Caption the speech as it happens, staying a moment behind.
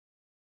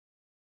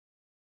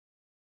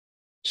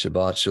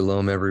Shabbat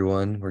Shalom,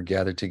 everyone. We're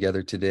gathered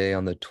together today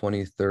on the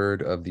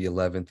 23rd of the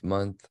 11th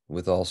month,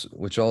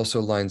 which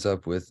also lines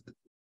up with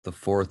the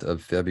 4th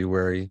of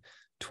February,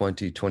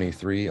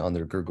 2023 on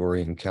the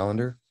Gregorian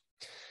calendar.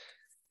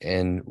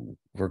 And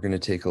we're going to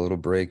take a little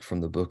break from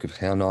the book of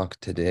Chanok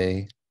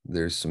today.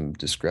 There's some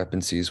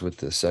discrepancies with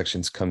the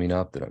sections coming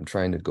up that I'm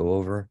trying to go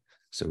over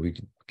so we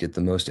can get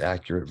the most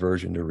accurate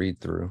version to read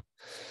through.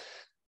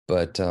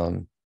 But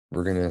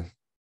we're going to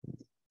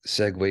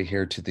segue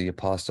here to the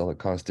Apostolic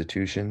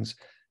Constitutions,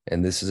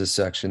 and this is a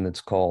section that's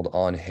called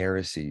On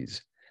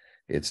Heresies.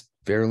 It's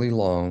fairly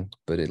long,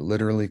 but it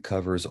literally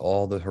covers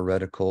all the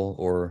heretical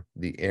or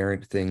the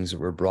errant things that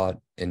were brought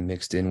and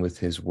mixed in with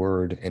his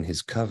word and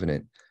his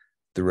covenant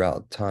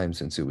throughout time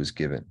since it was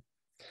given.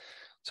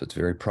 So it's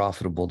very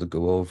profitable to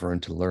go over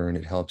and to learn.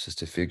 It helps us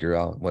to figure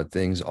out what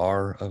things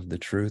are of the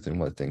truth and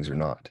what things are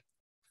not.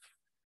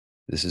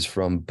 This is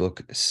from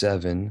Book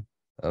 7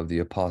 of the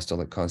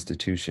Apostolic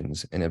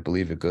Constitutions, and I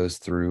believe it goes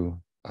through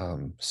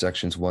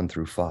sections 1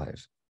 through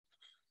 5.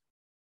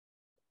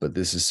 But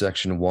this is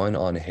section 1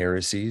 on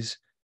heresies,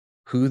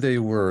 who they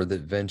were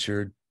that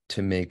ventured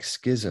to make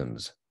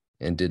schisms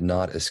and did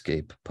not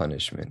escape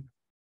punishment.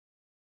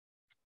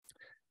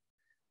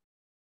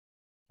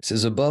 It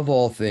says, above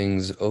all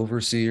things,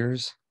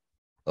 overseers,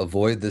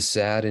 avoid the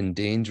sad and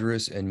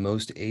dangerous and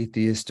most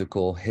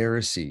atheistical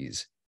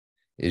heresies,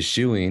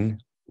 eschewing,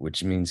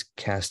 which means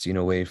casting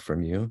away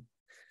from you,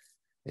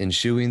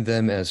 ensuing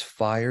them as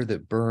fire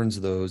that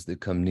burns those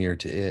that come near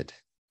to it.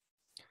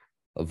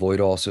 Avoid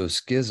also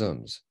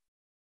schisms,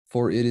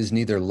 for it is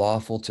neither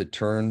lawful to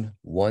turn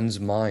one's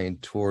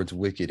mind towards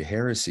wicked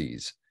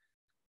heresies,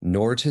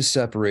 nor to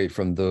separate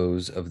from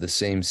those of the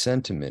same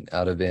sentiment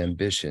out of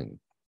ambition.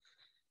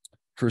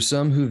 For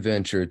some who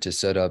ventured to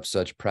set up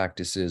such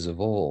practices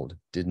of old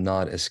did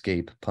not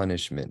escape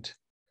punishment.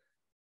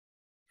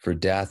 For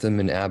Dathan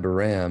and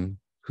Abiram,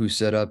 who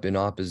set up in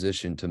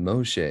opposition to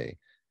Moshe,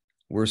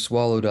 were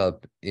swallowed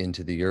up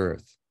into the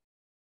earth.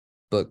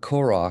 But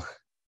Korach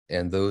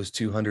and those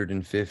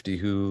 250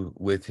 who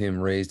with him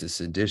raised a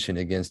sedition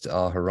against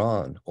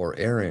Aharon or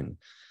Aaron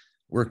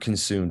were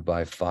consumed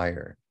by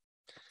fire.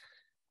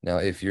 Now,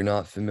 if you're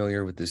not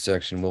familiar with this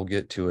section, we'll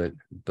get to it,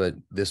 but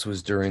this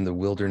was during the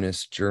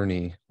wilderness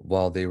journey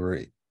while they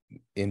were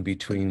in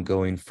between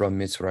going from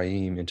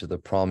Mitzrayim into the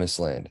promised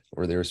land,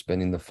 where they were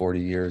spending the 40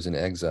 years in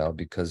exile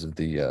because of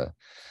the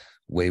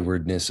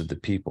waywardness of the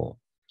people.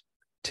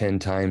 10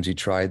 times he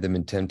tried them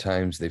and 10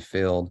 times they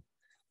failed,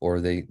 or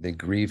they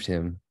grieved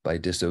him by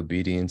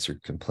disobedience or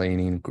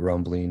complaining,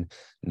 grumbling,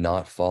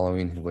 not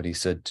following what he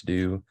said to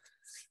do.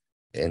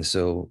 And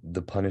so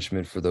the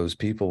punishment for those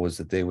people was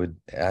that they would,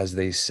 as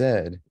they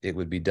said, it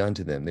would be done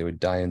to them. They would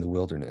die in the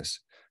wilderness,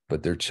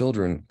 but their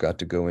children got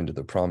to go into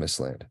the promised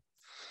land.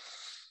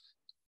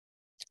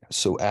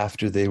 So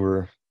after they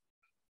were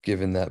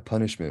given that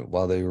punishment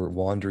while they were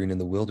wandering in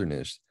the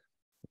wilderness,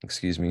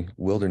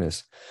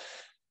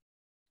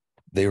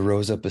 they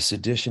rose up a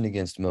sedition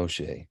against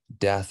Moshe.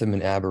 Dathan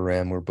and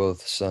Abiram were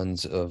both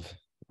sons of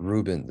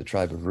Reuben, the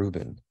tribe of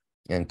Reuben,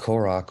 and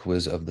Korach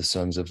was of the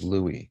sons of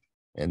Lewi.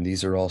 And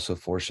these are also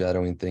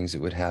foreshadowing things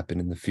that would happen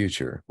in the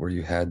future, where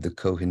you had the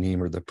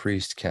Kohanim or the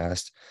priest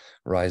caste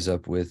rise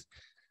up with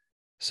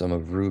some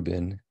of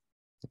Reuben.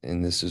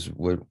 And this is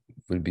what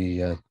would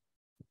be,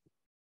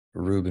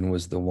 Reuben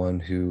was the one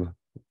who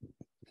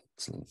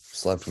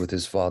slept with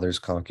his father's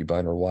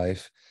concubine or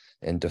wife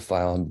and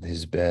defiled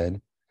his bed,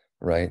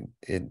 right?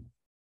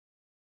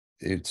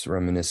 It's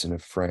reminiscent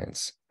of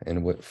France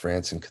and what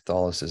France and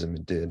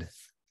Catholicism did,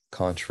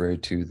 contrary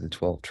to the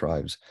 12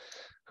 tribes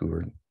who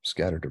were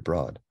scattered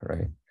abroad,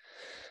 right?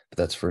 But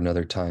that's for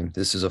another time.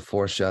 This is a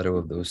foreshadow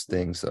of those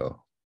things,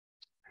 though.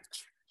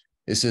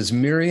 It says,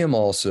 Miriam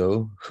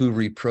also, who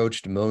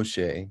reproached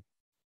Moshe,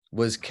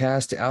 was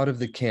cast out of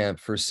the camp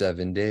for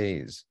 7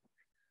 days.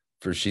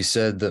 For she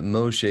said that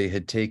Moshe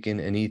had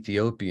taken an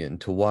Ethiopian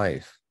to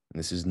wife. And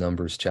this is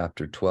Numbers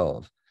chapter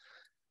 12.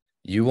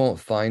 You won't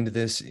find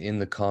this in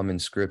the common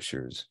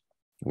scriptures,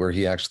 where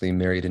he actually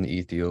married an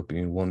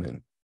Ethiopian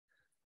woman.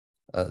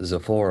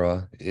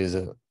 Zipporah is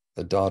a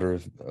daughter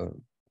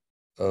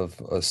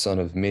of a son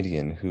of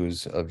Midian,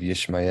 who's of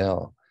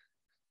Ishmael.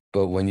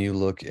 But when you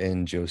look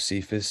in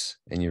Josephus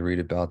and you read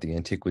about the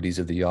antiquities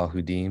of the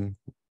Yahudim,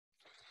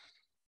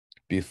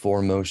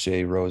 before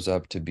Moshe rose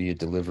up to be a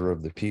deliverer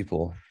of the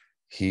people,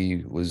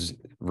 he was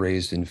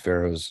raised in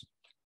Pharaoh's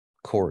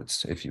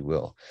courts, if you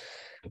will.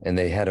 And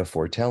they had a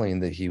foretelling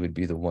that he would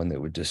be the one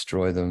that would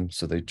destroy them.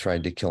 So they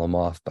tried to kill him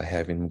off by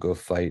having him go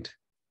fight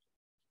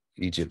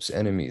Egypt's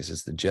enemies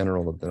as the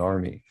general of the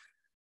army.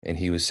 And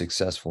he was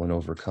successful in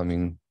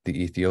overcoming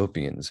the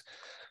Ethiopians.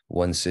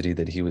 One city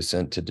that he was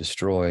sent to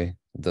destroy,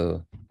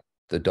 the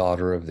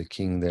daughter of the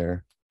king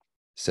there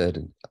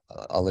said,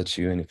 I'll let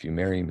you in if you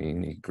marry me.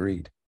 And he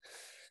agreed.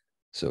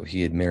 So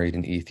he had married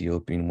an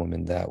Ethiopian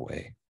woman that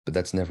way. But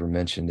that's never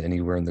mentioned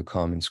anywhere in the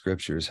common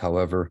scriptures.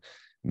 However,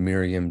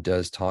 Miriam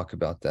does talk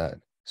about that.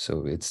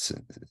 So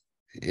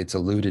it's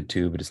alluded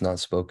to, but it's not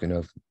spoken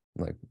of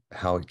like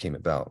how it came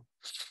about.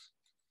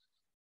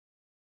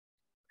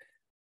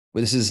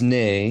 This is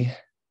nay.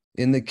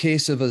 In the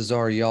case of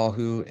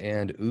Azaryahu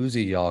and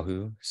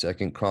Uzziyahu,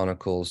 2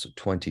 Chronicles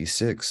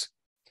 26,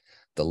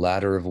 the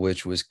latter of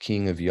which was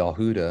king of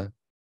Yahuda,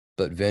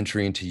 but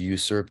venturing to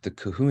usurp the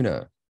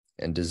kahuna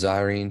and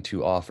desiring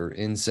to offer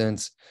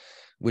incense,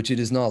 which it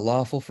is not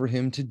lawful for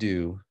him to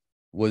do,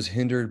 was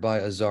hindered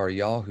by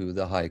Azaryahu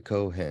the high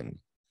Kohen,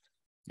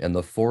 and the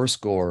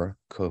 80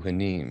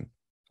 Kohanim,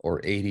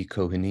 or 80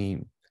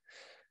 Kohanim.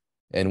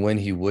 And when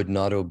he would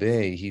not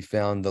obey, he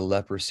found the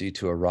leprosy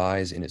to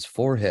arise in his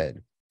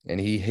forehead, and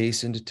he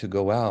hastened to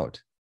go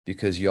out,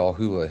 because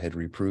Yahuwah had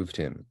reproved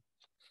him.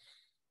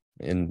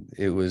 And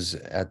it was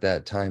at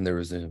that time there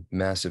was a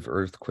massive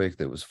earthquake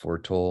that was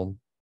foretold.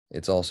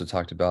 It's also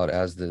talked about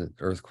as the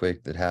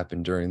earthquake that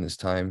happened during this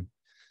time.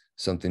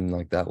 Something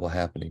like that will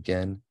happen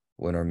again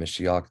when our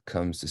Mashiach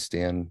comes to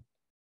stand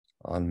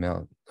on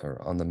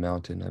the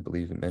mountain. I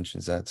believe it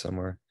mentions that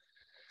somewhere.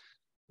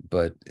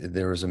 But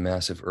there was a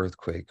massive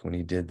earthquake when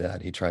he did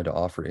that. He tried to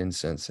offer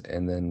incense,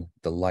 and then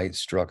the light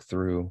struck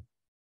through,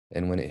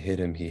 and when it hit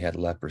him, he had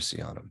leprosy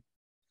on him.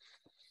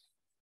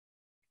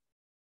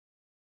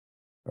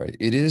 All right.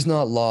 It is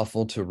not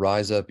lawful to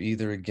rise up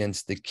either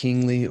against the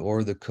kingly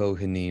or the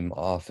Kohanim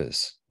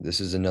office. This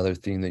is another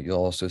theme that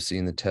you'll also see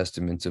in the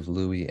testaments of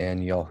Louis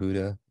and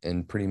Yahuda,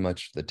 and pretty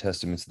much the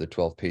testaments of the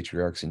 12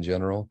 patriarchs in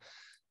general.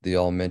 They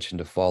all mention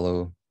to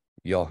follow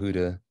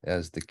Yahuda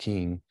as the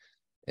king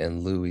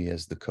and Louis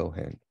as the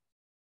Kohen.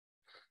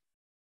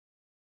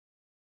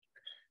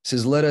 It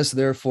says, let us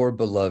therefore,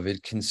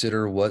 beloved,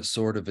 consider what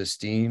sort of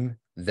esteem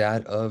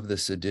that of the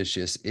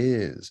seditious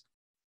is,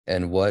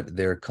 and what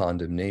their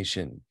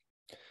condemnation.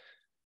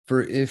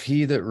 For if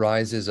he that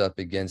rises up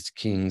against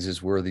kings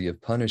is worthy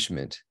of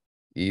punishment,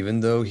 even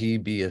though he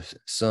be a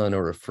son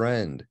or a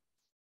friend,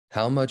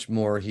 how much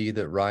more he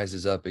that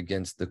rises up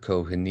against the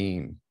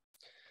Kohanim?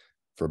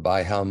 For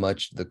by how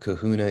much the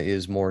kahuna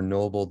is more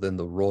noble than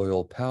the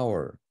royal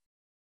power,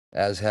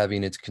 as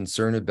having its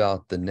concern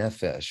about the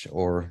nefesh,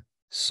 or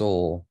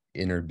soul,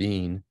 inner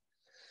being,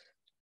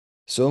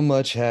 so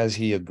much has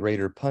he a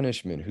greater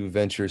punishment who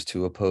ventures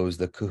to oppose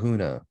the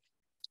kahuna,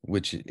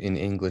 which in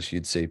English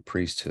you'd say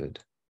priesthood.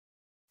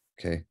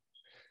 Okay.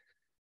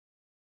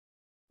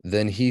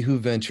 Than he who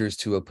ventures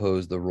to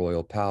oppose the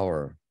royal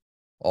power,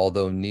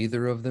 although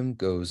neither of them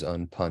goes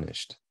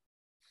unpunished.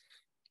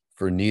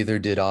 For neither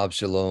did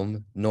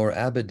Absalom nor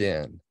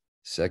Abidan,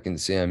 2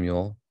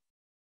 Samuel,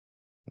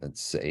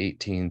 that's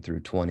 18 through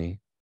 20.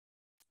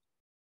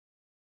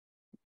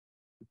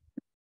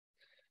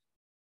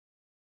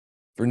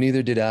 For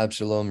neither did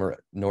Absalom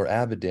nor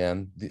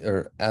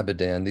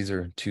Abidan, these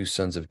are two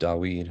sons of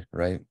Dawid,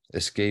 right?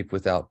 Escape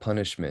without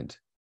punishment,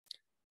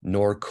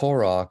 nor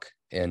Korach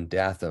and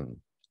Dathan,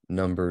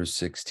 Numbers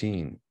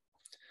 16.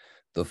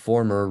 The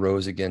former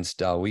rose against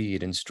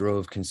Dawid and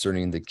strove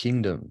concerning the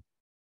kingdom,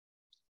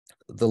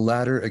 the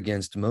latter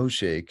against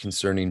Moshe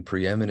concerning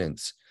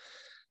preeminence,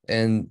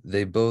 and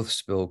they both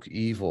spoke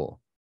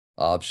evil.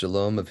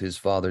 Absalom of his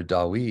father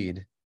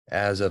Dawid,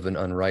 as of an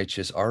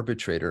unrighteous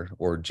arbitrator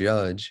or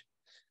judge,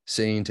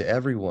 saying to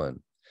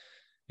everyone,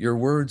 your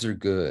words are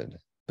good,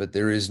 but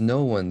there is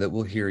no one that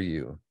will hear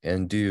you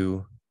and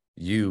do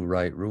you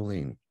right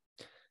ruling.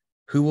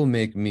 Who will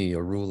make me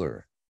a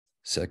ruler?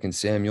 2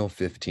 Samuel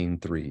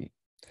 15:3.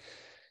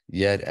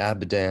 Yet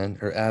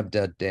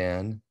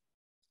Abdadan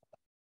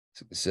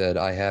said,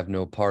 I have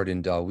no part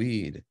in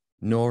Dawid,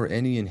 nor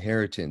any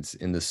inheritance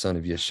in the son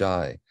of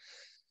Yeshai.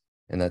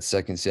 And that's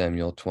 2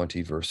 Samuel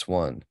 20, verse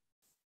 1.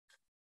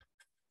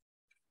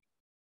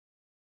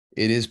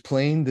 It is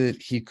plain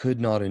that he could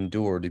not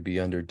endure to be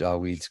under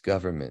Dawid's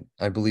government.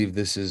 I believe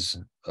this is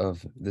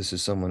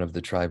someone of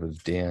the tribe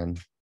of Dan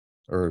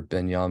or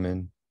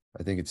Benjamin.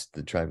 I think it's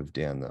the tribe of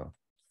Dan, though.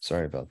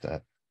 Sorry about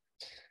that.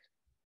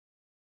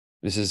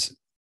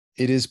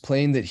 It is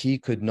plain that he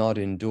could not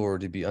endure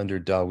to be under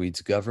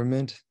Dawid's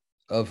government,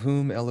 of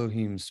whom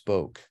Elohim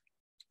spoke,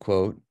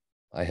 quote,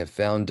 I have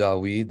found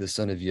Dawid, the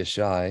son of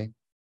Yeshai,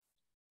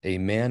 a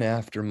man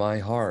after my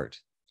heart,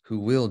 who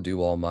will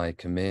do all my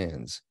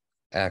commands.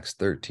 Acts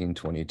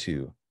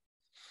 13:22.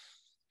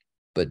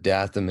 But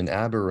Dathan and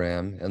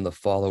Abiram and the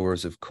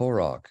followers of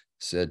Korach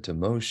said to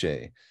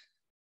Moshe,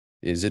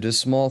 is it a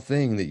small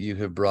thing that you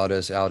have brought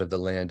us out of the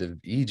land of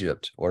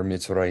Egypt, or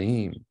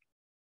Mitzrayim,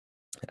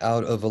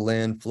 out of a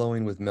land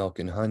flowing with milk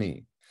and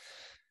honey?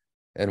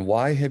 And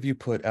why have you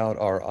put out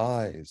our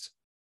eyes?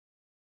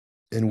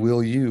 And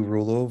will you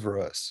rule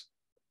over us?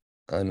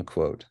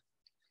 Unquote.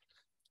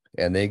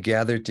 And they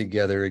gathered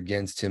together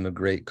against him a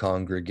great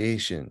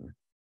congregation.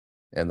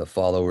 And the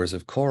followers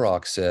of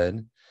Korach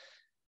said,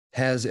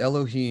 has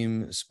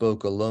Elohim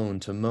spoke alone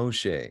to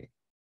Moshe?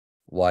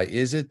 Why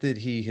is it that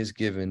he has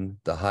given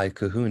the high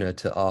kahuna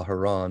to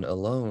Aharon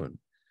alone?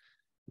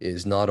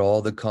 Is not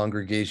all the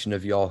congregation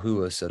of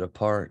Yahuwah set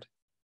apart?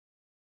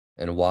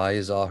 And why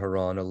is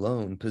Aharon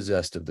alone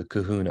possessed of the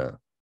kahuna?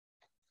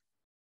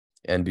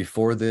 And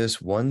before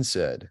this one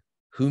said,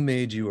 who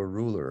made you a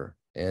ruler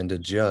and a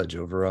judge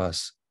over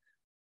us?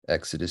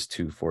 Exodus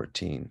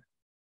 2:14.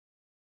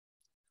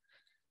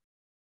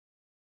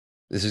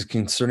 This is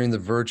concerning the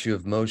virtue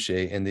of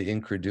Moshe and the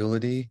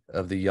incredulity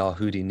of the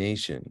Yahudi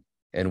nation,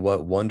 and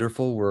what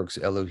wonderful works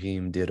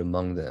Elohim did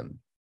among them.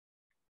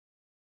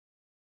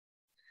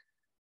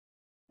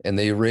 And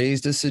they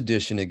raised a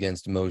sedition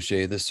against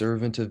Moshe, the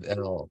servant of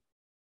El,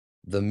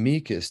 the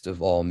meekest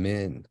of all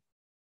men,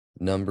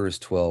 Numbers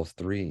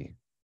 12:3,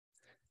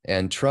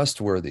 and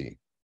trustworthy,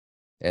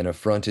 and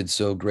affronted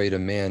so great a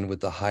man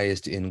with the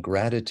highest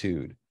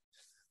ingratitude,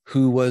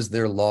 who was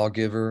their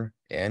lawgiver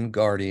and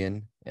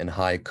guardian and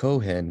high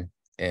Kohen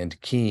and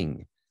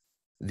king,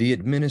 the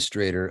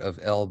administrator of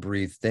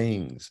El-breathed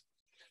things,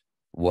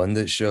 one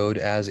that showed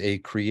as a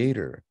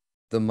creator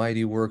the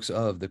mighty works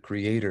of the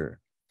creator,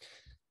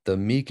 the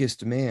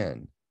meekest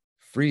man,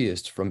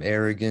 freest from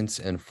arrogance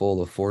and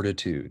full of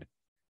fortitude,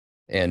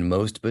 and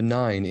most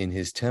benign in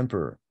his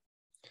temper,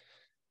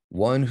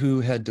 one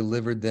who had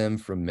delivered them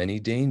from many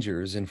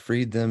dangers and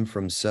freed them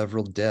from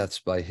several deaths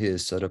by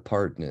his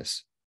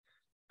set-apartness,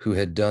 who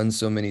had done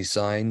so many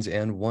signs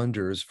and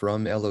wonders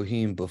from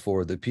Elohim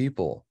before the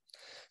people,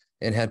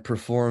 and had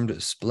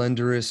performed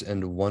splendorous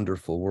and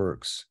wonderful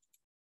works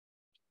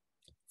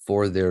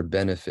for their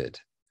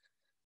benefit,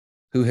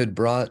 who had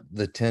brought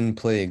the 10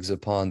 plagues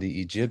upon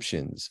the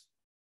Egyptians,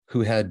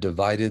 who had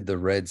divided the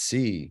Red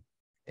Sea,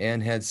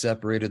 and had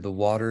separated the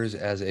waters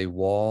as a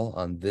wall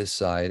on this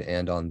side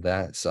and on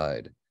that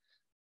side,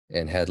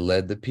 and had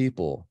led the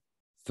people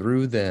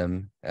through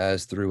them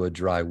as through a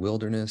dry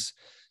wilderness,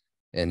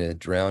 and had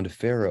drowned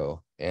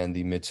Pharaoh and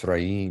the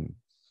Mitzrayim,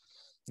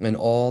 and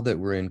all that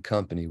were in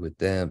company with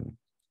them,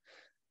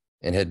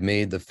 and had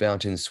made the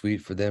fountain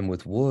sweet for them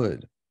with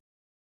wood,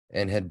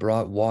 and had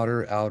brought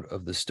water out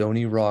of the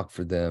stony rock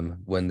for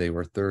them when they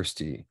were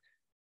thirsty,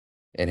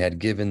 and had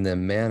given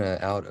them manna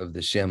out of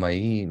the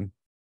Shamayim,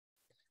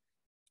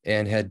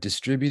 and had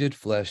distributed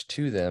flesh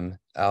to them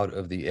out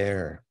of the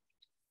air,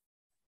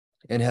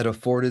 and had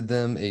afforded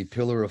them a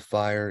pillar of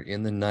fire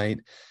in the night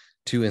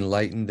to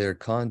enlighten their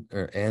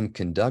and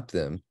conduct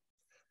them,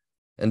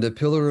 and a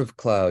pillar of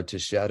cloud to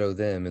shadow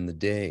them in the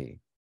day,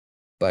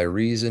 by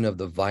reason of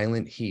the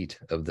violent heat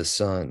of the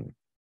sun,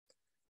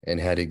 and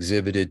had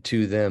exhibited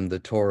to them the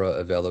Torah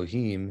of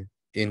Elohim,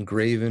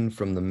 engraven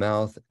from the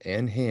mouth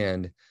and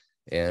hand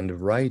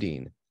and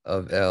writing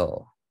of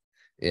El,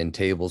 in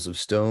tables of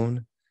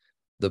stone,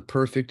 the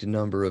perfect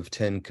number of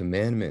 10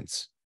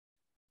 commandments,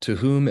 to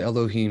whom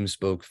Elohim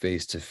spoke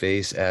face to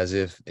face, as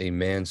if a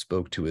man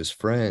spoke to his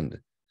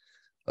friend,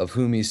 of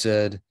whom he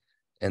said,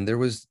 and there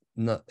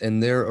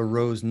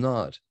arose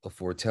not a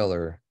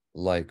foreteller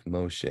like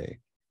Moshe.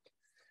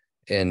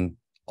 And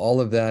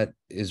all of that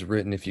is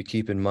written, if you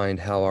keep in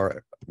mind how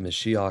our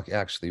Mashiach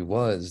actually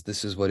was.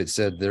 This is what it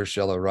said: there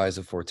shall arise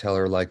a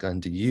foreteller like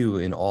unto you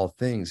in all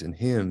things, and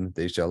him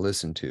they shall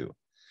listen to.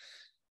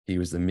 He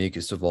was the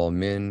meekest of all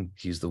men.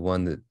 He's the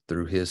one that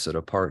through his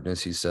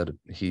set-apartness, he said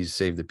he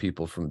saved the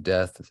people from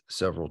death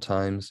several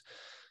times.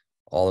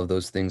 All of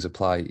those things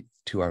apply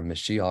to our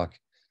Mashiach,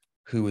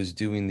 who is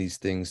doing these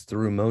things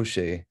through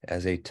Moshe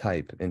as a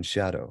type and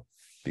shadow,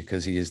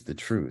 because he is the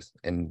truth.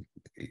 And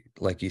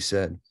like he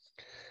said,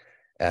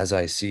 as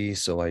I see,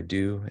 so I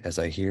do, as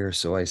I hear,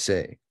 so I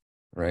say,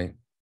 right?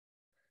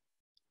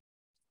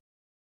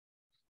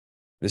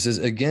 This is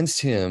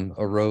against him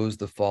arose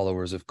the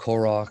followers of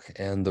Korach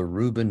and the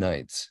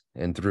Reubenites,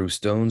 and threw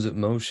stones at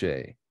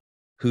Moshe,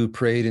 who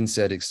prayed and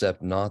said,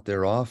 accept not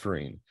their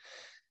offering.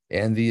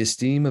 And the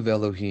esteem of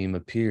Elohim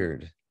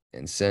appeared,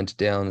 and sent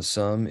down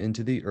some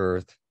into the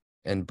earth,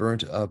 and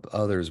burnt up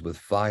others with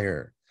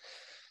fire.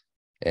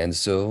 And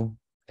so,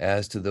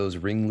 as to those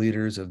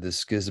ringleaders of the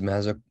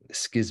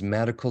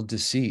schismatical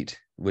deceit,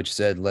 which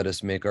said, let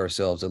us make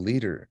ourselves a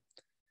leader,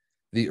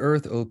 the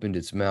earth opened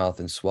its mouth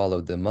and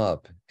swallowed them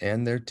up,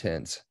 and their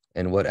tents,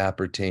 and what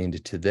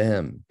appertained to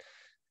them,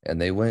 and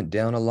they went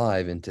down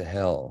alive into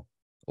hell,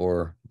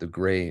 or the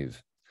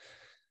grave.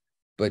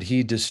 But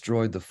he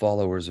destroyed the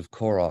followers of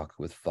Korach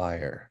with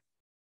fire.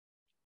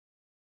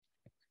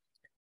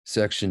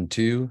 Section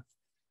 2,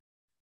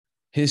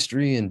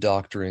 History and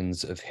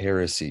Doctrines of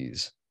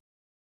Heresies.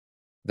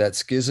 That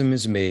schism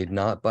is made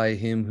not by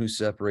him who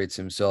separates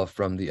himself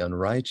from the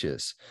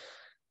unrighteous,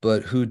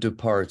 but who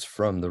departs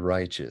from the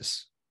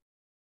righteous.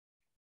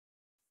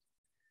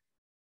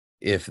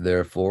 If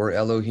therefore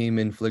Elohim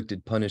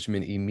inflicted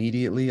punishment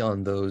immediately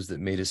on those that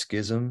made a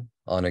schism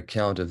on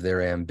account of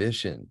their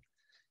ambition,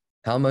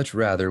 how much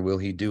rather will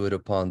he do it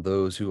upon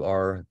those who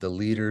are the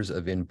leaders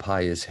of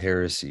impious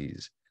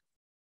heresies?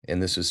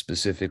 And this is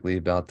specifically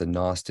about the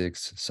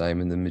Gnostics,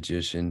 Simon the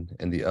magician,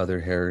 and the other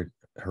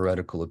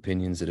heretical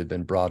opinions that have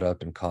been brought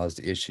up and caused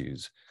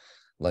issues,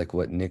 like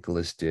what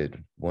Nicholas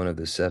did, one of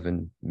the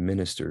 7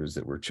 ministers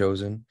that were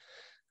chosen,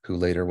 who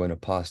later went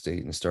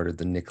apostate and started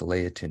the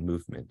Nicolaitan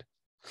movement.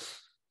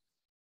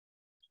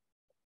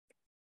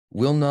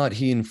 Will not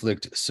he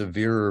inflict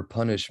severer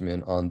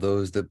punishment on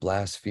those that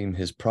blaspheme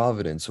his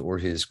providence or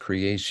his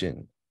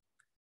creation?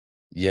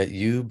 Yet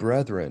you,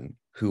 brethren,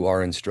 who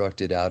are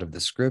instructed out of the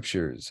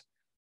scriptures,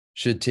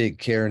 should take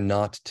care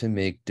not to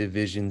make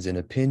divisions in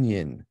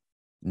opinion,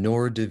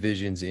 nor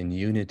divisions in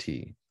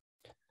unity.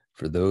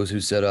 For those who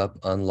set up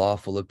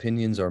unlawful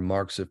opinions are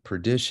marks of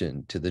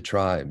perdition to the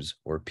tribes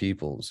or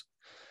peoples.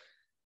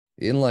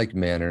 In like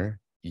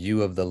manner,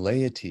 you of the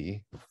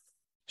laity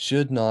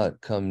should not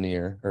come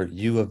near, or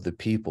you of the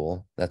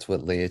people, that's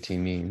what laity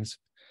means,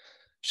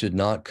 should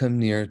not come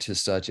near to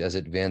such as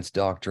advance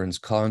doctrines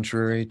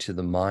contrary to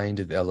the mind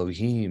of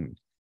Elohim,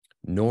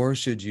 nor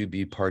should you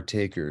be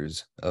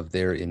partakers of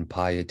their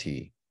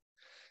impiety.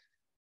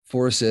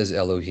 For, says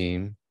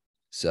Elohim,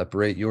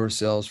 separate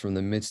yourselves from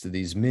the midst of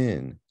these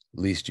men,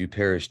 lest you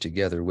perish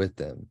together with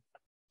them.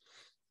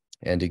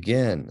 And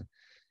again,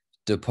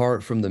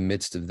 depart from the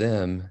midst of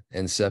them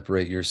and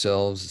separate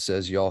yourselves,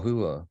 says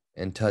Yahuwah,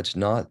 and touch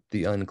not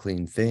the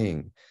unclean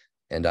thing,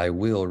 and I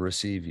will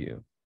receive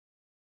you.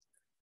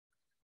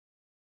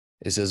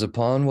 It says,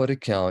 upon what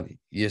account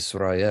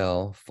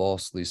Yisrael,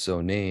 falsely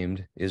so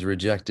named, is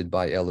rejected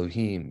by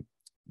Elohim,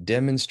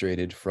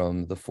 demonstrated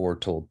from the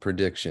foretold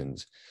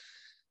predictions.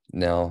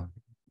 Now,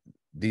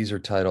 these are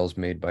titles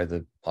made by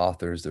the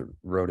authors that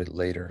wrote it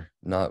later,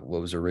 not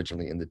what was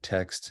originally in the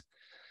text.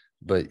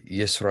 But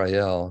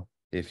Yisrael,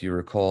 if you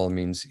recall,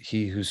 means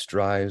he who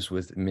strives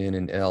with Min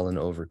and El and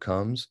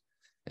overcomes.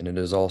 And it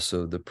is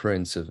also the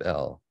prince of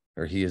El,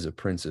 or he is a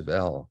prince of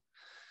El.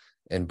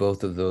 And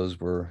both of those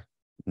were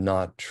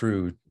not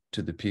true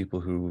to the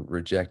people who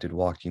rejected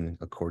walking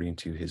according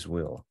to his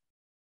will.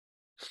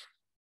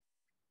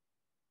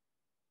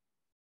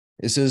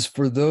 It says,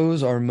 for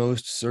those are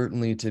most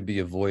certainly to be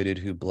avoided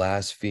who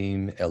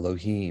blaspheme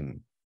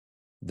Elohim.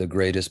 The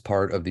greatest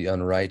part of the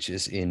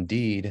unrighteous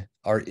indeed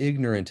are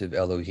ignorant of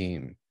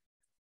Elohim.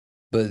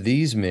 But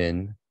these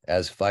men,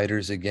 as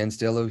fighters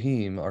against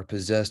Elohim, are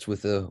possessed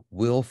with a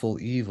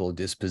willful evil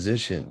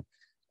disposition,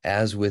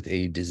 as with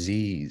a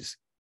disease.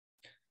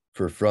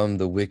 For from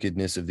the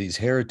wickedness of these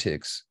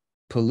heretics,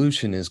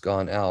 pollution is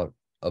gone out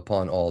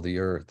upon all the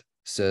earth,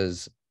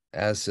 says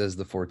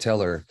the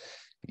foreteller,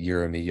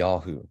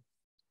 Yirmiyahu.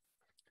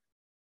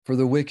 For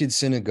the wicked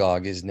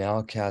synagogue is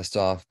now cast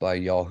off by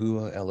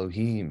Yahuwah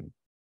Elohim,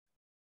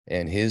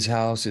 and his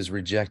house is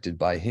rejected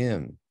by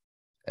him,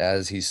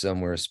 as he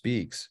somewhere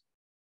speaks,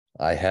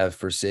 I have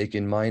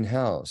forsaken mine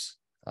house,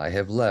 I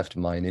have left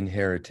mine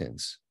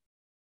inheritance.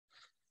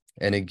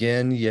 And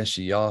again,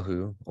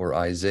 Yeshayahu, or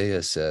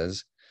Isaiah,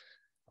 says,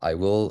 I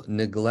will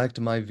neglect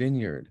my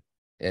vineyard,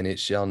 and it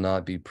shall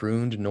not be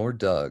pruned nor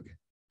dug,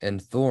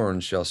 and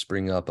thorns shall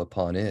spring up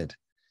upon it,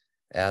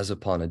 as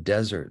upon a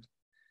desert,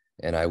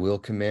 and I will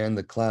command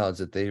the clouds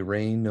that they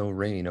rain no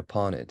rain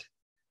upon it.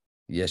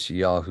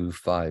 Yeshayahu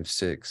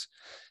 5:6.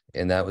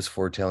 And that was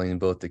foretelling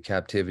both the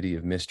captivity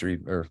of mystery,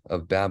 or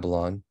of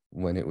Babylon,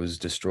 when it was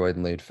destroyed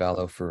and laid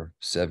fallow for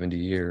 70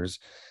 years.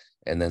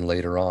 And then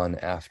later on,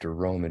 after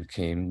Rome had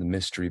came, the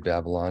mystery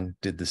Babylon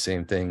did the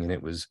same thing, and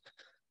it was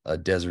a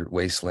desert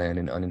wasteland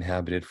and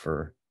uninhabited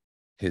from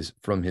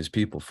his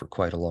people for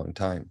quite a long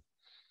time.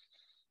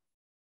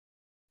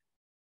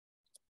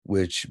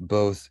 Which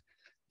both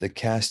the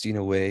casting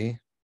away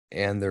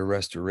and their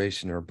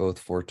restoration are both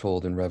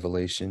foretold in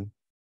Revelation.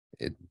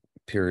 It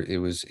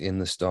was in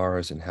the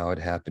stars, and how it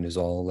happened is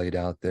all laid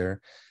out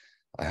there.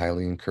 I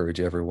highly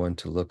encourage everyone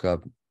to look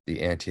up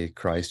the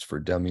Antichrist for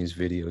Dummies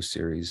video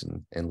series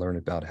and learn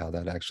about how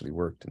that actually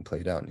worked and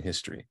played out in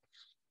history.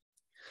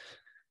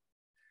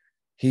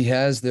 He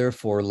has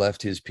therefore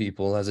left his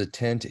people as a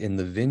tent in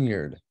the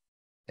vineyard,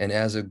 and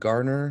as a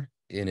gardener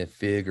in a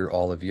fig or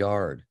olive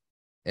yard,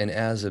 and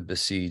as a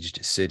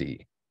besieged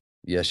city.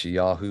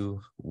 Yeshayahu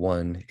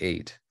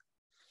 1:8.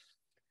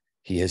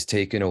 He has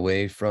taken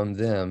away from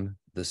them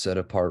the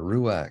set-apart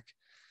ruach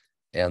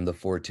and the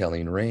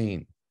foretelling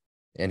rain,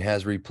 and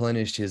has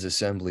replenished his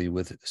assembly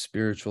with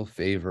spiritual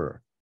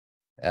favor,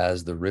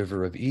 as the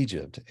river of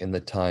Egypt in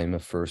the time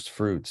of first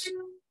fruits,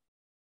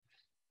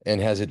 and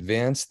has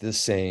advanced the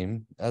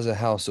same as a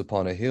house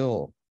upon a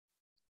hill,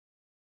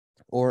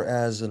 or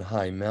as an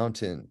high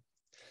mountain,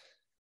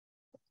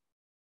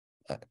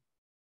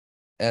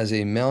 as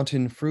a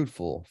mountain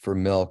fruitful for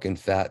milk and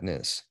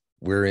fatness,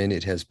 wherein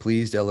it has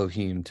pleased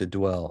Elohim to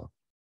dwell.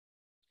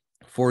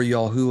 For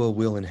Yahuwah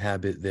will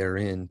inhabit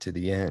therein to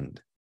the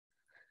end.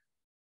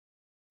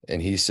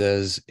 And he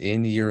says,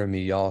 in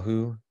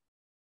Yirmiyahu,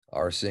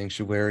 our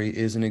sanctuary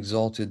is an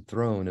exalted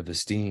throne of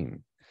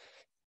esteem.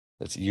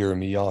 That's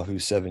Yirmiyahu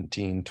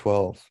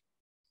 17:12.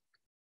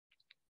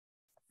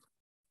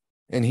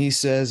 And he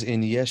says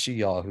in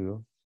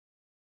Yeshayahu,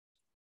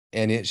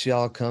 and it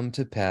shall come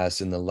to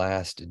pass in the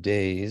last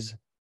days,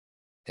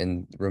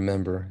 and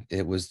remember,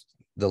 it was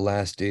the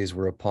last days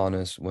were upon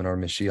us when our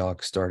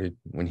Mashiach started,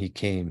 when he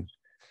came.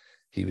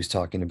 He was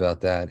talking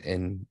about that,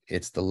 and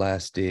it's the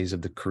last days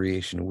of the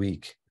creation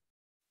week,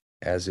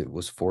 as it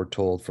was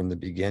foretold from the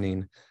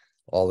beginning,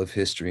 all of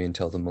history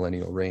until the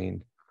millennial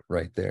reign,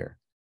 right there.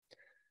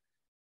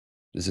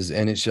 This is,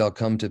 and it shall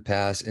come to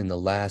pass in the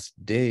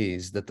last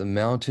days that the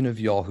mountain of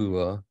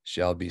Yahuwah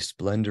shall be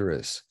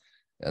splendorous,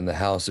 and the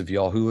house of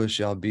Yahuwah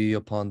shall be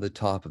upon the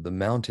top of the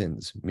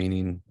mountains,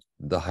 meaning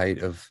the height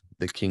of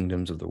the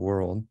kingdoms of the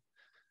world,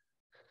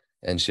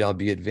 and shall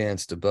be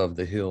advanced above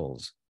the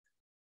hills.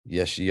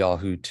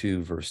 Yeshayahu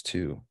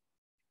 2:2.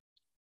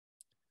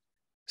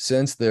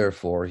 Since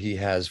therefore he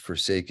has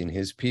forsaken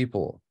his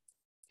people,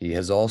 he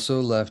has also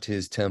left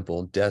his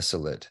temple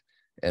desolate,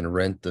 and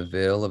rent the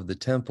veil of the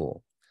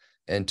temple,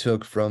 and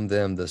took from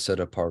them the set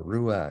apart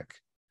ruach.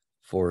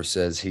 For,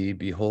 says he,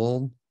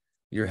 behold,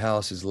 your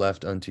house is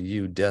left unto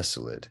you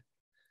desolate.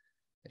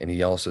 And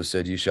he also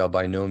said, you shall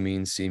by no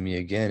means see me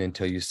again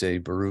until you say,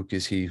 Baruch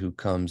is he who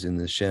comes in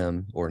the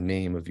Shem, or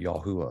name of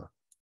Yahuwah.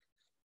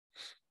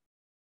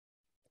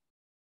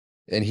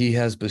 And he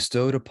has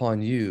bestowed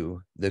upon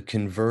you, the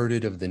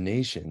converted of the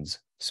nations,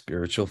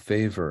 spiritual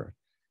favor,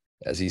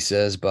 as he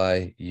says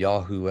by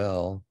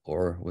Yahuel,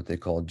 or what they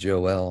call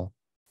Joel.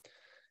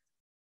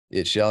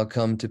 It shall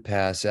come to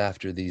pass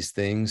after these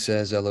things,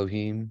 says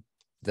Elohim,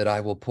 that I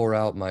will pour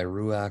out my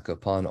ruach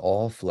upon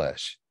all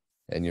flesh,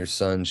 and your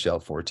sons shall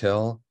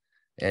foretell,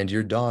 and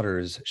your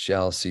daughters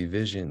shall see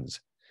visions,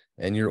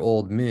 and your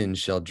old men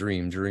shall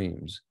dream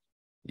dreams.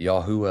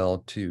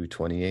 Yahuel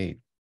 2:28.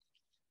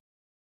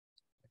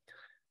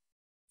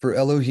 For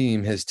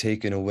Elohim has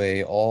taken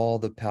away all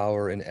the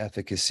power and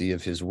efficacy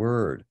of his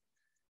word,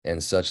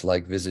 and such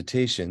like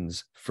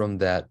visitations from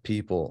that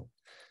people,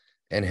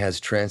 and has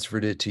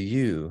transferred it to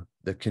you,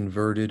 the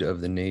converted of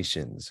the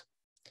nations.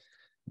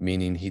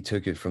 Meaning he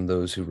took it from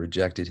those who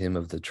rejected him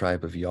of the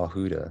tribe of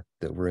Yahudah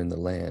that were in the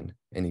land,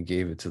 and he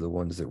gave it to the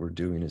ones that were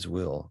doing his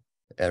will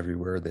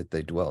everywhere that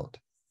they dwelt.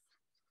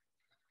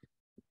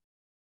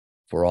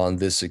 For on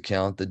this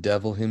account the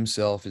devil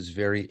himself is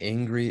very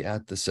angry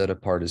at the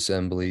set-apart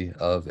assembly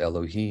of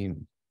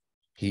Elohim.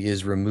 He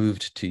is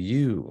removed to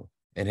you,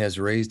 and has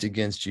raised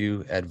against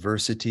you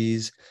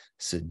adversities,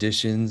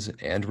 seditions,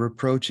 and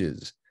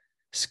reproaches,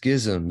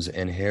 schisms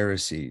and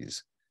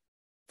heresies.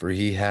 For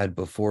he had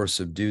before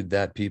subdued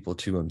that people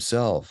to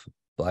himself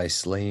by their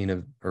slaying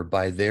of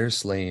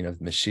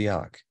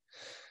Mashiach.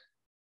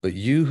 But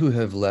you who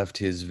have left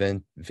his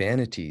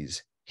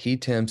vanities, he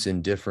tempts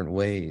in different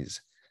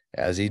ways,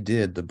 as he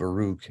did the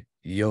Baruch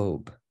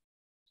Job.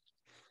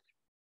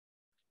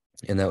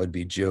 And that would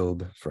be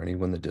Job, for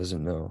anyone that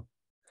doesn't know.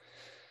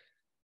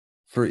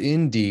 For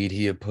indeed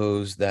he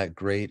opposed that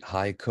great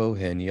high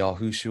Kohen,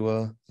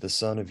 Yahushua, the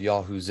son of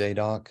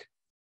Yahuzadok,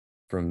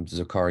 from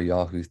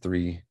Zechariah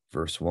 3,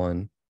 verse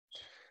 1.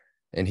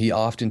 And he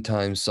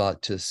oftentimes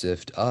sought to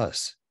sift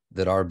us,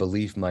 that our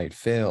belief might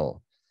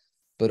fail.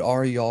 But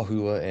our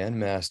Yahuwah and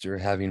master,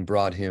 having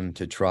brought him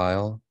to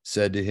trial,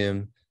 said to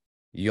him,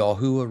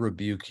 Yahuwah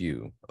rebuke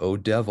you, O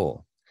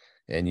devil,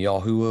 and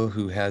Yahuwah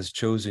who has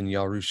chosen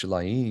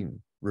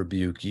Yerushalayim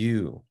rebuke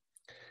you.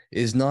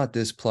 Is not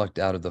this plucked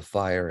out of the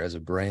fire as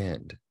a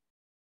brand?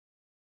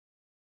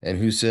 And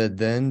who said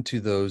then to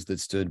those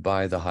that stood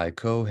by the high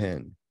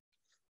Kohen,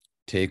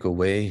 take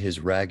away his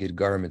ragged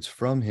garments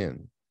from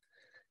him,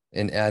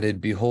 and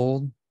added,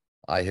 behold,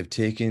 I have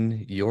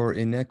taken your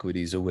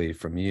iniquities away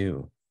from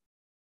you.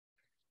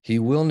 He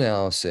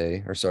will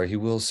say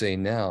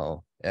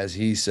now, as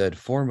he said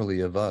formerly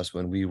of us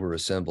when we were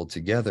assembled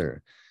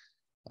together,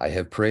 I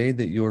have prayed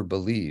that your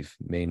belief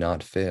may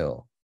not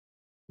fail.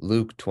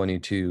 Luke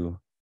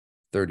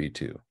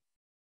 22:32.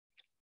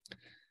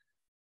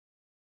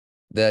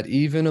 That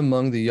even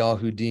among the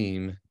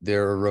Yahudim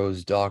there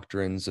arose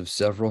doctrines of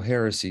several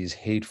heresies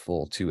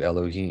hateful to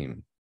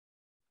Elohim.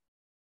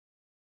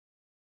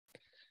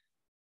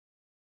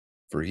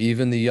 For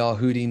even the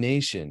Yahudi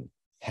nation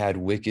had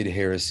wicked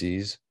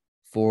heresies,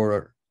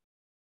 for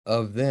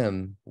of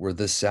them were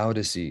the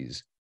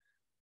Sadducees,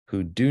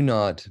 who do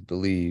not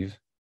believe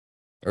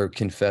or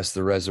confess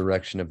the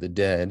resurrection of the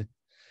dead,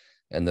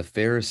 and the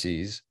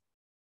Pharisees,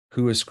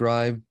 who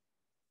ascribe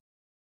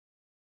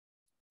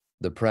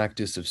the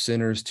practice of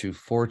sinners to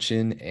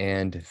fortune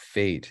and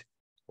fate,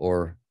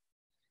 or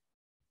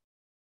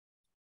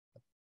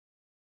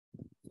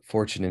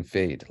fortune and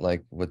fate,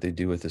 like what they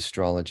do with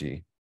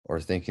astrology, or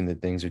thinking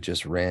that things are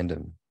just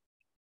random.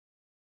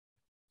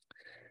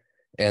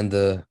 And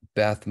the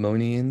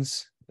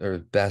Basmothians,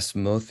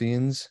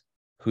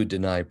 who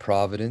deny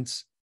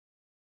providence,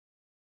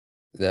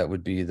 that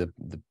would be the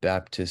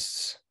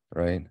Baptists,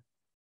 right?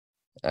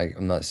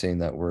 I'm not saying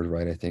that word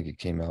right. I think it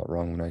came out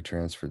wrong when I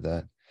transferred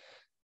that.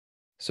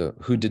 So,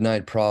 who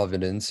denied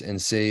providence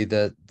and say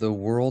that the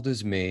world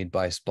is made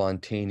by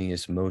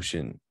spontaneous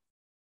motion,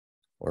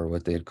 or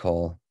what they'd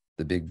call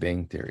the Big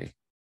Bang Theory,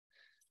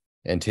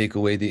 and take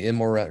away the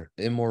immortality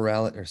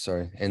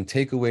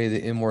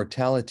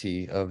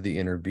of the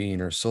inner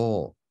being or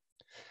soul.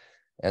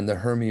 And the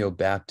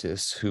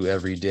Hermeobaptists, who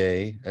every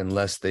day,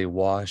 unless they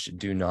wash,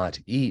 do not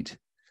eat.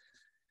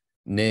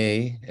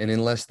 Nay, and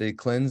unless they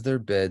cleanse their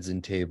beds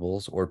and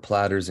tables, or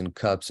platters and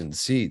cups and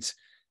seats,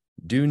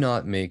 do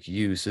not make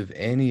use of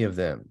any of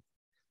them.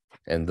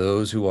 And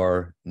those who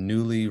are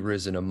newly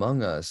risen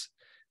among us,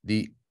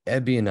 the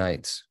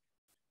Ebionites,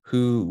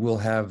 who will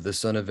have the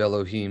son of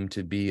Elohim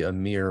to be a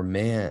mere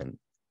man,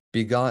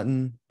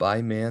 begotten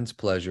by man's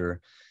pleasure,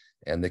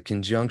 and the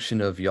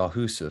conjunction of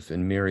Yahusuf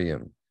and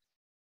Miriam.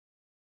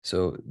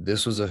 So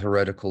this was a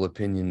heretical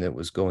opinion that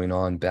was going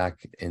on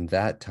back in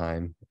that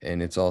time,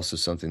 and it's also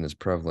something that's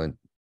prevalent,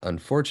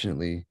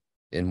 unfortunately,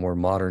 in more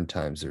modern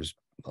times. There's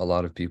a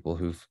lot of people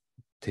who've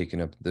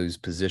taken up those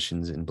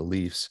positions and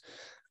beliefs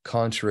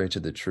contrary to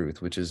the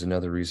truth, which is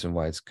another reason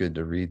why it's good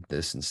to read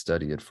this and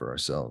study it for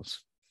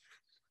ourselves.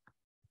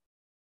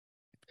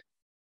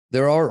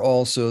 There are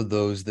also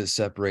those that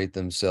separate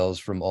themselves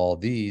from all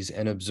these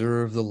and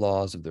observe the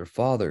laws of their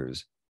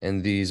fathers,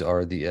 and these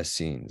are the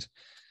Essenes.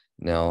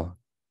 Now,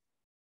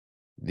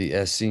 the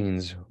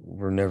Essenes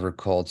were never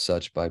called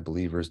such by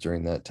believers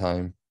during that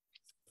time.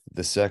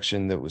 The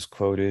section that was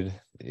quoted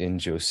in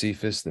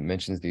Josephus that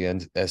mentions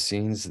the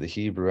Essenes, the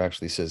Hebrew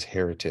actually says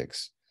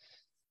heretics,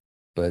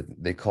 but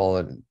they call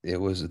it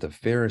was the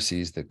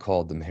Pharisees that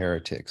called them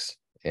heretics.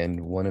 And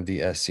one of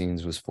the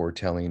Essenes was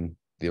foretelling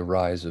the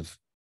rise of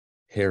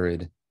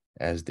Herod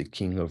as the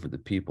king over the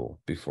people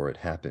before it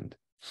happened.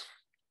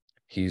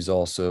 He's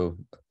also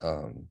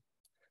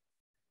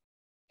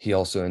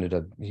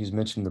he's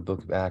mentioned in the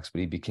book of Acts,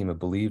 but he became a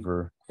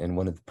believer and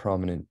one of the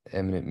prominent,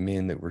 eminent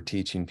men that were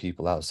teaching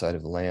people outside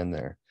of the land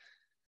there.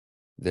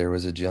 There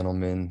was a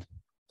gentleman,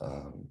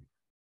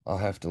 I'll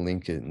have to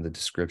link it in the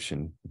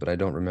description, but I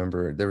don't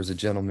remember. There was a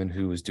gentleman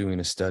who was doing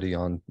a study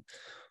on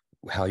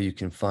how you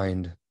can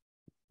find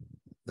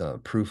the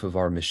proof of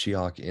our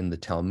Mashiach in the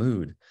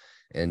Talmud.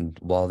 And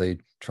while they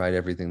tried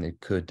everything they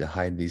could to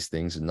hide these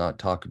things and not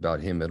talk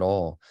about him at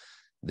all,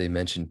 they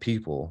mentioned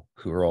people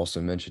who are also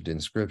mentioned in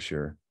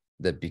scripture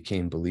that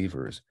became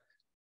believers.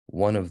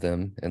 One of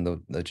them,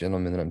 and the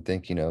gentleman that I'm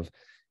thinking of,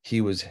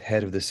 he was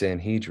head of the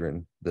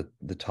Sanhedrin,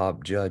 the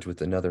top judge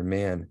with another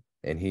man,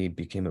 and he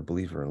became a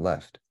believer and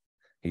left.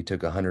 He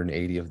took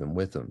 180 of them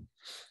with him.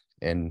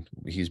 And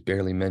he's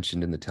barely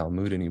mentioned in the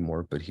Talmud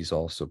anymore, but he's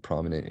also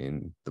prominent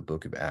in the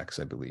book of Acts,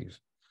 I believe.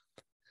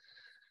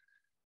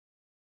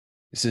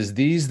 It says,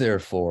 "These,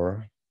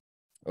 therefore,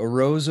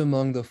 arose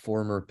among the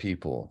former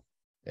people,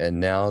 and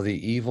now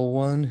the evil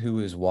one who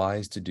is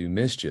wise to do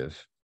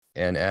mischief,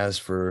 and as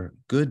for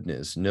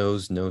goodness,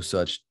 knows no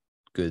such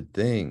good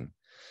thing,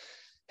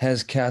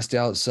 has cast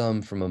out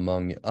some from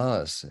among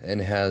us,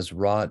 and has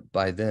wrought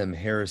by them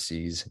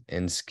heresies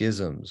and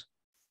schisms."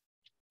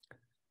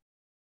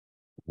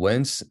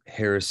 Whence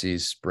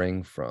heresies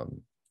spring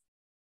from.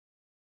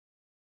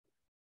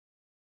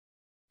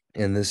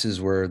 And this is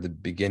where the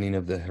beginning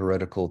of the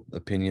heretical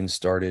opinion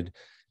started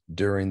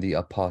during the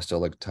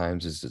apostolic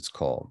times, as it's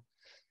called.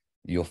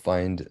 You'll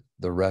find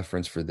the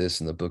reference for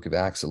this in the book of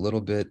Acts a little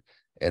bit,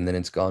 and then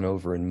it's gone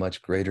over in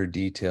much greater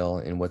detail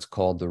in what's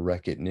called the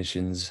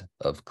Recognitions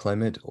of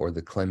Clement, or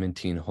the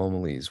Clementine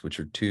Homilies, which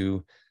are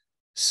two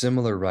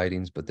similar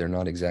writings, but they're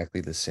not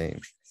exactly the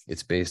same.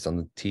 It's based on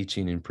the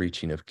teaching and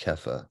preaching of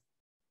Kepha,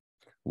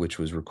 which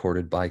was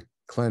recorded by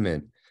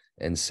Clement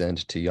and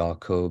sent to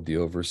Jacob, the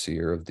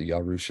overseer of the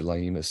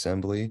Yerushalayim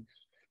assembly,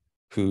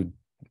 who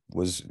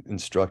was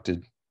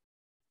instructed,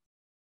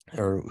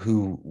 or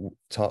who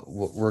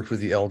worked with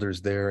the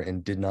elders there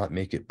and did not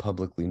make it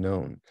publicly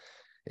known.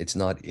 It's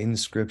not in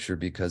scripture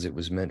because it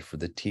was meant for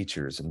the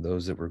teachers and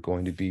those that were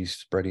going to be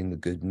spreading the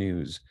good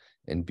news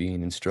and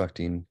being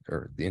instructing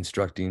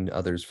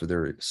others for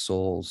their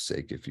soul's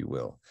sake, if you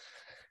will.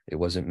 It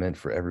wasn't meant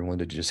for everyone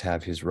to just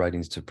have his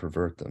writings to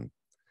pervert them.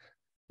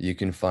 You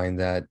can find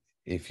that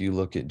if you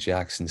look at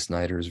Jackson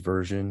Snyder's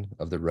version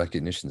of the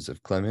Recognitions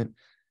of Clement.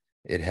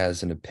 It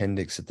has an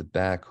appendix at the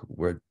back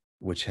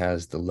which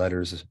has the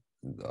letters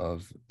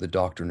of the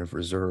Doctrine of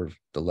Reserve,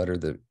 the letter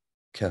that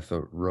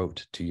Kepha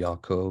wrote to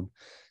Jacob,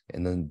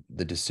 and then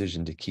the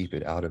decision to keep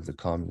it out of the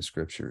common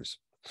scriptures.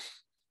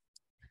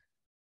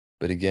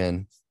 But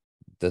again,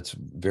 that's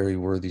very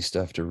worthy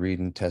stuff to read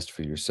and test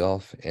for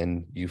yourself,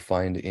 and you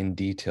find in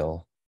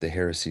detail the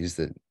heresies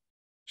that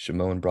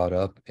Shimon brought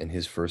up in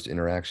his first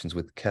interactions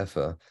with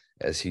Kepha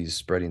as he's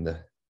spreading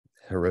the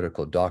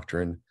heretical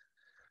doctrine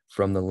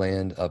from the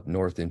land up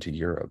north into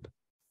Europe.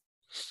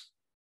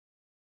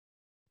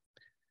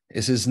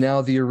 It says,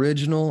 "Now the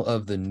original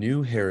of the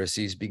new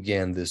heresies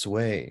began this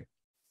way.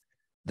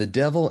 The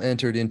devil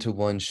entered into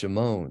one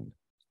Shimon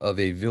of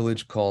a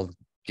village called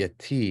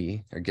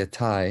Getai,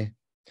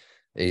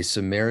 a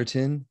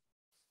Samaritan,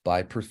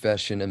 by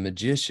profession a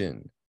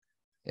magician,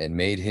 and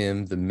made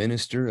him the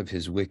minister of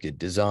his wicked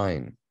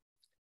design."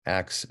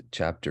 Acts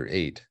chapter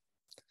 8.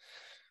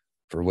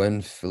 "For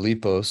when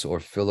Philippos, or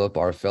Philip,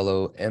 our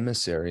fellow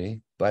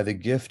emissary, by the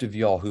gift of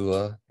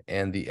Yahuwah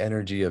and the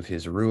energy of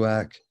his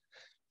Ruach,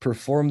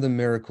 performed the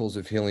miracles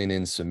of healing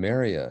in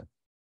Samaria,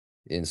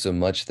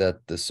 insomuch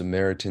that the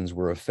Samaritans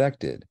were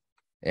affected,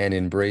 and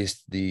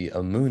embraced the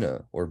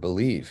Amunah, or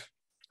belief,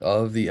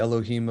 of the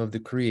Elohim of the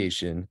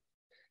creation,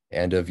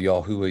 and of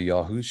Yahuwah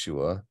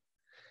Yahushua,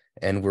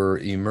 and were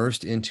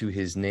immersed into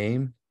his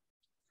name,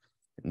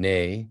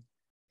 nay,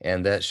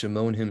 and that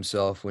Shimon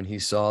himself, when he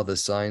saw the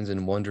signs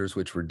and wonders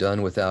which were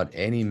done without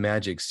any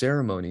magic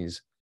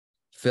ceremonies,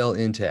 fell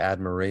into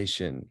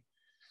admiration,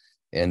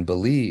 and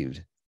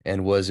believed,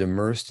 and was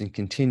immersed and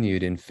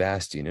continued in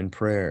fasting and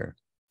prayer.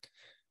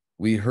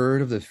 We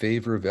heard of the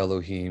favor of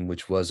Elohim,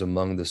 which was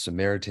among the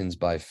Samaritans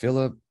by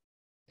Philip,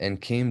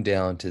 and came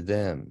down to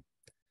them.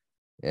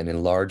 And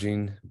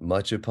enlarging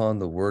much upon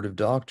the word of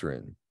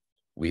doctrine,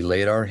 we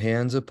laid our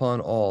hands upon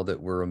all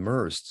that were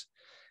immersed,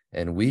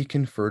 and we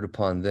conferred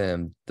upon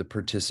them the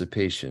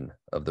participation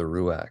of the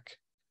Ruach.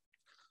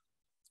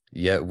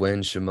 Yet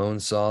when Shimon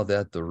saw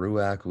that the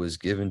Ruach was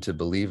given to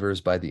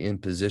believers by the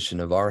imposition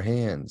of our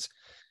hands,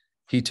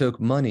 he took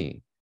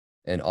money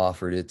and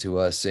offered it to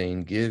us,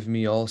 saying, Give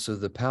me also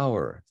the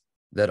power,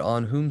 that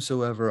on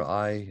whomsoever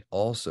I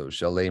also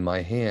shall lay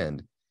my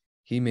hand,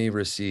 he may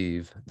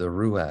receive the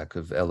Ruach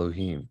of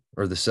Elohim,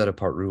 or the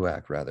set-apart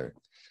Ruach, rather.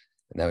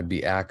 And that would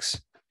be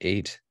Acts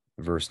 8,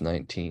 verse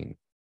 19.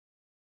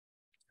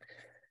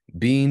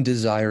 Being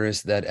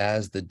desirous that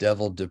as the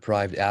devil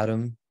deprived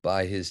Adam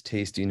by his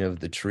tasting of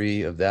the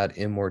tree of that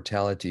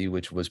immortality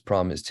which was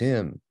promised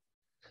him,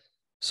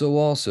 so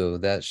also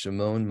that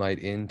Shimon might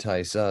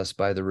entice us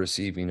by the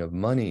receiving of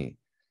money,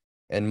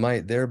 and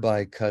might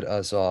thereby cut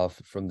us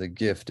off from the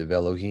gift of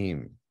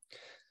Elohim,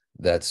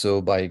 that so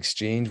by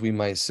exchange we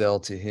might sell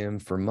to him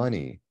for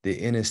money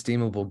the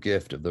inestimable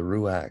gift of the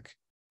Ruach.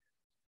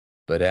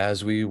 But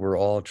as we were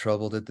all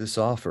troubled at this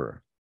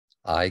offer,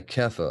 I,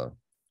 Kepha,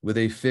 with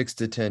a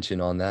fixed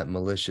attention on that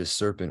malicious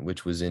serpent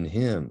which was in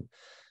him,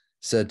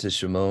 said to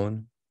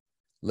Shimon,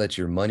 Let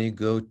your money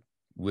go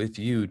with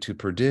you to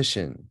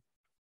perdition,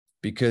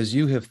 because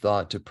you have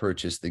thought to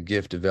purchase the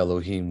gift of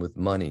Elohim with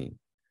money.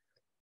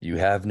 You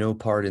have no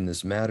part in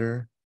this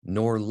matter,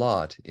 nor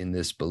lot in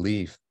this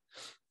belief,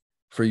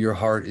 for your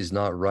heart is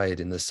not right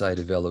in the sight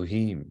of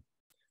Elohim.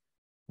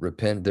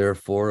 Repent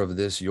therefore of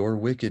this your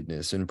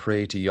wickedness, and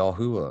pray to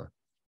Yahuwah,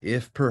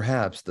 if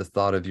perhaps the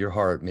thought of your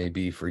heart may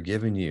be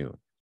forgiven you.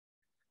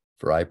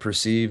 For I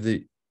perceive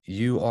that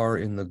you are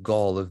in the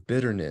gall of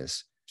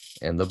bitterness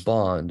and the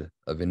bond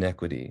of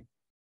iniquity.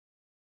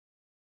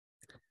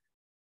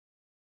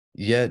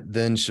 Yet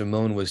then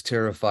Shimon was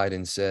terrified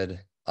and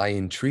said, I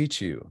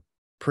entreat you,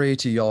 pray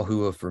to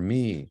Yahuwah for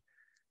me,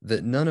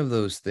 that none of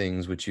those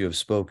things which you have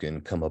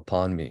spoken come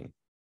upon me.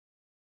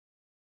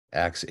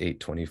 Acts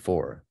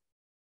 8:24.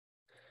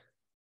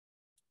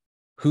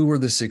 Who were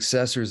the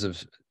successors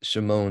of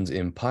Shimon's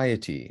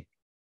impiety,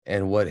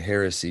 and what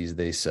heresies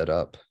they set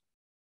up?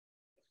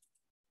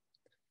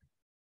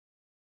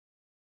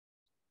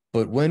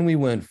 But when we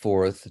went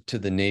forth to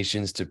the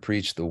nations to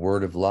preach the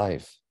word of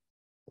life,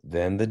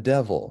 then the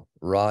devil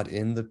wrought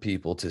in the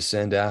people to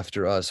send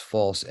after us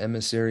false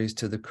emissaries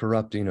to the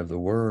corrupting of the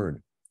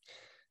word.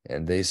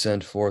 And they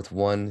sent forth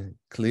one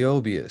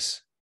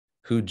Cleobius,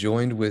 who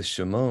joined with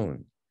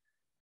Shimon,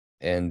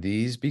 and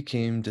these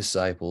became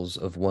disciples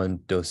of one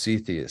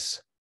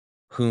Dositheus,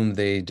 whom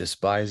they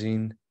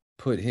despising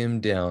put him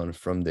down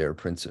from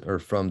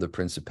from the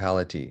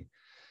principality.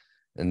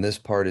 And this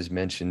part is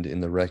mentioned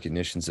in the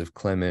recognitions of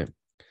Clement,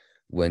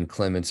 when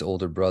Clement's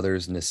older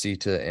brothers,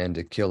 Niceta and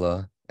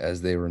Aquila,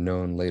 as they were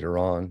known later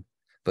on,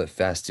 but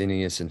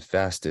Fastinius and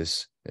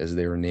Fastus, as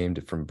they were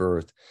named from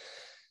birth,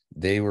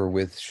 they were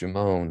with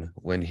Shimon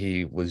when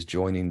he was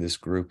joining this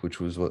group, which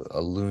was a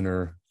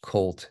lunar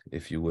cult,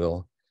 if you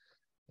will.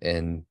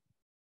 And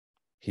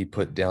he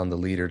put down the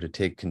leader to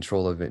take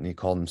control of it, and he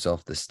called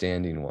himself the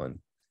Standing One.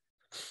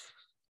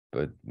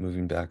 But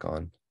moving back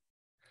on.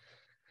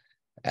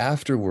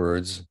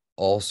 Afterwards,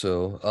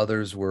 also,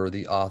 others were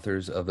the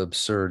authors of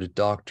absurd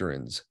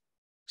doctrines.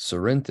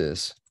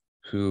 Cerinthus,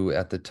 who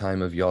at the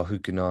time of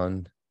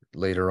Yahuchanan,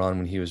 later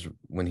on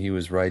when he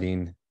was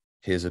writing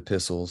his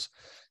epistles,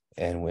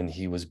 and when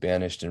he was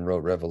banished and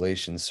wrote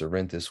Revelation,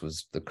 Cerinthus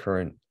was the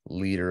current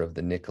leader of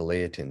the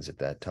Nicolaitans at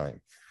that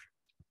time.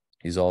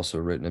 He's also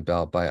written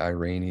about by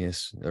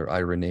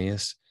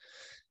Irenaeus,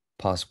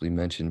 possibly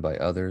mentioned by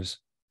others.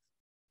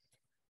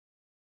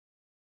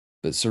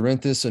 But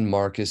Cerinthus and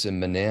Marcus and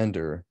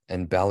Menander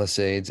and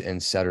Balasades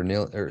and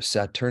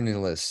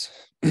Saturninus,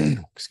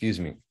 excuse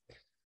me,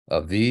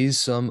 of these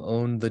some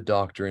owned the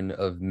doctrine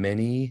of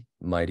many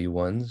mighty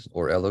ones,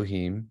 or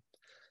Elohim,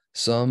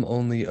 some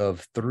only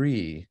of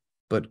three,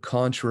 but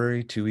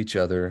contrary to each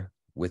other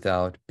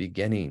without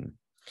beginning,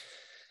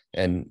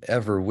 and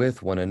ever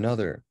with one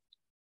another,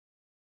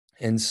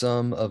 and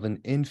some of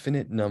an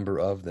infinite number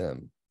of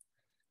them,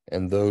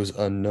 and those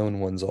unknown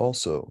ones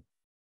also.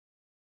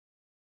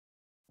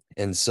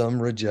 And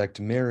some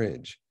reject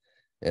marriage,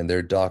 and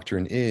their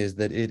doctrine is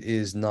that it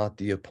is not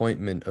the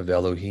appointment of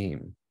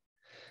Elohim.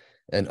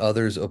 And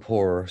others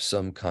abhor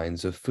some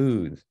kinds of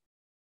food.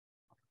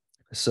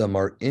 Some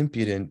are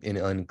impudent in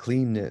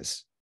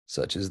uncleanness,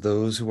 such as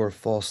those who are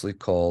falsely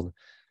called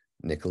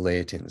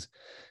Nicolaitans.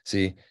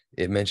 See,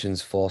 it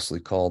mentions falsely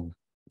called,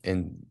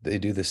 and they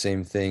do the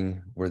same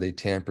thing where they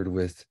tampered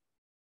with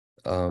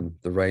the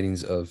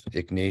writings of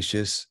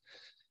Ignatius,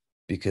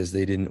 because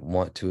they didn't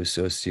want to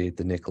associate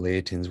the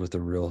Nicolaitans with a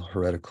real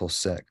heretical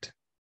sect.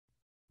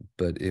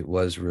 But it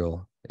was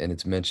real, and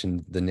it's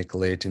mentioned the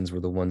Nicolaitans were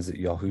the ones that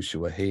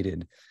Yahushua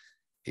hated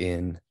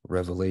in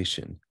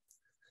Revelation.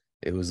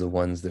 It was the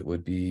ones that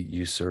would be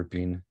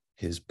usurping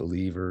his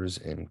believers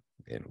and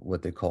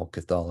what they call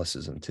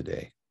Catholicism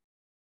today.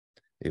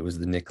 It was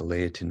the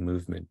Nicolaitan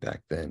movement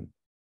back then.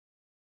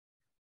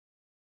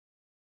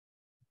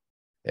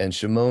 And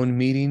Shimon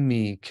meeting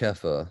me,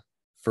 Kepha,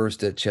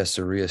 first at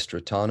Caesarea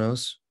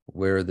Stratanos,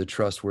 where the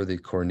trustworthy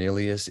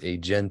Cornelius, a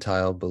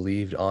Gentile,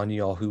 believed on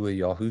Yahuwah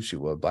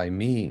Yahushua by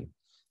me,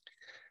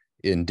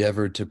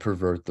 endeavored to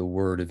pervert the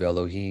word of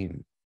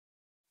Elohim.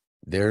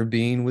 There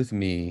being with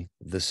me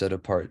the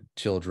set-apart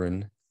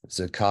children,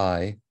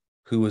 Zacchaeus,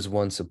 who was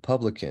once a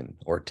publican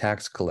or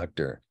tax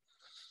collector,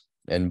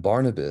 and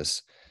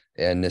Barnabas,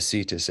 and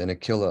Nicetus and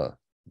Aquila,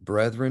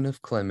 brethren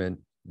of Clement,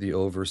 the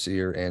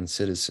overseer and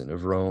citizen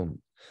of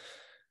Rome,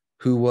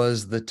 who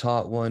was the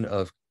taught one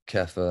of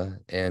Kepha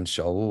and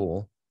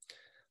Shaul,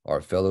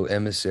 our fellow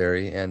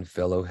emissary and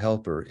fellow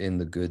helper in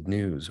the good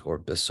news, or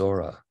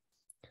Besora.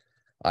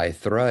 I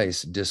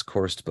thrice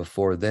discoursed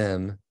before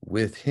them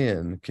with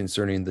him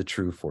concerning the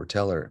true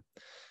foreteller,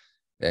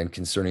 and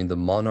concerning the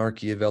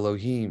monarchy of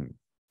Elohim.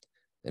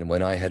 And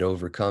when I had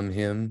overcome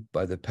him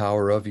by the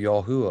power of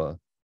Yahuwah,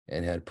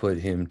 and had put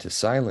him to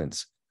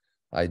silence,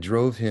 I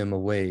drove him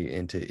away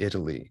into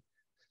Italy.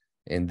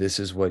 And this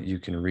is what you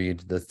can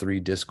read. The 3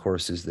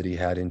 discourses that he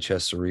had in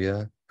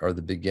Caesarea are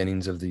the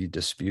beginnings of the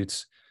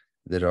disputes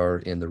that are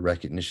in the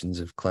recognitions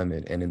of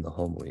Clement and in the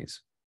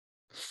homilies.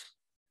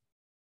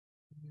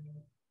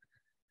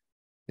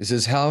 It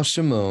says, how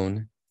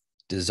Shimon,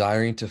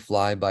 desiring to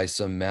fly by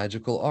some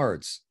magical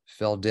arts,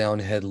 fell down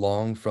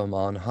headlong from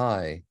on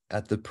high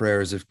at the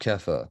prayers of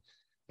Kepha,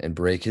 and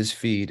brake his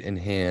feet and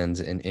hands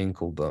and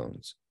ankle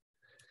bones.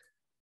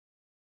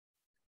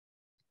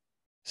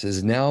 It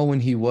says, now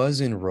when he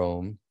was in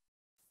Rome,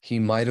 he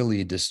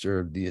mightily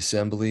disturbed the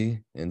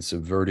assembly and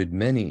subverted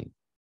many,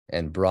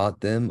 and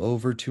brought them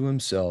over to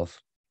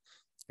himself,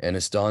 and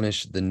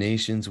astonished the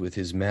nations with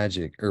his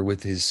magic, or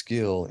with his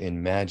skill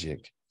in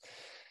magic,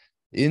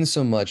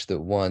 insomuch that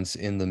once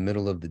in the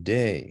middle of the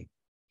day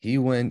he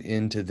went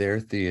into their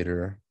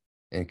theater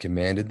and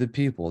commanded the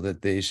people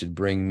that they should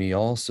bring me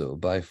also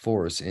by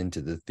force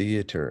into the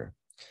theater,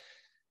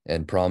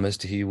 and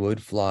promised he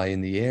would fly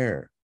in the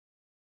air.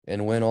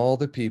 And when all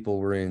the people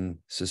were in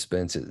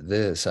suspense at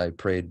this, I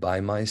prayed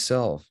by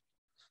myself.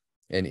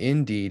 And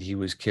indeed he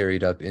was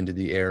carried up into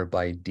the air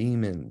by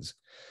demons,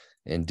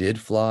 and did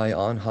fly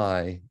on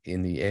high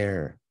in the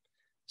air,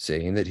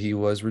 saying that he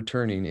was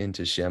returning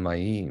into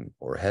Shemaim,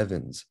 or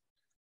heavens,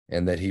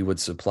 and that he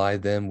would supply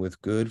them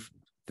with good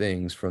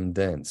things from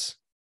thence.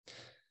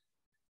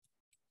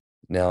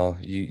 Now,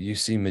 you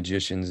see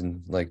magicians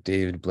and like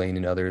David Blaine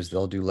and others,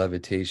 they'll do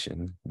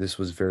levitation. This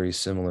was very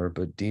similar,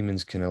 but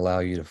demons can allow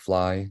you to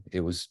fly.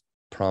 It was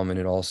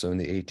prominent also in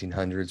the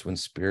 1800s when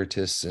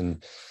spiritists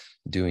and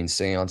doing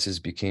seances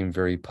became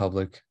very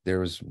public. There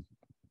was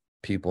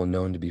people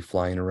known to be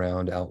flying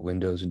around out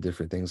windows and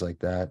different things like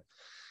that.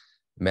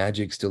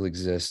 Magic still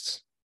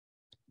exists.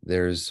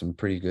 There's some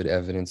pretty good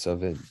evidence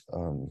of it.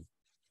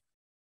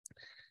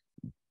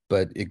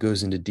 But it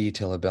goes into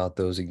detail about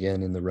those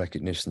again in the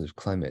recognitions of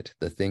Clement.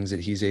 The things that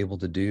he's able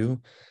to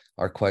do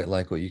are quite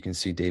like what you can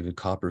see David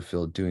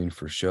Copperfield doing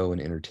for show and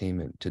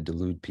entertainment to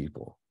delude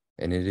people.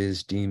 And it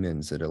is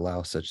demons that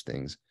allow such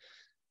things.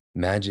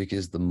 Magic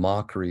is the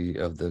mockery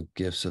of the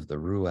gifts of the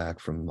Ruach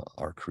from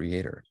our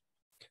Creator.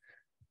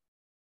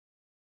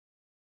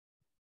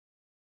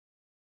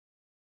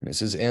 It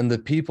says, and the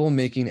people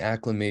making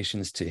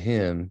acclamations to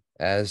him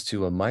as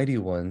to a mighty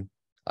one,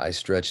 I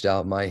stretched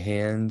out my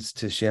hands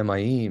to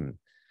Shemaim,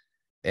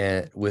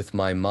 and with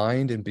my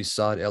mind, and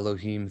besought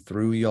Elohim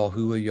through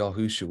Yahuwah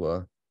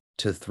Yahushua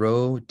to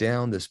throw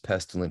down this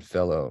pestilent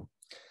fellow,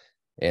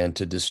 and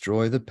to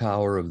destroy the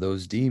power of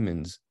those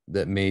demons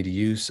that made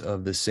use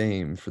of the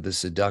same for the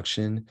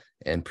seduction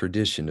and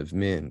perdition of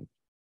men,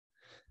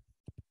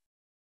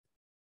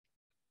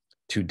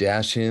 to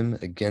dash him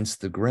against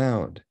the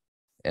ground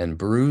and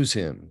bruise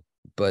him,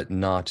 but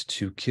not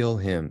to kill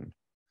him.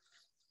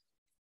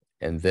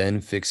 And then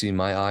fixing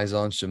my eyes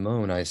on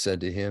Shimon, I said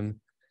to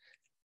him,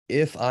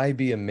 if I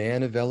be a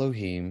man of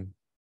Elohim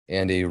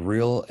and a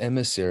real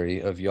emissary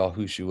of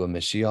Yahushua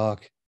Mashiach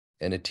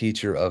and a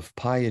teacher of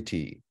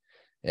piety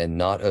and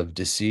not of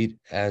deceit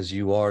as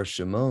you are,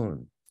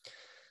 Shimon,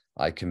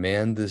 I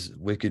command the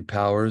wicked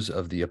powers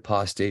of the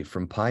apostate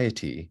from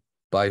piety,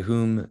 by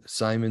whom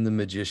Simon the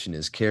magician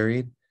is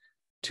carried,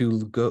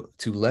 to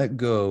let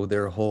go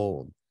their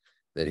hold,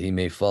 that he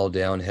may fall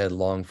down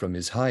headlong from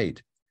his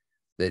height,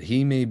 that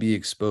he may be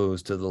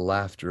exposed to the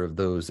laughter of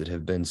those that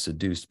have been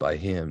seduced by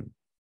him.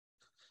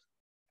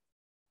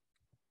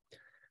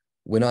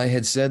 When I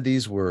had said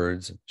these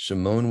words,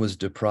 Shimon was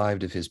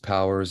deprived of his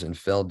powers and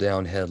fell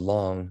down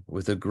headlong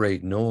with a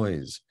great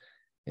noise,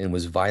 and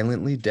was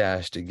violently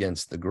dashed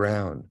against the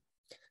ground,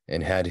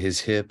 and had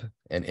his hip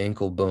and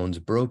ankle bones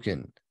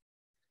broken.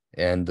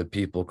 And the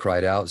people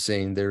cried out,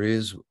 saying, there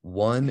is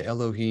one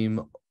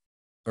Elohim,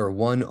 or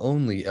one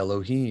only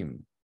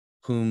Elohim,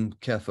 whom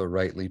Kepha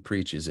rightly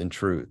preaches in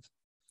truth.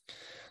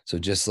 So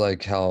just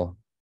like how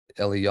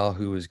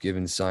Eliyahu was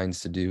given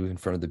signs to do in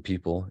front of the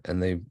people,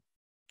 and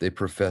they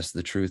professed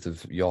the truth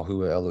of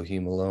Yahuwah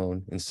Elohim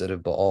alone instead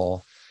of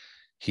Baal,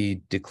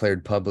 he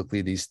declared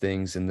publicly these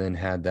things and then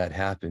had that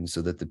happen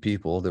so that the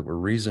people that were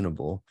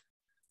reasonable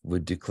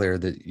would declare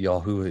that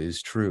Yahuwah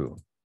is true.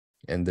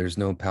 And there's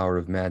no power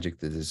of magic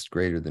that is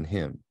greater than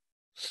him.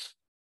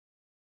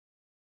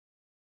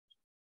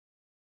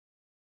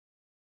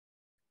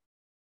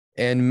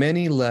 And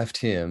many left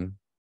him,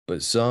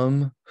 but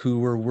some who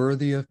were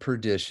worthy of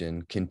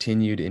perdition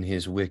continued in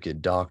his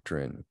wicked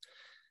doctrine.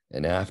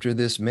 And after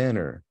this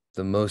manner,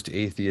 the most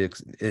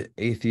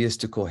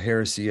atheistical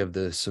heresy of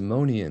the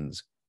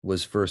Simonians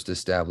was first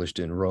established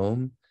in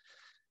Rome,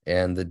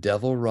 and the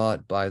devil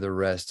wrought by the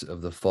rest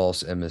of the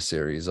false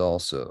emissaries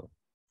also.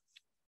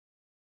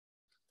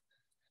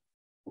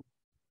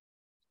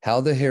 How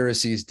the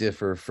heresies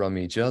differ from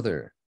each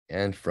other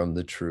and from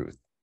the truth.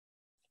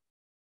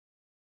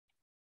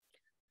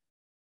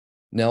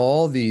 Now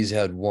all these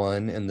had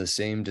one and the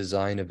same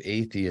design of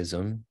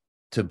atheism,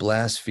 to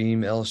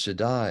blaspheme El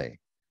Shaddai,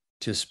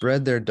 to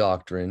spread their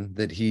doctrine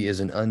that he is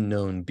an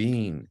unknown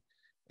being,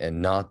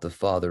 and not the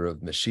father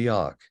of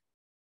Mashiach,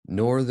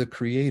 nor the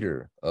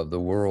creator of the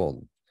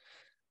world,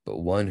 but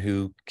one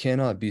who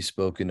cannot be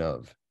spoken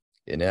of,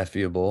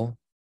 ineffable,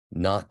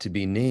 not to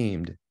be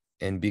named,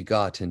 and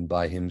begotten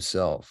by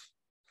himself.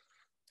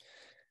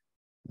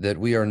 That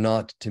we are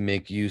not to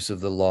make use of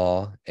the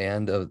law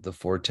and of the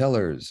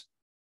foretellers,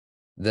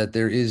 that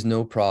there is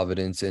no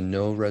providence and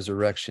no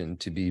resurrection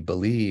to be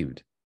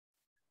believed,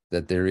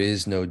 that there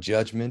is no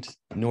judgment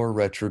nor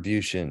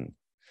retribution,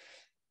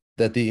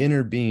 that the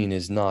inner being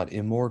is not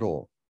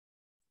immortal,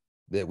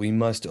 that we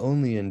must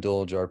only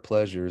indulge our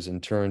pleasures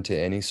and turn to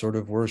any sort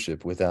of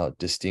worship without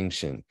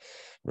distinction.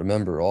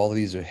 Remember, all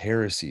these are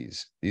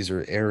heresies. These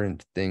are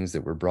errant things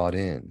that were brought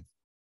in,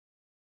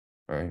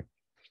 right?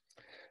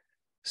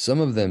 Some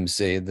of them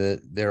say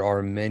that there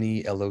are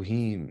many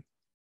Elohim,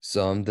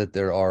 some that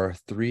there are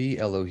 3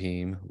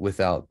 Elohim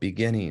without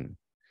beginning,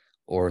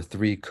 or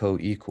 3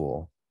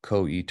 co-equal,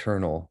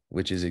 co-eternal,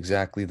 which is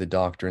exactly the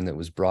doctrine that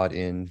was brought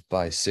in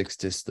by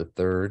Sixtus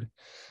III,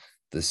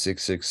 the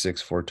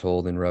 666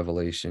 foretold in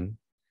Revelation.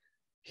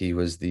 He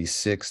was the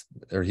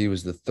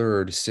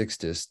third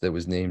Sixtus that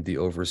was named the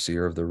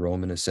overseer of the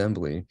Roman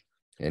assembly,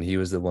 and he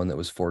was the one that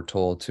was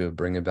foretold to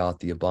bring about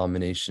the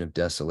abomination of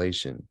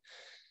desolation.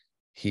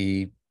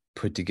 He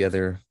put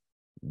together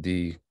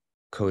the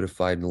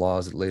codified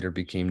laws that later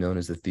became known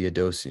as the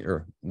Theodosian,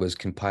 or was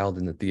compiled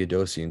in the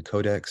Theodosian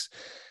Codex,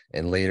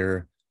 and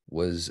later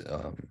was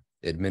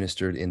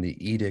administered in the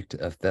Edict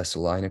of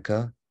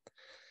Thessalonica.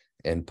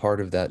 And part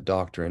of that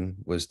doctrine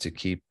was to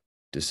keep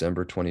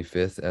December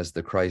 25th as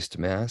the Christ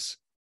Mass,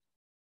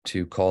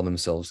 to call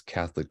themselves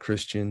Catholic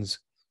Christians,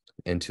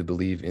 and to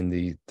believe in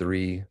the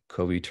 3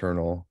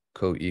 co-eternal,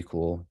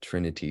 co-equal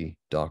Trinity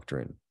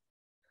doctrine.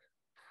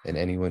 And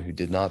anyone who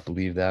did not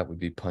believe that would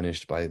be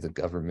punished by the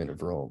government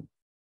of Rome.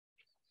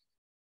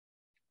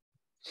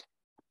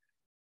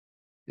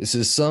 It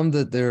says, some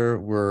that there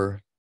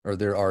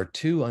are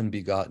 2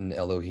 unbegotten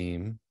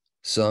Elohim,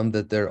 some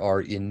that there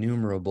are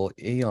innumerable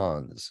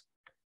aeons.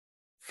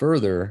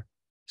 Further,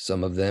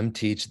 some of them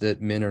teach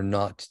that men are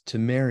not to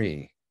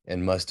marry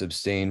and must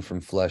abstain from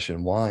flesh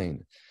and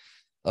wine,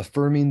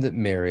 affirming that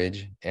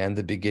marriage and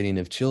the begetting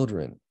of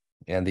children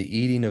and the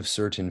eating of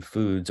certain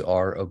foods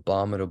are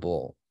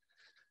abominable,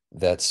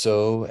 that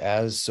so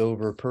as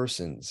sober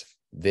persons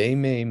they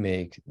may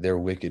make their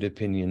wicked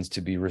opinions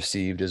to be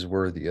received as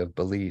worthy of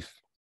belief.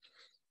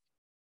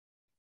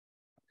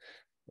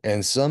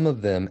 And some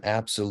of them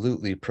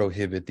absolutely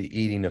prohibit the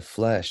eating of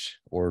flesh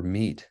or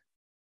meat,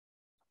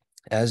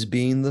 as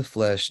being the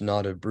flesh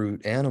not of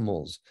brute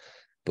animals,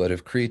 but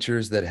of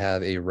creatures that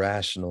have a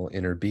rational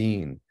inner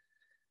being,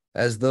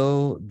 as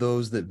though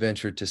those that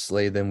ventured to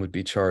slay them would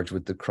be charged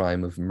with the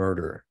crime of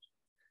murder.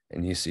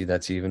 And you see,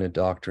 that's even a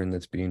doctrine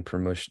that's being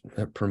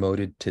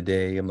promoted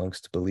today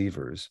amongst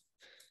believers.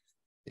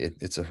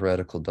 It's a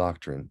heretical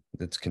doctrine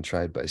that's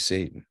contrived by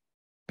Satan,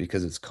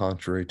 because it's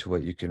contrary to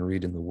what you can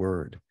read in the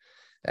Word,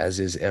 as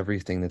is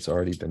everything that's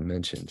already been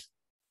mentioned.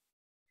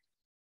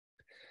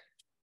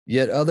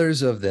 Yet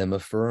others of them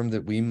affirm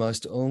that we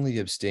must only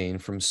abstain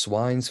from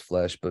swine's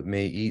flesh, but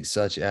may eat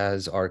such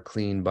as are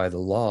clean by the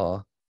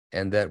law,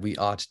 and that we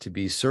ought to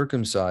be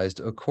circumcised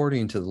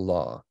according to the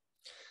law,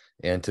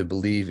 and to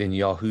believe in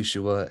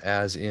Yahushua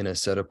as in a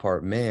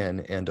set-apart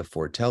man and a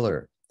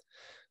foreteller,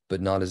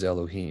 but not as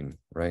Elohim,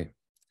 right?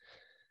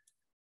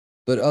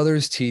 But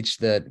others teach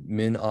that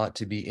men ought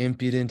to be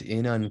impudent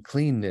in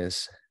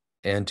uncleanness,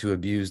 and to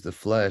abuse the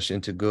flesh,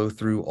 and to go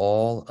through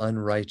all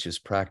unrighteous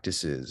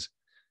practices,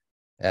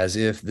 as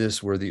if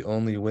this were the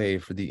only way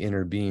for the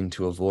inner being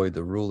to avoid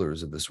the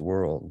rulers of this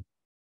world.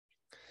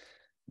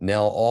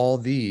 Now all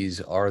these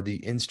are the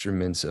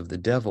instruments of the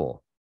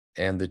devil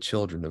and the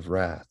children of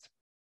wrath.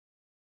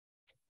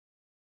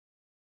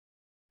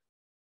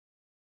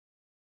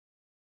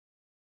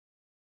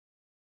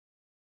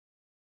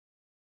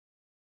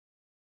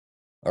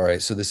 All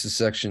right, so this is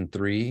section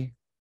 3,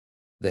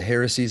 the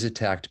heresies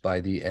attacked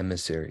by the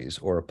emissaries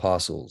or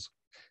apostles,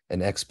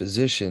 an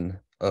exposition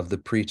of the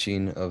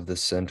preaching of the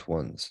sent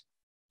ones.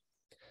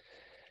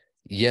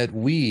 Yet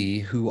we,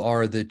 who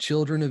are the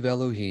children of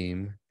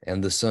Elohim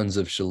and the sons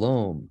of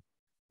Shalom,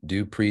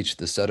 do preach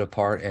the set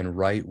apart and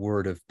right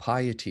word of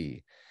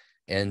piety,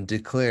 and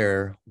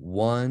declare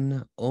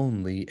one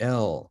only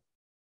El,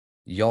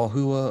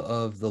 Yahuwah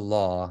of the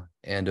law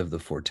and of the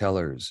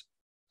foretellers,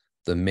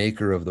 the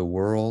maker of the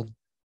world,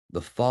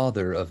 the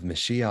father of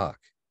Mashiach,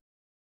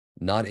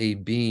 not a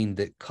being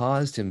that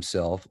caused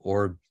himself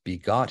or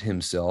begot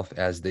himself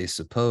as they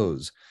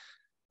suppose,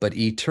 but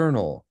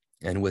eternal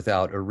and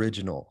without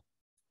original.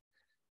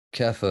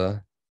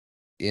 Kepha,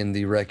 in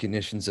the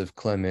recognitions of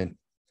Clement,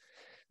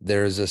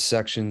 there's a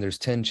section, there's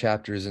 10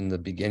 chapters in the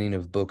beginning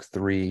of book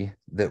 3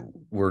 that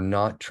were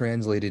not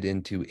translated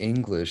into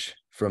English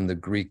from the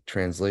Greek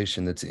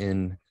translation that's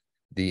in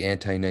the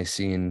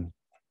ante-Nicene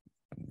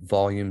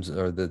volumes,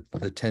 or the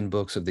 10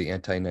 books of the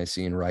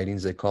ante-Nicene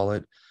writings, they call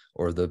it,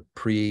 or the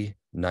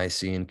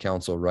pre-Nicene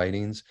Council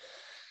writings.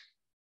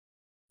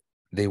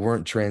 They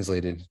weren't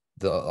translated.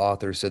 The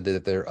author said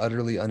that they're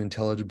utterly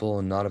unintelligible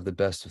and not of the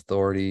best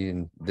authority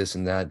and this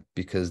and that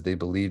because they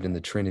believed in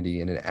the Trinity,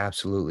 and it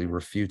absolutely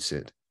refutes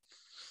it.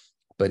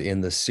 But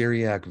in the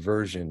Syriac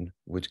version,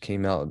 which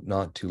came out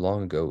not too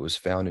long ago, it was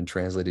found and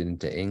translated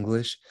into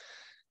English.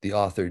 The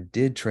author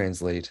did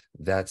translate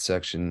that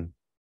section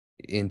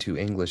into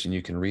English, and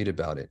you can read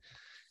about it.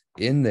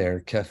 In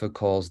there, Kepha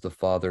calls the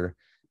Father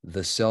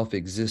the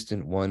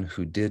self-existent one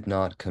who did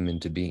not come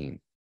into being.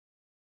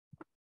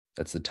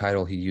 That's the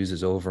title he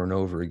uses over and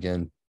over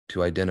again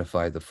to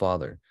identify the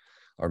Father.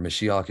 Our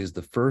Mashiach is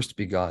the first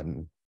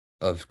begotten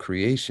of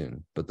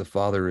creation, but the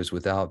Father is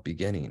without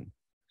beginning.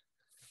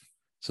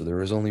 So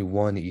there is only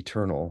one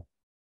eternal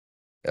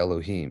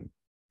Elohim.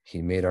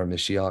 He made our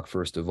Mashiach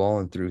first of all,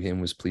 and through him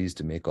was pleased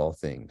to make all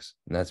things.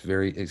 And that's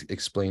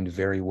explained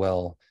very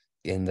well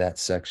in that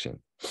section.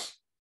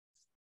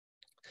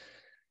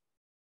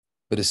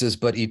 But it says,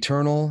 but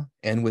eternal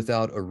and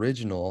without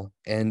original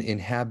and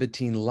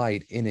inhabiting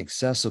light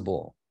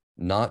inaccessible,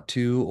 not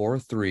two or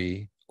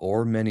three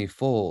or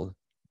manyfold,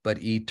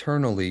 but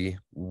eternally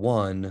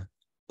one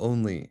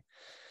only.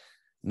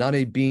 Not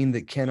a being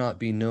that cannot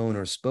be known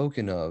or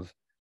spoken of,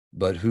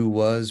 but who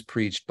was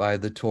preached by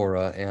the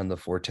Torah and the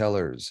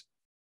foretellers.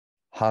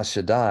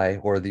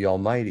 Hashaddai, or the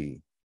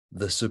Almighty,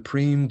 the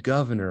supreme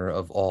governor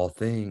of all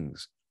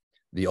things,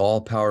 the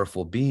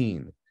all-powerful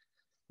being,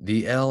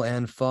 the El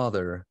and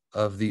Father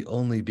of the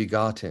only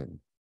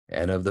begotten,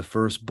 and of the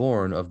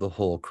firstborn of the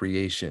whole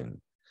creation.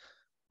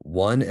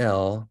 One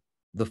El,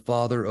 the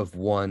Father of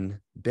one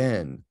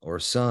Ben, or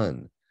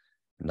Son,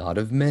 not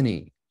of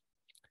many,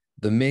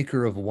 the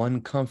maker of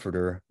one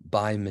Comforter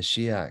by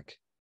Mashiach,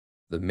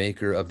 the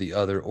maker of the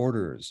other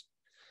orders,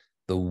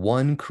 the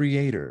one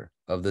creator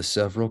of the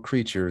several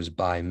creatures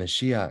by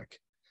Mashiach,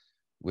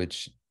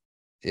 which,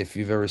 if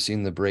you've ever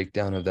seen the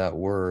breakdown of that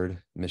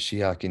word,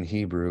 Mashiach in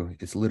Hebrew,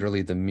 it's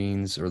literally the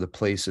means or the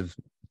place of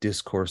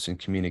discourse and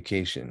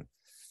communication.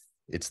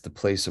 It's the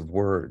place of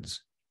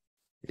words.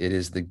 It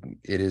is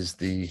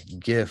the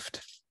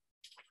gift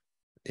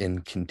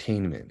in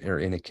containment, or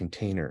in a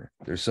container.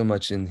 There's so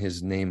much in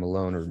his name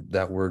alone, or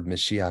that word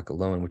Mashiach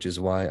alone, which is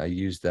why I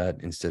use that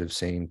instead of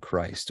saying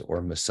Christ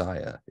or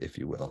Messiah, if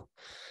you will.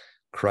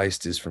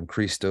 Christ is from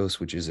Christos,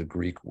 which is a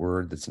Greek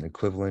word that's an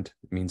equivalent.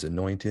 It means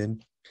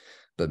anointed,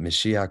 but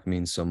Mashiach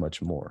means so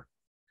much more.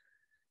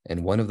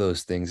 And one of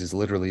those things is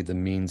literally the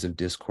means of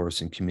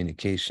discourse and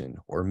communication,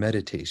 or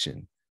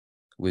meditation,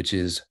 which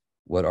is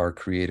what our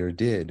Creator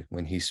did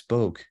when he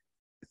spoke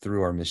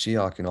through our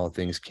Mashiach, and all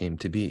things came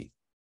to be.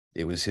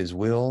 It was his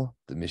will.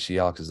 The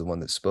Mashiach is the one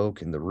that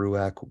spoke, and the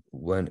Ruach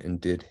went and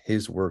did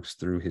his works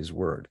through his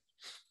word.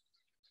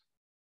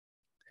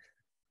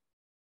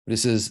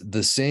 This is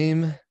the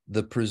same,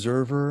 the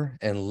preserver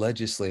and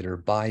legislator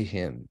by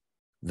him,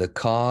 the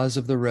cause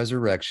of the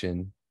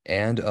resurrection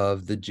and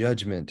of the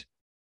judgment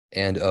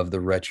and of the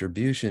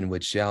retribution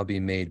which shall be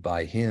made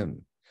by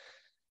him,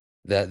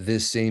 that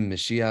this same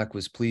Mashiach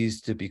was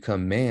pleased to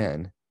become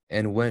man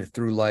and went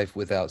through life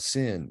without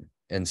sin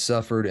and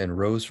suffered and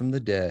rose from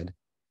the dead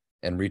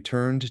and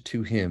returned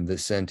to him that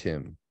sent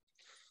him.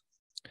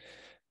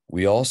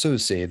 We also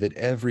say that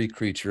every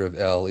creature of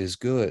El is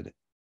good,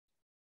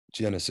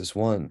 Genesis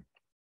 1,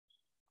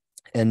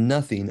 and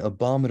nothing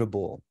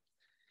abominable,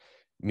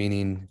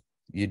 meaning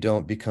you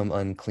don't become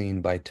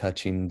unclean by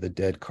touching the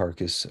dead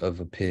carcass of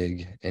a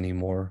pig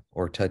anymore,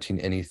 or touching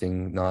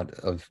anything not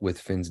with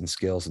fins and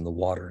scales in the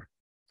water.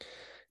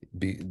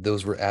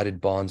 Those were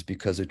added bonds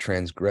because of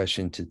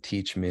transgression to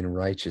teach men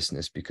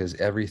righteousness, because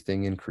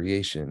everything in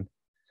creation,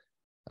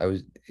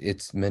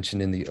 it's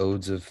mentioned in the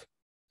odes of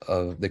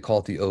they call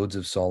it the odes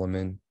of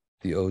Solomon,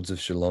 the odes of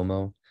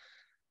Shalom.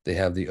 They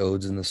have the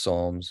odes and the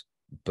Psalms,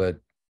 but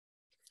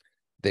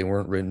they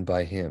weren't written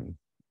by him.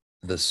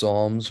 The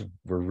Psalms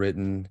were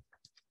written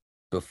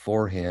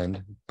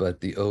beforehand,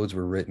 but the odes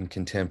were written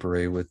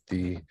contemporary with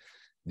the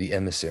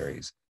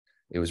emissaries.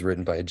 It was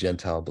written by a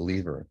Gentile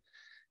believer.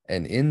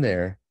 And in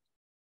there,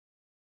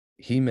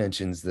 he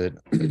mentions that,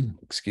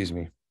 excuse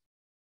me,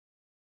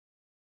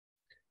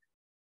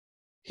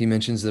 he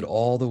mentions that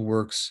all the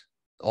works,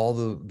 all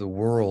the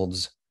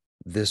worlds,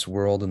 this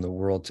world and the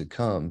world to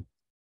come,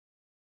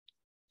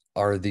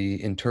 are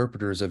the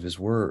interpreters of his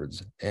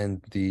words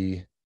and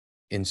the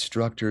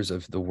instructors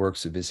of the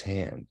works of his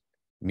hand,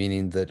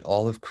 meaning that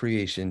all of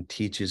creation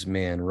teaches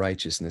man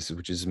righteousness,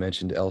 which is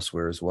mentioned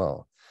elsewhere as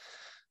well.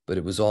 but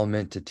it was all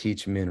meant to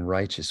teach men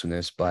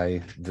righteousness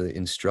by the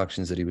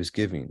instructions that he was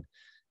giving.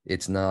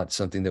 It's not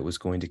something that was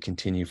going to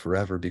continue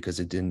forever because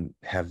it didn't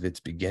have its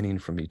beginning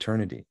from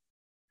eternity.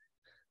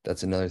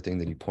 That's another thing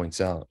that he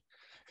points out.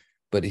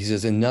 But he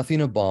says, and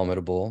nothing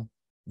abominable,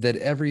 that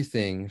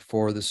everything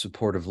for the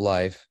support of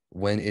life,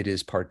 when it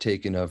is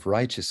partaken of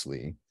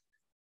righteously,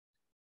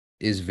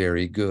 is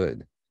very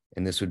good.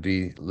 And this would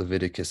be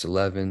Leviticus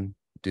 11,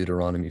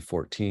 Deuteronomy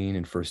 14,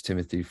 and 1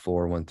 Timothy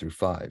 4, 1 through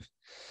 5.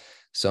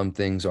 Some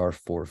things are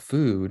for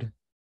food,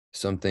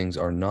 some things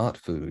are not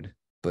food,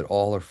 but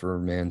all are for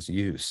man's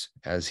use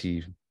as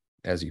he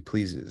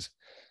pleases.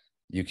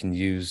 You can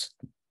use,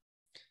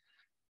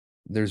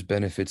 there's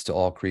benefits to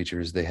all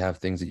creatures. They have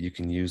things that you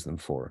can use them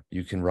for.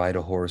 You can ride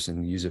a horse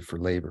and use it for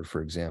labor,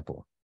 for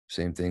example.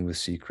 Same thing with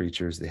sea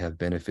creatures. They have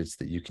benefits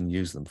that you can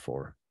use them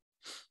for.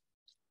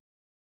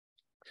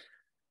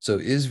 So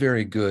is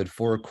very good,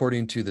 for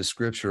according to the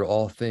scripture,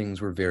 all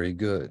things were very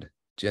good.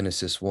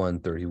 Genesis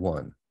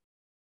 1:31.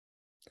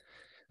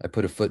 I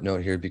put a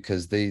footnote here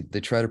because they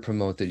try to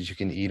promote that you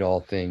can eat all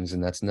things,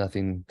 and that's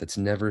nothing, that's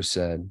never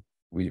said.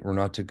 We're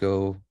not to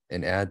go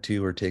and add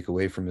to or take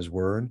away from his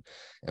word,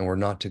 and we're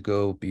not to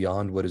go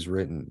beyond what is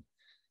written.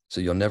 So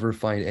you'll never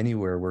find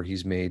anywhere where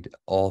he's made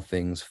all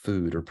things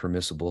food or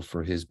permissible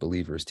for his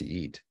believers to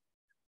eat.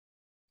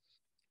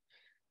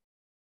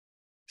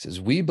 It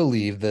says, we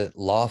believe that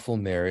lawful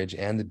marriage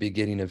and the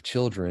begetting of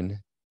children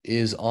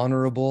is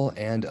honorable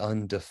and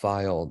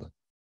undefiled.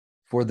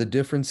 For the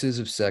differences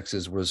of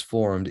sexes was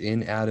formed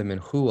in Adam and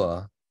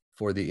Hua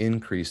for the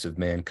increase of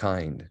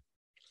mankind.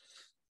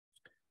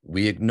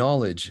 We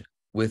acknowledge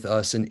with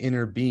us an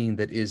inner being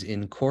that is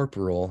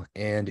incorporeal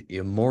and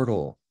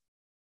immortal,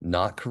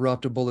 not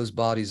corruptible as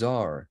bodies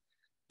are,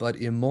 but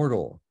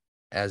immortal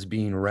as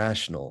being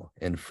rational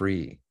and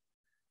free.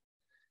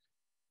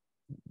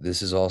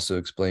 This is also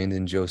explained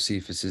in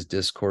Josephus's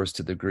discourse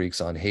to the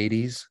Greeks on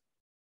Hades,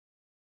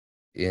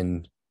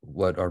 in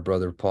what our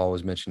brother Paul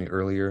was mentioning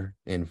earlier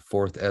in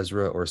 4th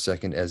Ezra or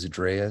 2nd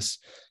Esdras,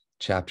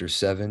 chapter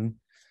 7.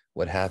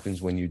 What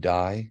happens when you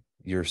die?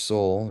 Your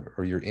soul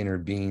or your inner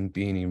being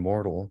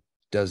immortal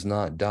does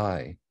not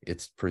die.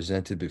 It's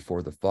presented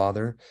before the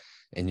Father,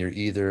 and you're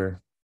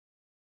either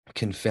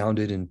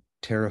confounded and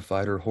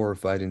terrified or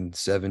horrified in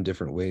 7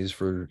 different ways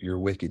for your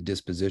wicked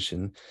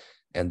disposition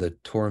and the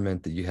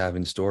torment that you have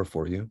in store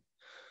for you,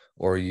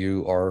 or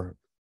you are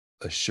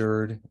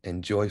assured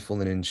and joyful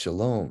and in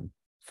shalom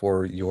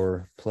for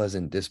your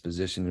pleasant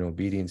disposition and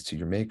obedience to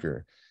your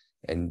maker.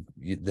 And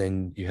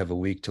then you have a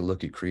week to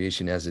look at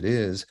creation as it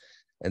is,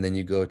 and then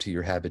you go to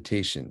your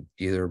habitation,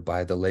 either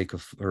by the lake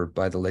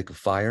of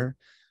fire,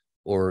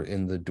 or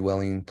in the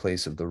dwelling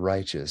place of the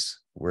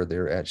righteous, where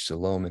they're at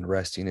shalom and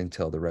resting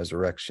until the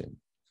resurrection.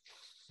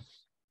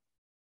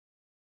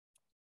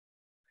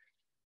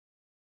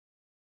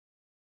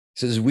 It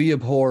says, we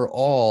abhor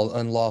all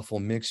unlawful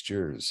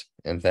mixtures,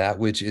 and that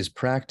which is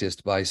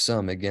practiced by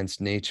some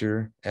against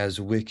nature as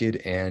wicked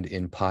and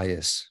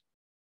impious.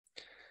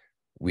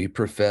 We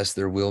profess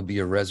there will be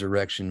a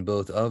resurrection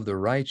both of the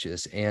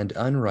righteous and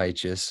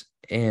unrighteous,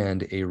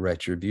 and a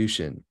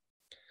retribution.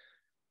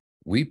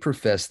 We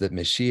profess that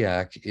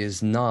Mashiach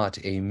is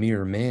not a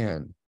mere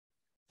man,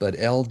 but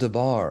El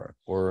Dabar,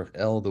 or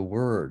El the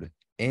Word,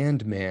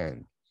 and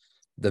man,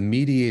 the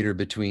mediator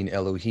between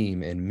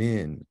Elohim and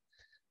men,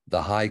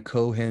 the high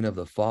Kohen of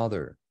the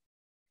Father.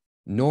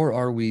 Nor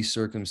are we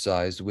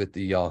circumcised with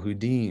the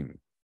Yahudim,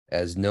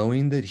 as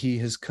knowing that he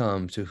has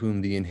come to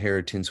whom the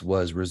inheritance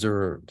was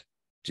reserved.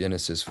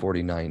 Genesis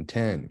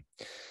 49:10.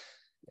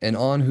 And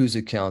on whose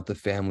account the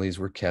families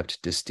were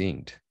kept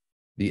distinct.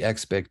 The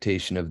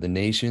expectation of the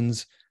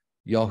nations,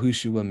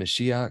 Yahushua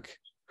Mashiach,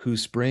 who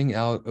sprang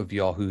out of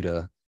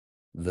Yahuda,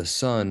 the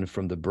son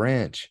from the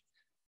branch,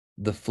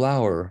 the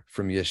flower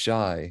from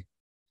Yeshai,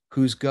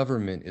 whose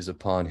government is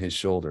upon his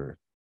shoulder.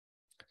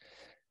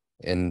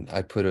 And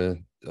I put a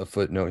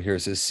footnote here. It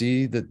says,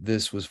 see that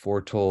this was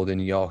foretold in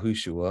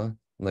Yahushua,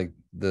 like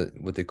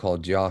what they call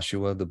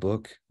Joshua, the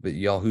book, but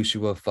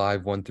Yahushua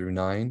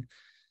 5:1-9,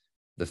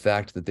 the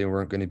fact that they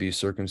weren't going to be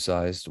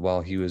circumcised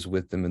while he was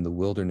with them in the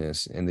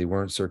wilderness, and they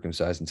weren't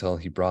circumcised until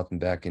he brought them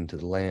back into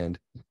the land,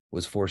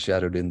 was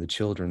foreshadowed in the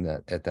children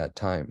that at that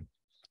time.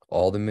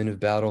 All the men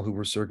of battle who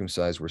were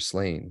circumcised were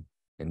slain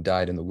and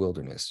died in the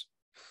wilderness.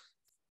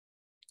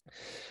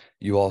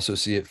 You also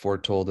see it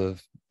foretold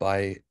of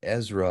by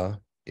Ezra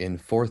in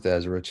 4th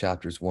Ezra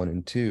chapters 1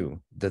 and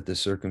 2, that the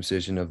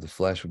circumcision of the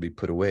flesh would be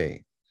put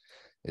away.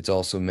 It's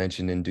also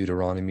mentioned in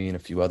Deuteronomy and a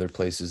few other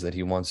places that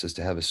he wants us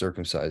to have a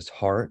circumcised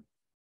heart,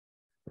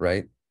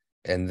 right?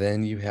 And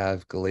then you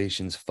have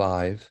Galatians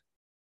 5,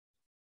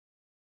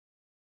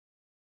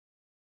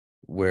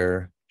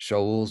 where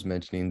Shaul's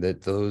mentioning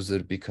that those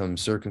that become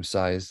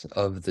circumcised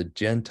of the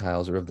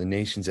Gentiles or of the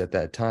nations at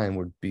that time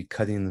would be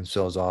cutting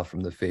themselves off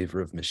from the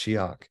favor of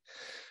Mashiach,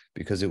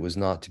 because it was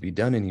not to be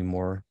done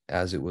anymore,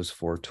 as it was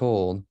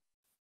foretold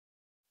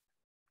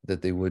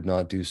that they would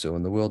not do so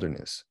in the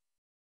wilderness.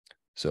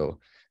 So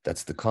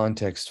That's the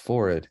context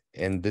for it.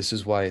 And this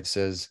is why it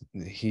says,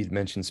 he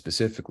mentioned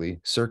specifically,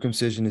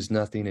 circumcision is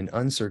nothing and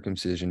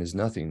uncircumcision is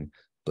nothing,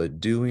 but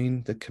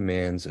doing the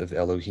commands of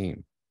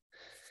Elohim.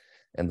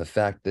 And the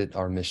fact that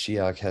our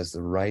Mashiach has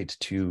the right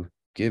to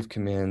give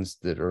commands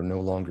that are no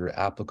longer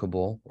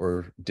applicable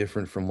or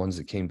different from ones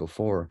that came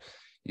before,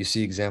 you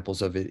see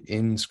examples of it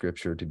in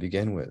Scripture to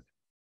begin with.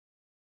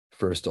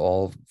 First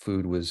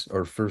food was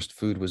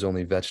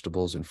only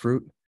vegetables and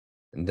fruit,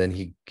 and then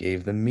he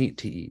gave them meat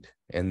to eat,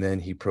 and then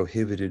he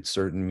prohibited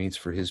certain meats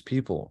for his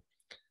people.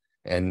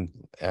 And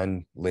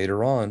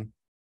later on,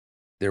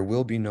 there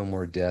will be no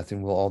more death,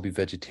 and we'll all be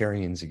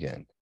vegetarians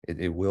again.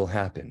 It will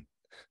happen.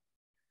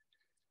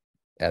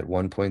 At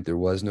one point, there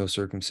was no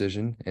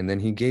circumcision, and then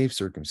he gave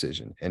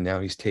circumcision, and now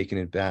he's taken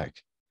it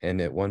back.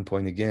 And at one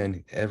point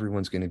again,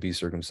 everyone's going to be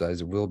circumcised.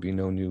 There will be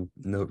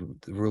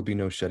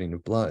no shedding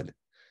of blood.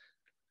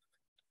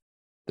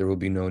 There will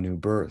be no new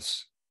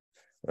births,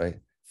 right?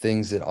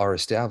 Things that are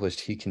established,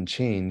 he can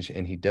change,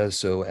 and he does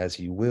so as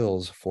he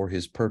wills for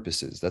his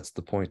purposes. That's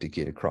the point to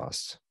get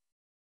across.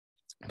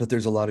 But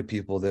there's a lot of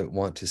people that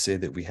want to say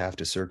that we have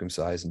to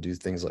circumcise and do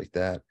things like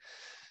that.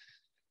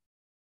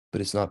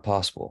 But it's not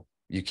possible.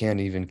 You can't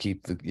even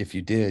if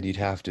you did, you'd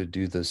have to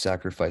do the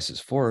sacrifices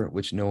for it,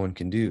 which no one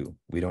can do.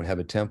 We don't have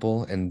a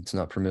temple, and it's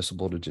not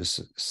permissible to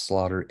just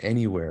slaughter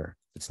anywhere.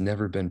 It's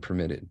never been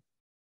permitted.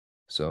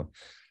 So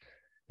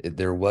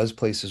there was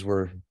places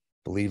where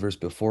believers,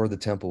 before the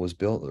temple was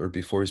built or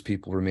before his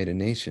people were made a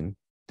nation,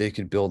 they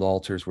could build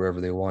altars wherever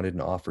they wanted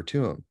and offer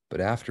to him.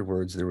 But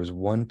afterwards, there was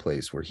one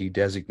place where he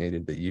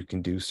designated that you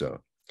can do so.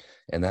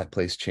 And that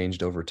place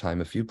changed over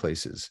time, a few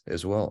places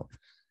as well.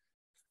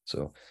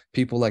 So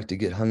people like to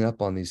get hung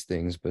up on these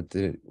things, but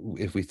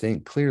if we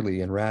think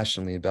clearly and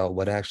rationally about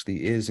what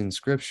actually is in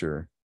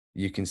Scripture,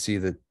 you can see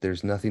that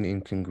there's nothing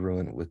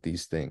incongruent with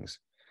these things.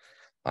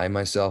 I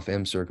myself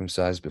am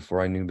circumcised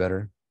before I knew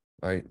better.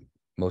 Right?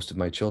 Most of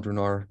my children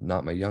are,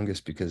 not my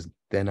youngest, because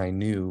then I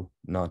knew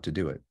not to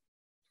do it.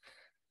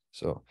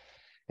 So,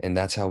 and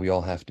that's how we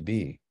all have to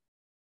be.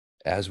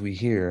 As we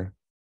hear,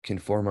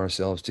 conform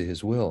ourselves to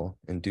his will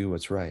and do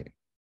what's right.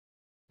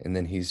 And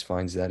then he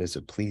finds that as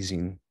a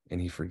pleasing,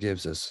 and he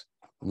forgives us.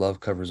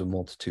 Love covers a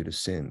multitude of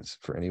sins,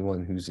 for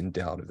anyone who's in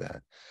doubt of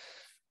that.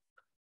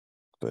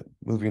 But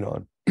moving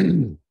on.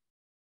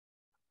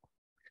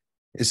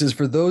 It says,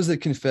 for those that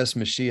confess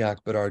Mashiach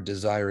but are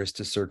desirous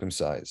to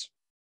circumcise.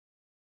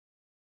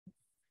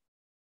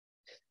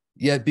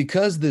 Yet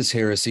because this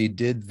heresy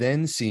did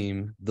then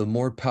seem the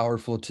more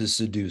powerful to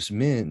seduce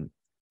men,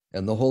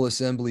 and the whole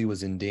assembly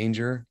was in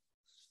danger,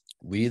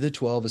 we the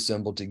 12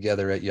 assembled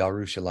together at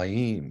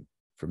Yerushalayim,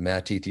 for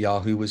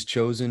Matithyahu was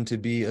chosen to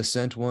be a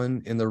sent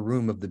one in the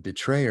room of the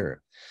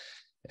betrayer,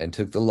 and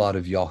took the lot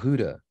of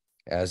Yahuda,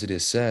 as it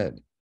is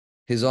said,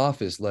 his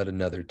office let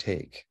another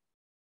take.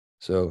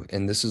 So,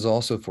 and this is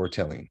also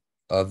foretelling.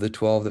 Of the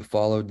 12 that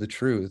followed the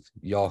truth,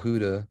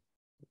 Yahuda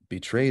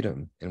betrayed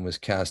him and was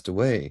cast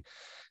away,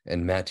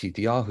 and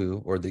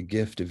Matithyahu, or the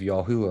gift of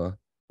Yahuwah,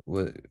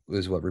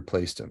 was what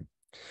replaced him.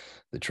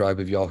 The tribe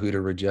of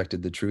Yahuda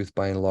rejected the truth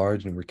by and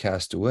large and were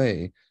cast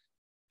away,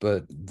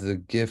 but the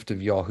gift of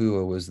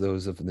Yahuwah was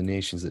those of the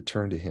nations that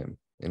turned to him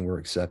and were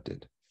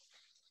accepted.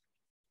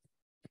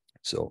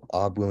 So,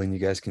 ob willing, you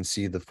guys can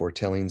see the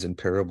foretellings and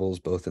parables,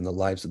 both in the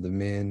lives of the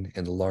men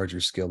and the larger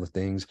scale of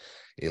things.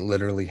 It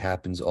literally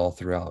happens all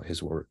throughout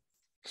his word.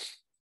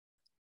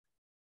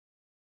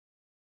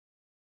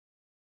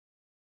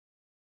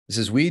 It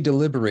says, we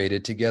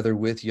deliberated together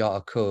with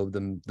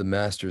Yaakov, the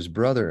master's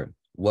brother,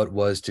 what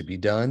was to be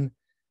done,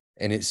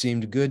 and it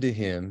seemed good to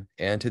him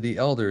and to the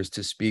elders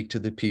to speak to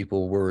the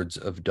people words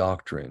of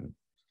doctrine.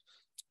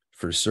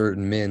 For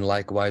certain men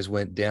likewise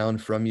went down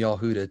from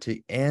Yahuda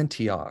to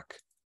Antioch,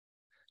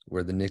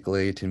 where the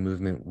Nicolaitan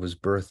movement was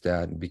birthed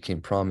at and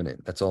became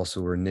prominent. That's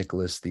also where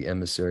Nicholas the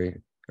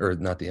emissary, or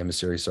not the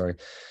emissary, sorry,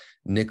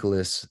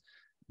 Nicholas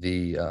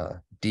the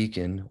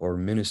deacon or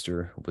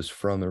minister was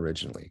from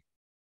originally.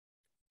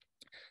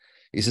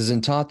 He says,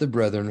 and taught the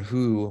brethren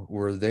who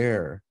were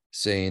there,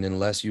 saying,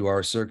 unless you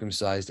are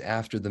circumcised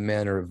after the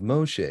manner of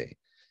Moshe,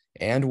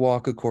 and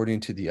walk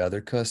according to the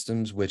other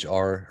customs which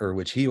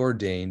he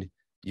ordained,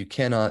 you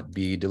cannot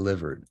be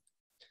delivered.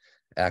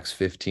 Acts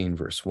 15,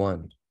 verse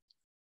 1.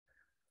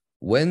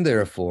 When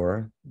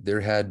therefore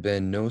there had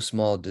been no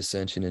small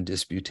dissension and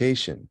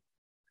disputation,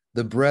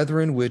 the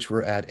brethren which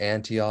were at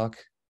Antioch,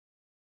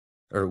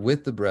 or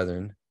with the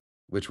brethren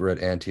which were at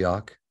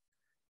Antioch,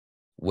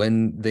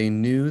 when they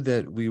knew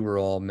that we were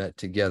all met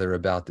together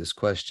about this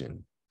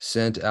question,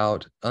 sent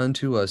out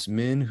unto us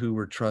men who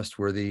were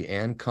trustworthy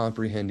and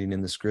comprehending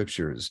in the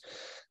scriptures,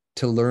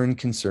 to learn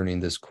concerning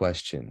this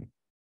question.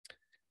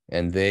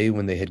 And they,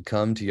 when they had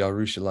come to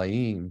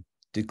Yerushalayim,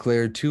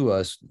 declared to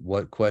us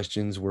what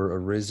questions were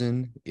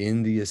arisen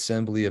in the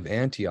assembly of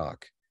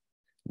Antioch,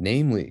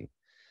 namely,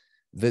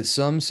 that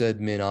some said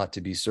men ought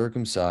to be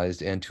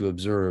circumcised and to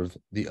observe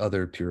the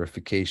other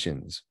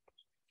purifications.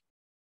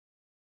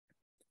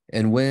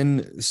 And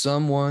when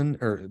some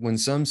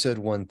said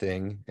one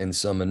thing and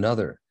some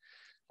another,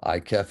 I,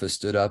 Kepha,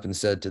 stood up and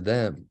said to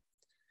them,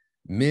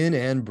 Men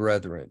and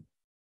brethren,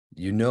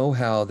 you know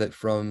how that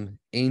from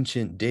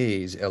ancient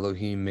days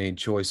Elohim made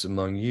choice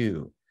among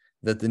you,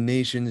 that the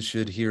nations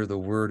should hear the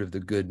word of the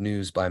good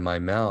news by my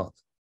mouth,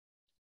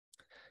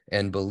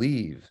 and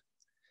believe.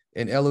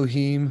 And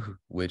Elohim,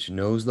 which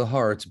knows the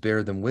hearts,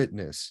 bear them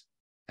witness.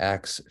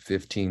 Acts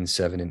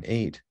 15:7 and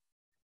 8.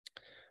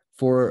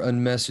 For a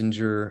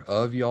messenger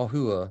of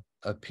Yahuwah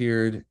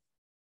appeared,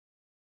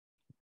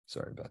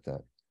 sorry about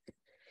that.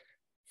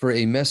 For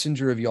a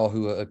messenger of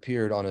Yahuwah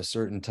appeared on a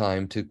certain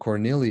time to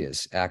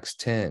Cornelius, Acts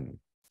 10,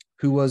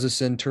 who was a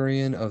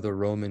centurion of the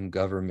Roman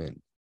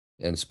government,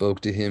 and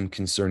spoke to him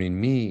concerning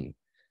me,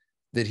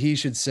 that he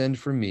should send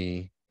for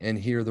me and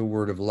hear the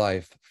word of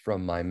life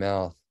from my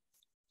mouth.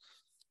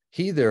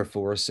 He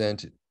therefore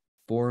sent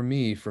for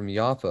me from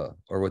Jaffa,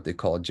 or what they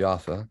call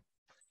Jaffa,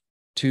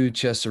 to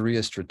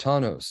Caesarea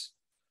Stratanos.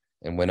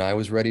 And when I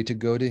was ready to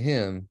go to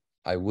him,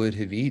 I would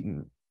have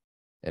eaten.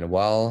 And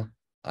while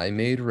they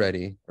made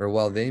ready,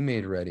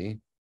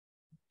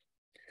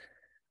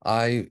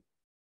 I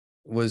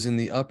was in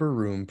the upper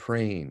room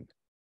praying,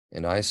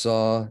 and I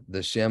saw the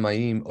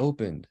Shamaim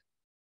opened,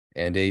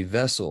 and a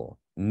vessel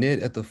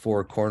knit at the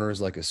four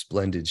corners like a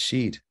splendid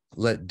sheet,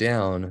 let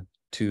down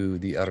to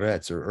the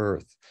arets, or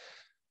earth,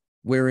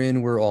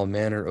 wherein were all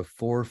manner of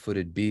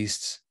four-footed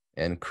beasts,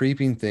 and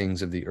creeping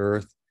things of the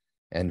earth,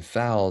 and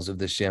fowls of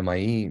the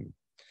Shamaim.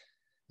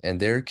 And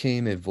there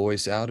came a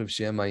voice out of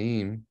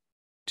Shamaim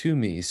to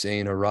me,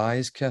 saying,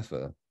 Arise,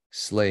 Kepha,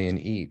 slay and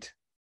eat.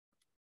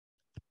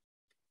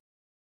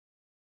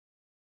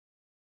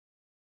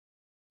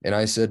 And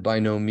I said, By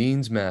no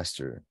means,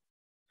 master,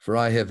 for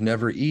I have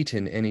never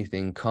eaten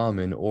anything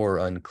common or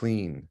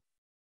unclean.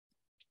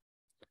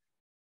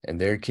 And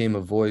there came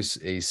a voice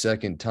a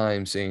second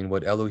time, saying,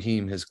 What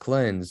Elohim has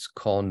cleansed,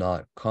 call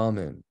not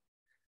common.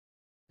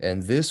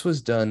 And this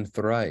was done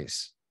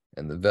thrice,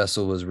 and the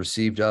vessel was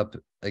received up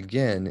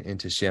again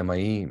into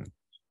Shamaim.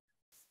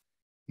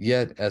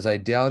 Yet, as I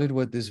doubted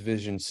what this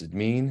vision should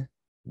mean,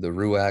 the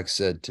Ruach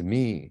said to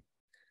me,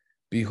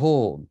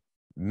 Behold,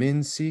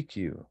 men seek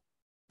you,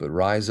 but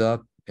rise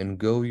up and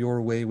go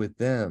your way with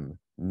them,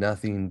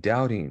 nothing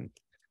doubting,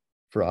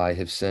 for I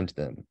have sent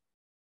them.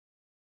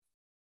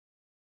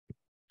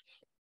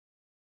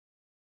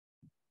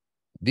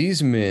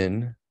 These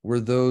men were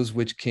those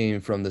which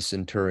came from the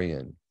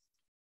centurion.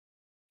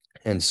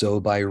 And so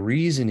by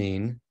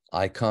reasoning,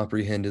 I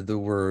comprehended the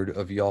word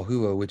of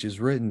Yahuwah, which is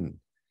written,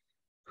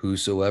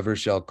 Whosoever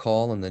shall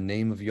call on the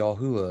name of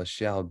Yahuwah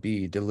shall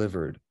be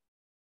delivered.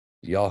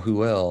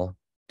 Yahuel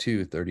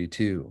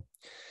 2:32.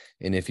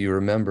 And if you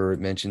remember, it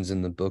mentions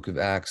in the book of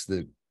Acts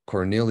that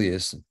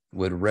Cornelius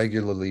would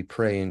regularly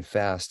pray and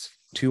fast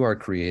to our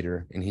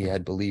Creator, and he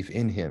had belief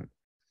in him.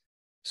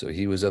 So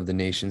he was of the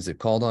nations that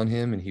called on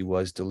him, and he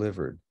was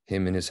delivered,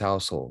 him and his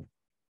household.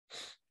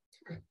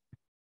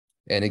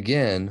 And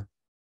again,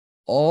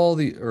 all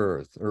the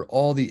earth, or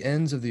all the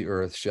ends of the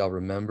earth, shall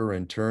remember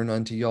and turn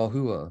unto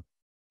Yahuwah,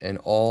 and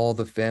all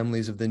the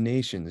families of the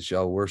nations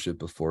shall worship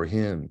before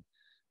him.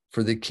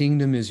 For the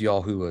kingdom is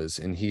Yahuwah's,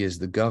 and he is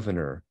the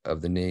governor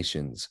of the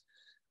nations.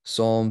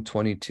 Psalm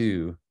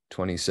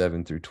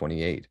 22:27 through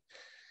 28.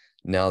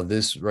 Now,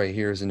 this right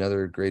here is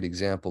another great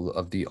example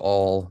of the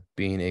all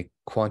being a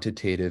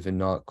quantitative and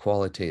not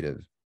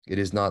qualitative. It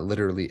is not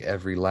literally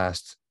every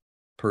last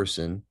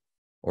person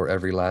or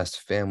every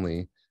last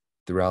family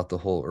throughout the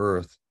whole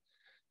earth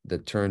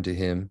that turned to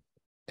him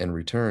and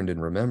returned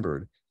and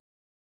remembered,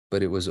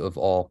 but it was of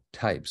all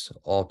types.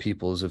 All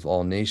peoples of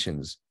all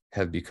nations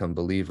have become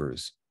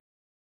believers.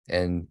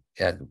 And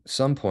at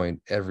some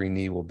point, every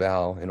knee will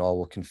bow and all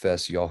will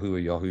confess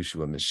Yahuwah,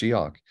 Yahushua,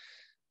 Mashiach.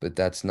 But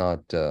that's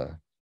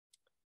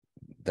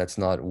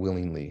not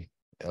willingly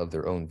of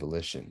their own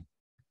volition.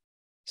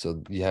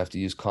 So you have to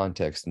use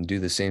context and do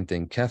the same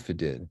thing Kepha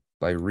did.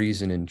 By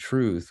reason and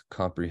truth,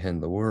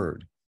 comprehend the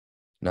word,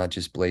 not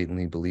just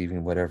blatantly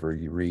believing whatever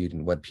you read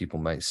and what people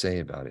might say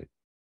about it.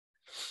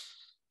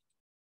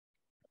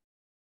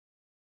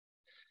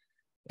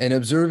 And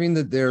observing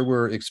that there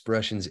were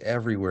expressions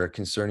everywhere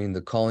concerning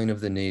the calling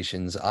of the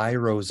nations, I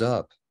rose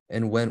up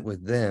and went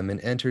with them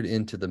and entered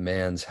into the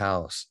man's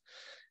house.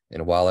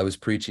 And while I was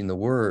preaching the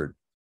word,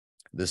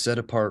 the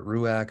set-apart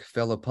Ruach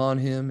fell upon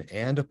him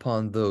and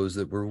upon those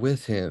that were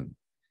with him,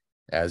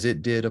 as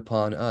it did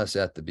upon us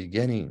at the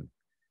beginning.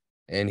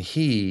 And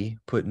he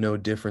put no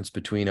difference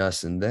between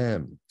us and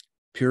them,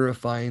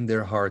 purifying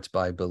their hearts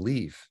by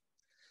belief.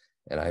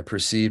 And I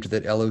perceived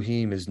that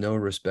Elohim is no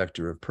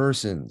respecter of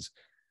persons,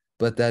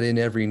 but that in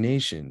every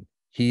nation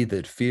he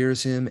that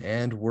fears him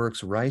and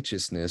works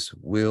righteousness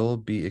will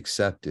be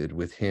accepted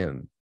with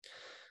him.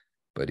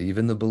 But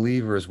even the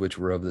believers which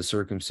were of the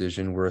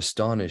circumcision were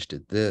astonished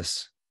at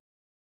this.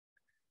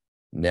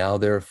 Now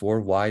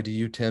therefore, why do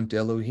you tempt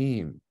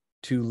Elohim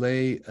to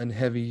lay an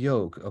heavy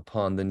yoke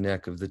upon the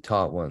neck of the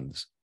taught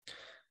ones,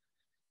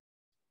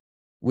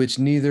 which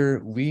neither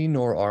we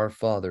nor our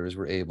fathers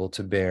were able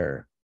to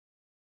bear?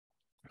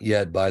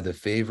 Yet by the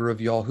favor of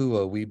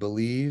Yahuwah we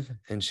believe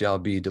and shall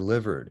be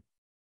delivered.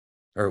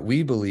 or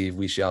we believe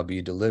we shall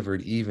be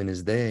delivered even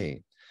as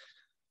they.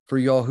 For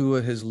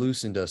Yahuwah has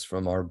loosened us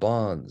from our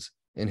bonds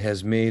and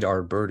has made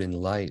our burden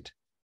light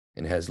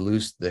and has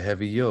loosed the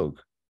heavy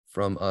yoke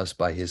from us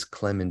by his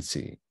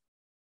clemency.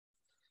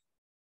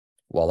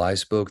 While I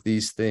spoke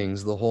these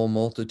things, the whole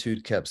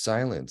multitude kept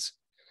silence.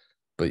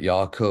 But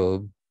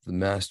Jacob, the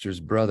master's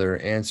brother,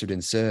 answered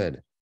and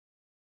said,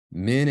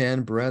 Men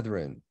and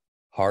brethren,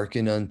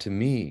 hearken unto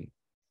me.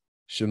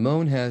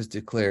 Shimon has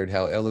declared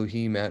how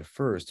Elohim at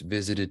first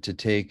visited to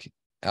take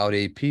out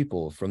a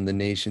people from the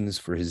nations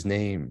for his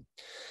name.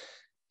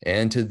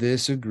 And to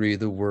this agree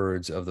the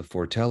words of the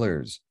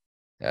foretellers,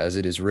 as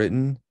it is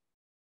written,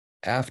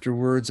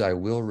 Afterwards I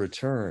will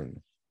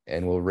return,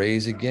 and will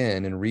raise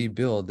again and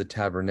rebuild the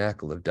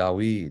tabernacle of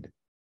David,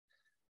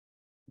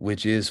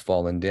 which is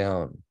fallen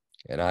down,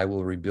 and I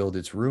will rebuild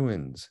its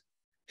ruins,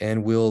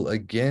 and will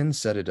again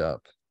set it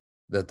up,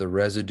 that the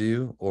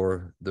residue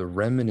or the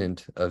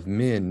remnant of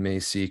men may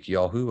seek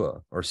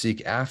Yahuwah, or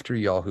seek after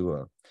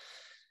Yahuwah,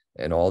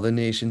 and all the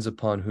nations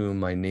upon whom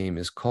my name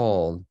is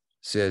called,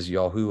 says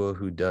Yahuwah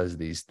who does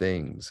these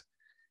things.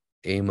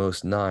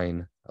 Amos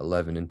 9,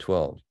 11, and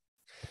 12.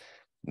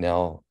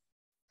 Now,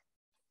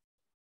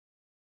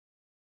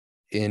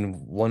 in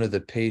one of the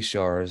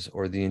Peshars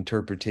or the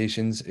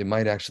interpretations, it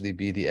might actually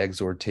be the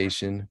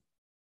exhortation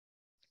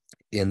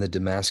in the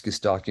Damascus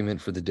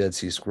document for the Dead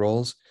Sea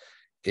Scrolls.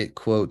 It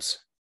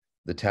quotes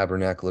the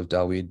tabernacle of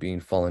David being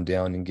fallen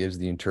down and gives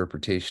the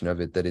interpretation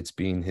of it that it's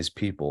being his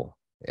people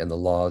and the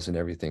laws and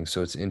everything.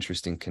 So it's an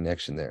interesting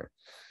connection there.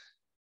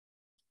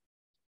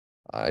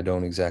 I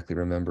don't exactly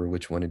remember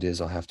which one it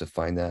is. I'll have to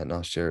find that and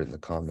I'll share it in the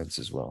comments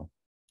as well.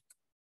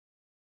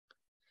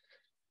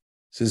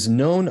 It says,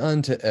 known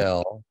unto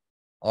El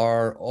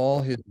are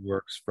all his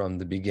works from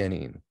the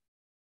beginning.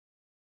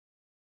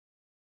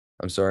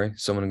 I'm sorry,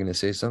 someone going to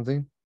say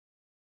something?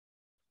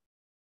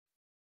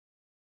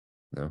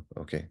 No?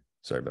 Okay,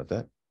 sorry about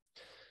that.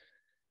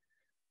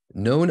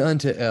 Known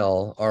unto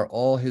El are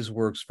all his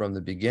works from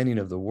the beginning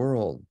of the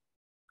world.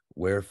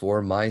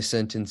 Wherefore my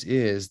sentence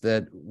is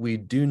that we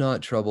do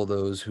not trouble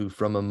those who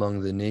from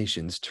among the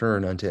nations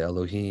turn unto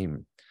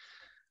Elohim,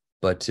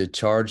 but to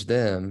charge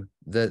them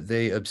that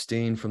they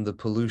abstain from the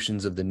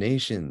pollutions of the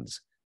nations,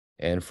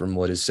 and from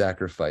what is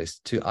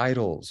sacrificed to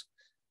idols,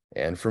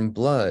 and from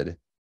blood,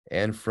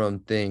 and from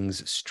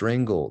things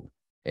strangled,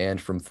 and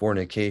from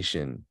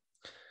fornication,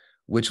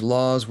 which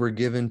laws were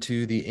given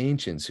to the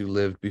ancients who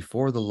lived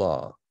before the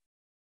law,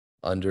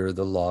 under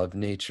the law of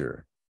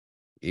nature.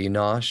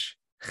 Enoch,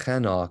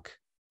 Chanok,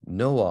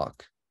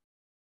 Noach.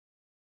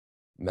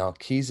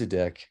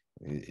 Melchizedek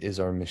is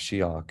our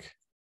Mashiach,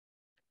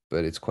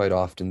 but it's quite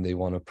often they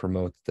want to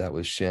promote that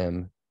was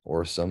Shem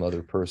or some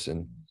other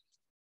person.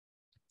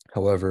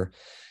 However,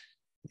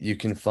 you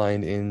can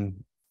find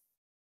in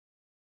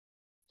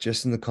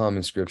just in the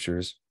common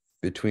scriptures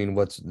between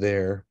what's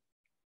there,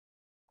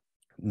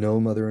 no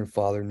mother and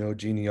father, no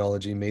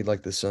genealogy, made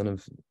like the son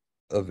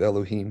of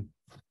Elohim,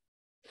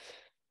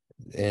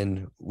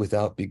 and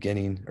without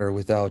beginning or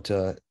without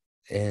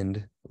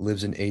end,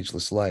 lives an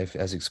ageless life,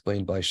 as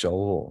explained by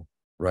Shaul,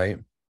 right?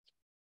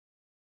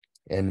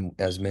 And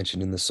as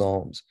mentioned in the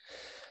Psalms.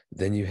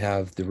 Then you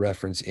have the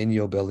reference in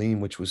Yobelim,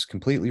 which was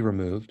completely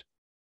removed.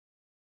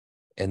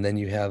 And then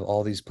you have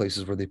all these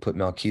places where they put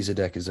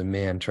Melchizedek as a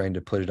man trying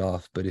to put it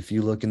off. But if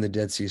you look in the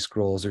Dead Sea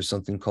Scrolls, there's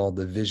something called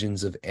the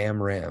visions of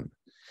Amram.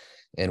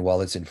 And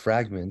while it's in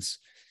fragments,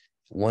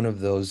 one of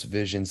those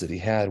visions that he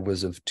had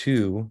was of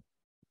two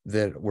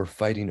that were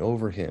fighting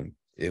over him.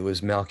 It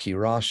was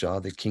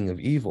Malchi-Rasha, the king of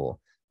evil,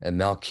 and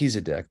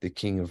Melchizedek, the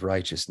king of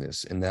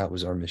righteousness. And that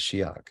was our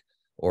Mashiach,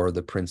 or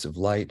the Prince of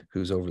Light,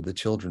 who's over the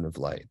children of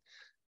light.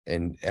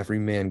 And every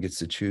man gets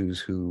to choose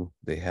who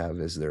they have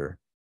as their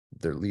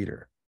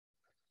leader.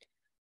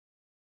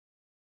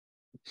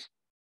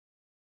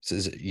 It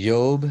says,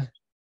 Job,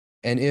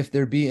 and if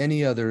there be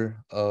any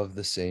other of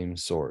the same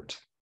sort,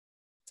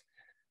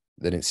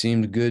 then it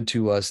seemed good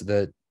to us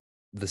that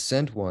the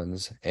sent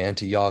ones, and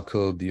to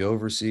Jacob the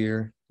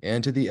overseer,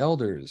 and to the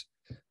elders,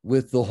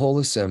 with the whole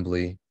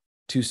assembly,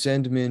 to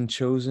send men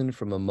chosen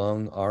from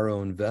among our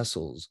own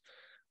vessels,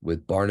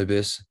 with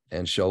Barnabas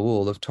and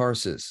Shaul of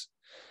Tarsus,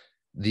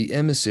 the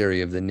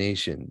emissary of the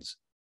nations,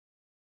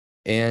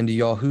 and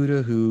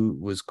Yahuda, who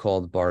was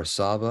called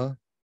Barsaba,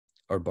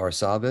 or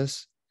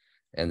Barsabas,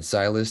 and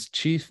Silas,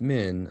 chief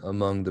men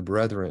among the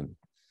brethren,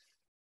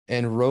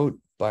 and wrote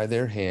by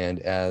their hand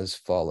as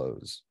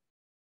follows.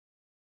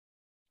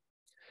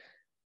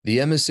 The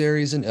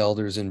emissaries and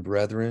elders and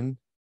brethren,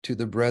 to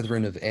the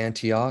brethren of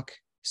Antioch,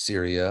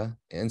 Syria,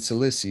 and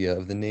Cilicia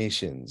of the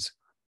nations,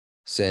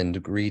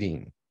 send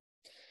greeting.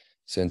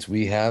 Since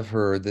we have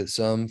heard that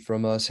some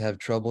from us have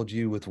troubled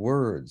you with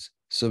words,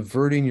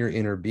 subverting your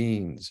inner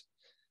beings,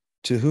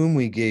 to whom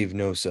we gave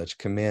no such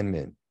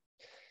commandment,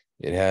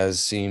 it has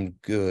seemed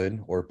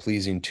good or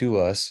pleasing to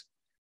us,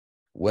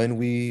 when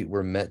we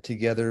were met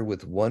together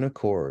with one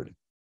accord,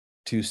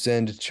 to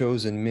send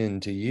chosen men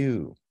to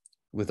you,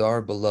 with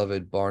our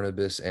beloved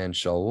Barnabas and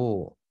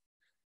Shaul,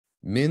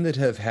 Men that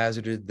have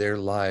hazarded their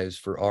lives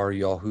for our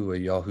Yahuwah,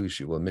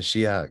 Yahushua,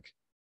 Mashiach,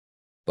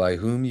 by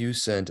whom you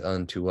sent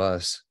unto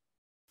us,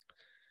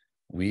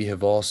 we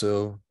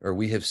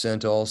have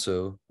sent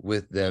also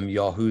with them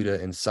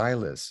Yahuda and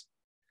Silas,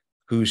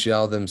 who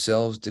shall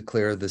themselves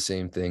declare the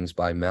same things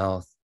by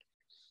mouth.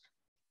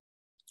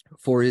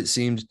 For it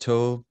seemed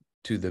to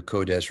the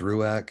Kodesh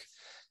Ruach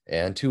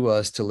and to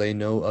us to lay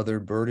no other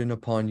burden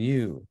upon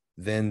you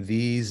than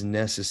these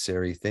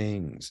necessary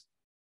things,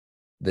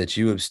 that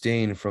you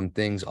abstain from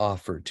things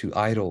offered to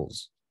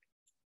idols,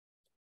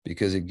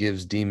 because it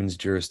gives demons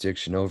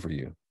jurisdiction over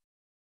you,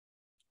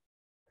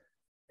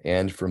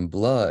 and from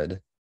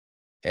blood,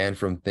 and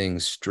from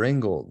things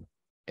strangled,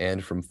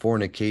 and from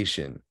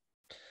fornication,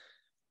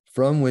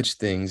 from which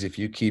things if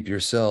you keep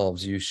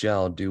yourselves, you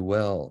shall do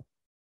well.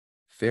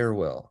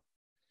 Farewell.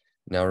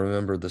 Now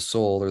remember, the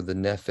soul, or the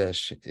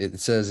nephesh, it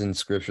says in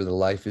scripture the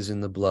life is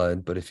in the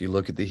blood, but if you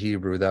look at the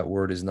Hebrew, that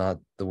word is not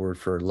the word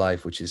for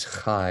life, which is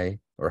chai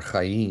or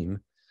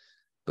chaim,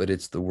 but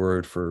it's the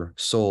word for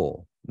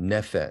soul,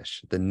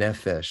 nephesh. The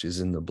nephesh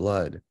is in the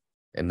blood,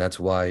 and that's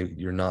why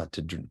you're not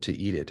to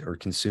eat it or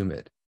consume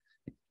it.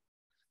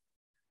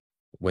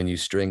 When you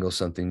strangle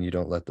something, you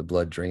don't let the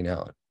blood drain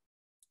out,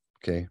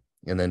 okay?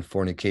 And then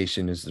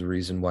fornication is the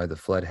reason why the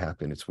flood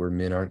happened. It's where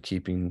men aren't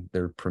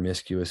they're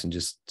promiscuous and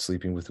just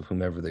sleeping with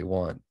whomever they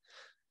want.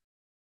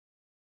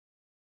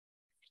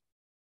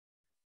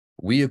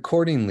 We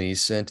accordingly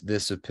sent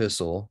this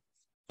epistle,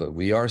 but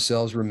we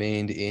ourselves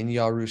remained in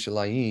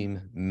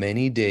Yerushalayim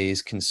many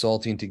days,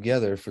 consulting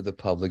together for the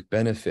public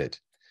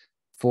benefit,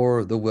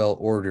 for the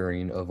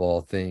well-ordering of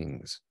all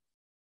things,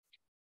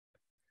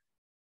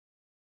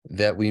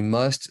 that we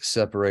must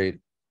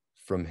separate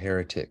from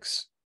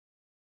heretics.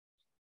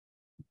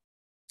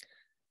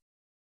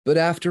 But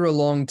after a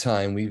long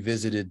time, we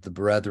visited the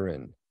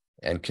brethren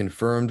and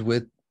confirmed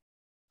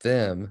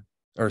them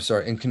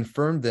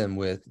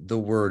with the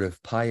word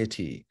of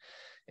piety,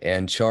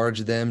 and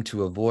charged them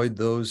to avoid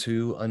those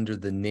who, under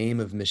the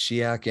name of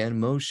Mashiach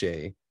and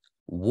Moshe,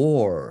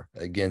 war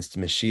against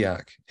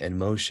Mashiach and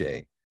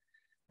Moshe,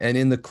 and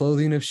in the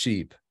clothing of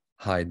sheep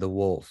hide the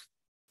wolf.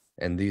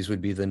 And these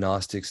would be the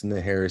Gnostics and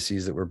the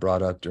heresies that were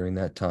brought up during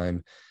that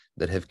time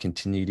that have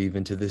continued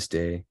even to this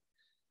day.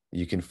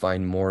 You can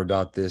find more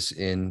about this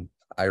in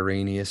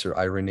Irenaeus or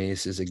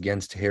Irenaeus'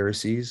 Against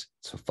Heresies,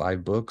 so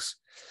 5 books,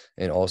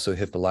 and also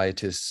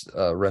Hippolytus'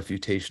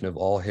 Refutation of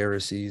All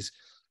Heresies.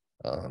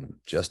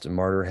 Justin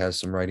Martyr has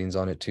some writings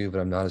on it too,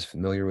 but I'm not as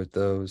familiar with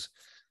those.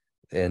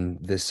 And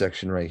this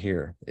section right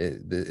here,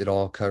 it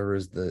all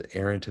covers the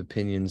errant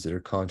opinions that are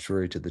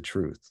contrary to the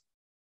truth.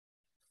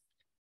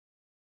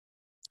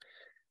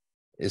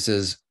 It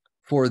says,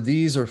 for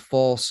these are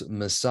false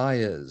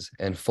messiahs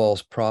and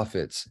false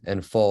prophets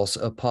and false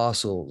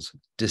apostles,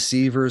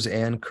 deceivers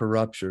and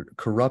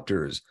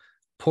corrupters,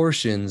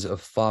 portions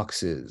of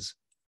foxes.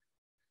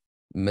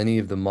 Many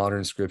of the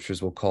modern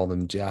scriptures will call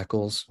them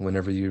jackals.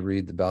 Whenever you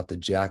read about the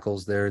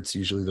jackals there, it's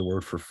usually the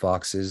word for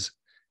foxes.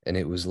 And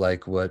it was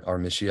like what our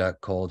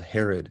Mashiach called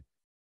Herod,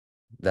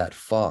 that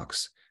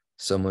fox,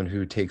 someone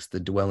who takes the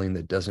dwelling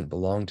that doesn't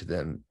belong to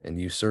them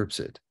and usurps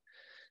it.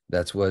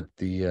 That's what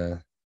the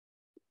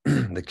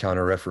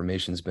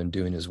Counter-Reformation's been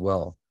doing as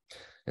well.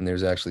 And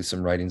there's actually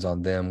some writings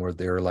on them where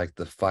they're like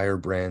the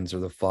firebrands or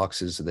the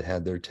foxes that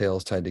had their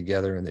tails tied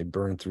together, and they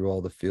burn through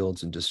all the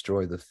fields and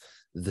destroy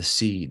the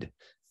seed,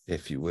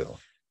 if you will,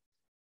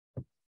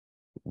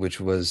 which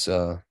was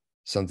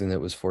something that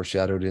was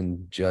foreshadowed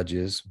in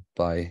Judges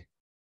by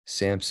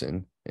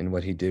Samson and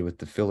what he did with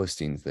the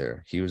Philistines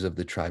there. He was of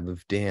the tribe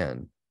of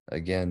Dan.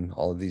 Again,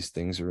 all of these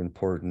things are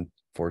important,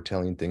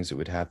 foretelling things that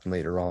would happen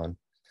later on,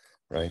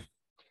 right?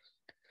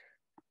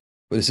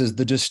 But it says,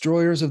 the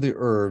destroyers of the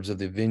herbs of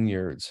the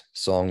vineyards,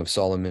 Song of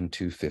Solomon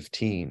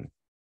 2:15,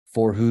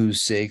 for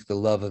whose sake the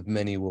love of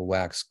many will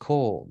wax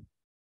cold.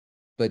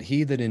 But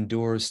he that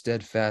endures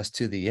steadfast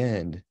to the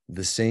end,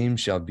 the same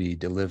shall be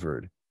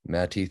delivered.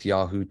 Matthew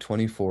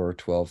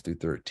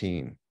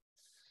 24:12-13.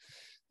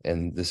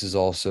 And this is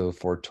also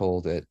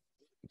foretold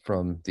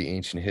from the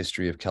ancient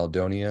history of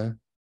Caledonia,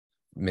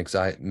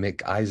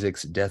 Mick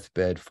Isaac's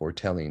deathbed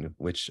foretelling,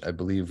 which I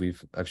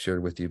believe I've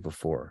shared with you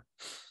before.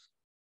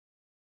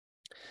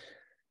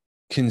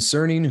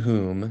 Concerning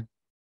whom,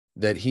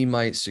 that he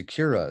might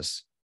secure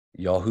us,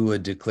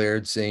 Yahuwah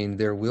declared, saying,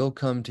 there will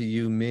come to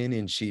you men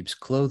in sheep's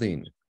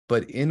clothing,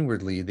 but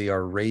inwardly they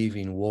are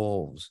raving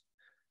wolves.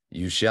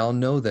 You shall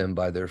know them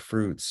by their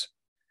fruits.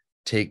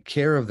 Take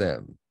care of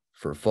them,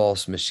 for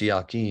false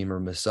Mashiachim or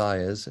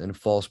messiahs and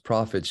false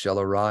prophets shall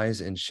arise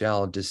and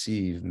shall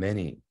deceive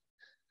many.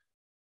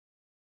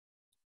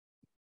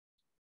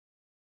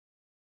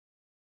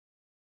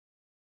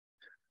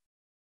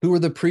 Who are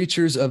the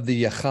preachers of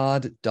the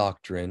Yachad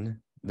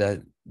doctrine?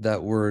 That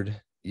word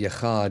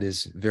Yachad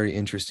is very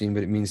interesting,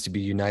 but it means to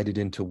be united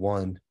into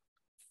one.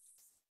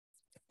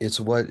 It's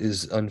what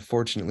is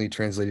unfortunately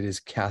translated as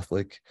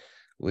Catholic,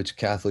 which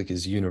Catholic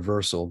is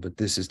universal, but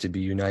this is to be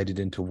united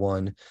into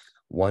one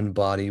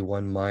body,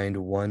 one mind,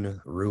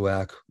 one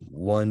Ruach,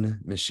 one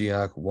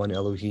Mashiach, one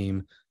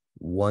Elohim,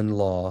 one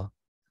law,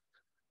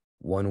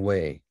 one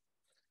way,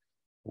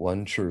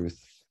 one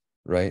truth,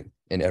 right?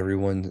 And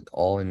everyone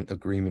all in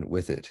agreement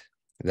with it.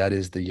 That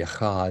is the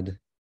Yachad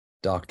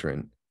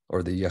doctrine,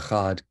 or the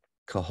Yachad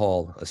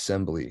Kahal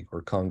assembly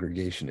or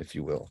congregation, if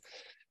you will.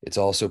 It's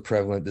also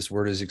prevalent. This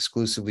word is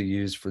exclusively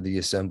used for the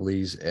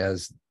assemblies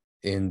as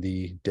in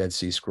the Dead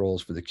Sea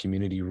Scrolls for the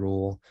community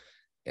rule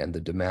and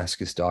the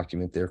Damascus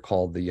document. They're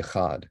called the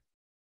Yachad.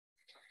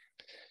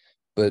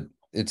 But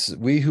it's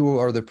we who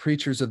are the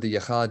preachers of the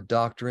Yachad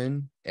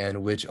doctrine,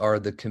 and which are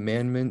the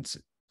commandments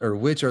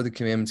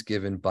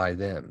given by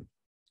them,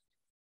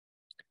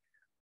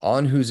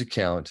 on whose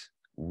account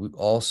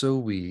also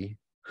we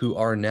who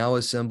are now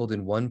assembled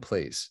in one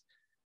place,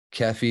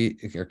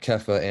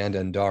 Kepha and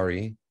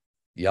Andari,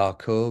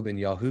 Jacob and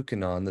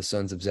Yahuchanan, the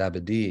sons of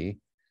Zebedee,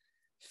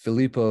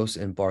 Philippos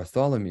and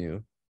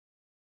Bartholomew,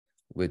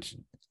 which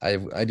I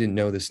didn't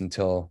know this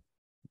until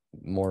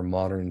more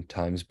modern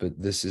times,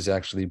 but this is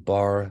actually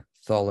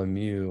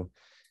Bartholomew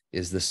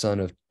is the son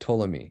of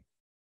Ptolemy.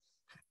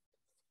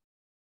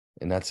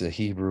 And that's a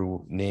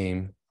Hebrew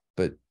name,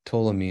 but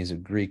Ptolemy is a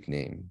Greek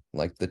name,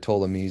 like the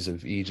Ptolemies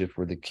of Egypt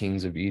were the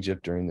kings of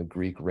Egypt during the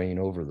Greek reign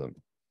over them.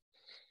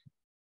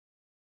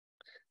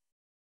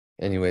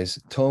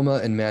 Anyways, Toma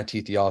and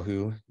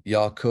Matithyahu,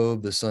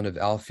 Jacob, the son of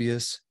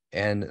Alphaeus,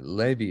 and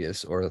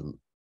Levius, or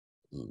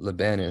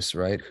Labanus,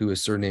 right, who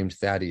is surnamed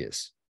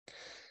Thaddeus,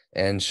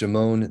 and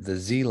Shimon the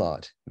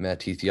Zealot,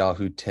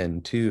 Matithyahu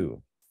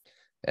 10:2,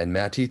 and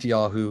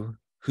Matithyahu,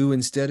 who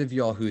instead of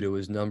Yahuda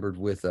was numbered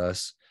with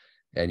us,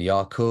 and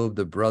Jacob,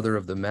 the brother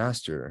of the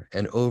master,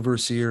 and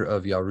overseer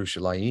of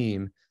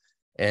Yerushalayim,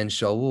 and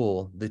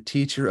Shaul, the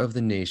teacher of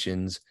the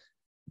nations,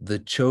 the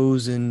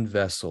chosen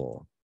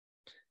vessel.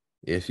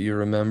 If you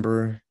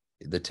remember,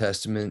 the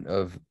testament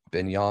of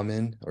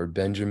Benjamin, or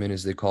Benjamin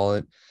as they call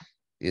it,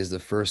 is the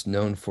first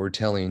known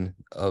foretelling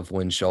of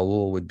when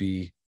Shaul would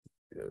be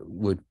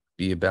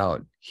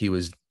about. He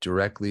was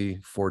directly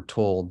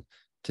foretold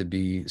to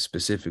be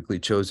specifically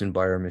chosen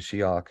by our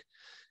Mashiach,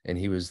 and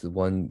he was the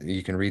one.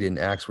 You can read it in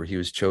Acts where he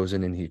was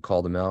chosen and he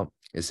called him out.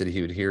 It said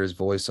he would hear his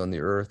voice on the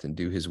earth and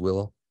do his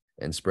will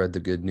and spread the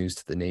good news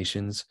to the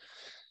nations.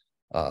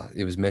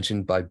 It was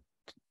mentioned by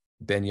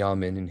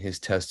Benjamin in his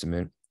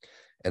testament,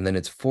 and then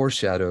it's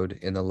foreshadowed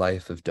in the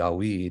life of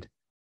Dawid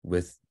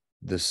with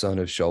the son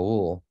of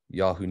Shaul,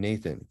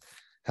 Yahunathan,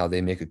 how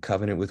they make a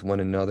covenant with one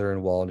another,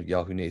 and while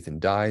Yahunathan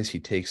dies, he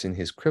takes in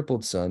his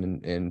crippled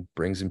son and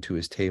brings him to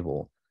his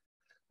table.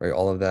 Right?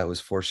 All of that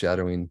was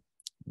foreshadowing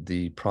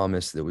the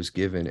promise that was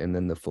given and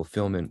then the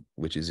fulfillment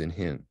which is in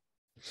him.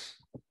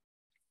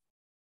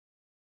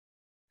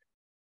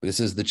 But it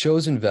says, the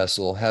chosen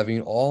vessel,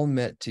 having all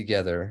met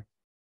together,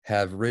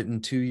 have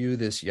written to you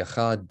this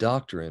Yachad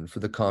doctrine for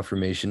the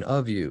confirmation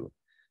of you,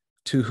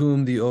 to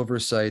whom the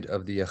oversight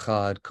of the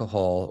Yachad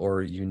Kahal,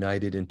 or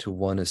united into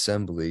one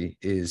assembly,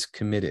 is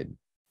committed,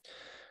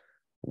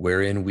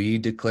 wherein we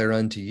declare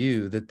unto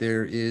you that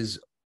there is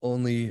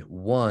only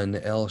one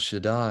El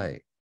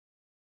Shaddai,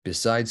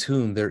 besides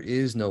whom there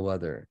is no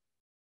other,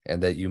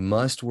 and that you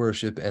must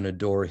worship and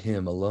adore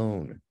him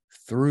alone,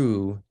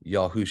 through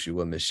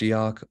Yahushua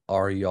Mashiach,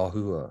 our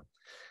Yahuwah,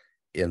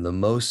 in the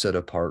most set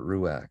apart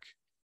Ruach,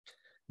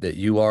 that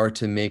you are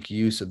to make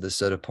use of the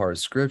set apart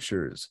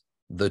scriptures,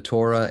 the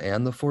Torah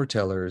and the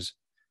foretellers,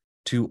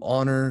 to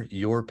honor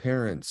your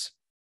parents,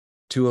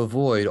 to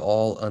avoid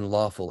all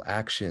unlawful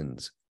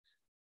actions,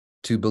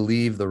 to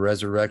believe the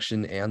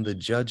resurrection and the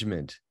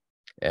judgment,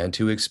 and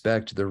to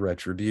expect the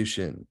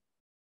retribution,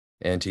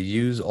 and to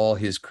use all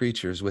his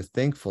creatures with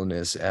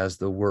thankfulness as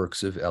the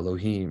works of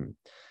Elohim,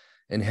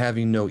 and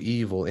having no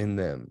evil in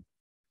them,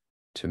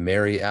 to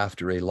marry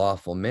after a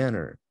lawful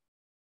manner,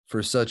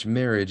 for such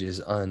marriage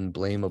is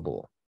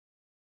unblameable.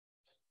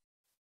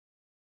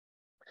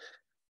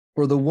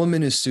 For the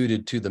woman is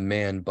suited to the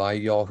man by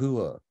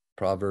Yahuwah,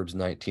 Proverbs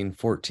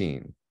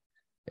 19:14.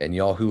 And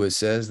Yahuwah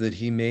says that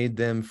he made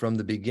them from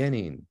the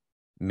beginning,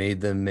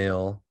 made them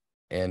male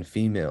and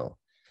female,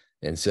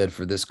 and said,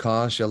 for this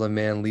cause shall a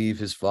man leave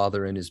his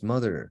father and his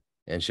mother,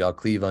 and shall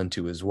cleave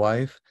unto his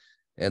wife,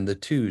 and the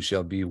two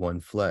shall be one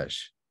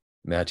flesh.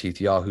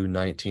 Matithyahu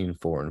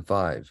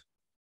 19:4-5.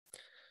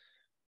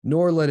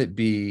 Nor let it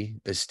be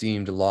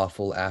esteemed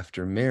lawful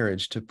after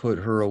marriage to put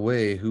her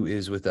away who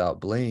is without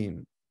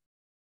blame.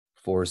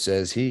 For,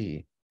 says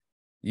he,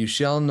 you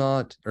shall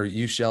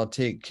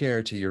take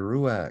care to your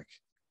ruach,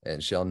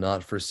 and shall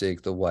not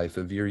forsake the wife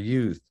of your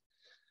youth,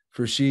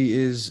 for she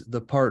is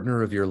the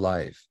partner of your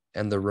life,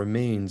 and the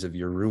remains of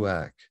your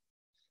ruach.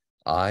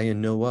 I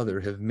and no other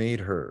have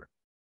made her.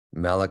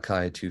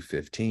 Malachi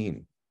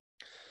 2:15.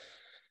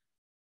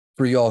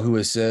 For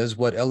Yahuwah says,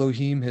 what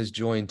Elohim has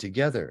joined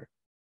together,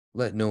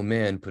 let no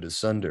man put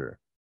asunder.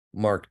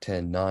 Mark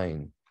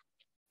 10:9.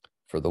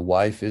 For the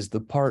wife is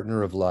the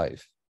partner of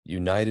life,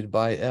 united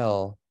by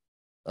El,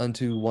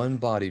 unto one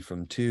body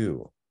from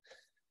two.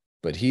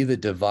 But he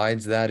that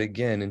divides that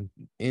again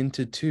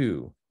into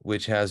two,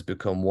 which has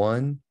become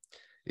one,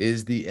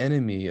 is the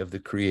enemy of the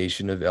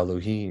creation of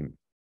Elohim,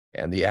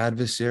 and the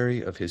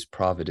adversary of his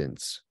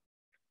providence.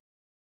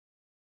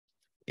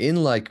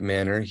 In like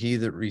manner, he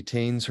that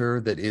retains her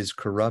that is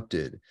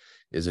corrupted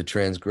is a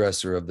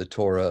transgressor of the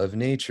Torah of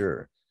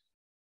nature,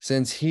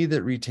 since he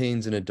that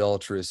retains an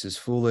adulteress is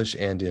foolish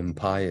and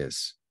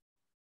impious.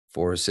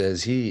 For,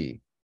 says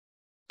he,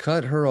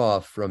 cut her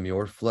off from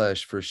your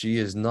flesh, for she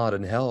is not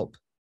an help,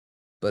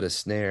 but a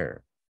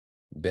snare,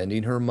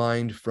 bending her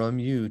mind from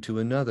you to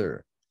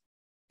another.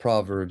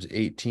 Proverbs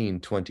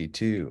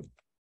 18:22.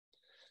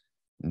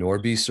 Nor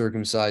be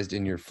circumcised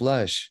in your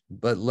flesh,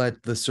 but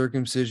let the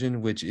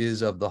circumcision which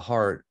is of the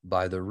heart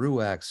by the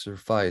ruach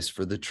suffice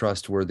for the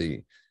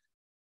trustworthy.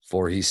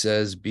 For he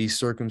says, be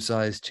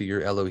circumcised to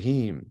your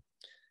Elohim,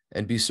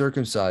 and be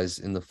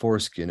circumcised in the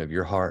foreskin of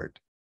your heart.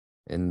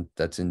 And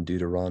that's in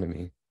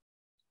Deuteronomy.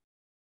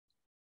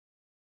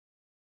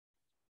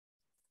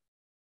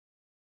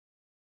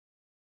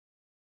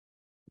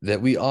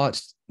 That we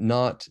ought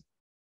not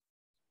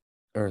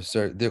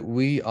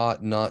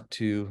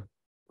to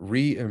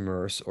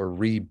re-immerse or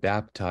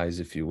re-baptize,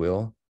 if you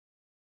will,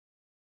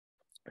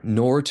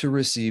 nor to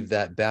receive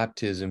that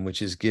baptism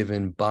which is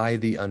given by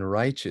the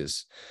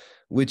unrighteous,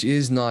 which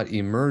is not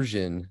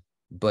immersion,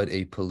 but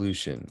a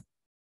pollution.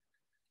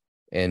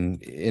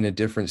 And in a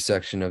different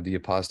section of the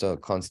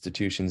Apostolic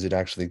Constitutions, it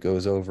actually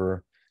goes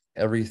over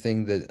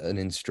everything that an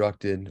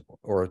instructed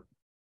or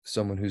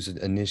someone who's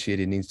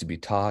initiated needs to be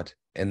taught,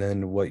 and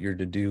then what you're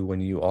to do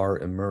when you are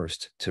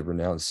immersed, to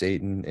renounce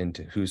Satan and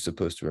to who's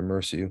supposed to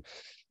immerse you.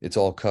 It's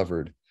all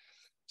covered.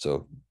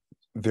 So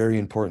very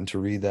important to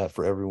read that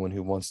for everyone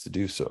who wants to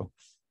do so.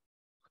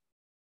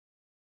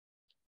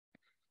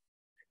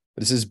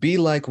 But it says, be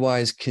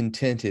likewise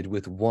contented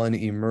with one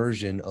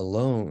immersion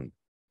alone,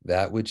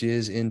 that which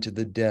is into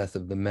the death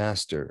of the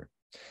master,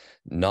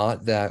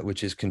 not that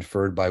which is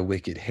conferred by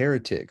wicked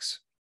heretics,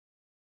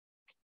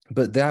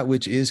 but that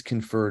which is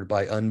conferred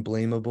by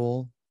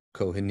unblameable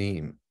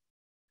Kohanim,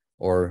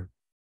 or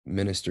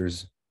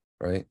ministers,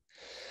 right?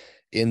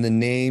 In the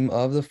name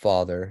of the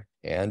Father,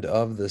 and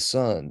of the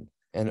Son,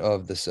 and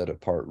of the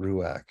set-apart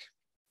Ruach.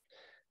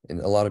 And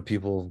a lot of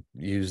people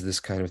use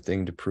this kind of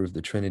thing to prove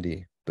the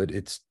Trinity, but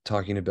it's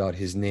talking about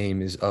his name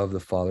is of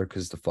the Father,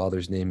 because the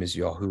Father's name is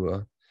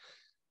Yahuwah.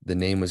 The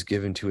name was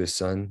given to his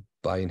Son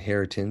by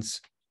inheritance.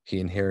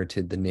 He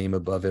inherited the name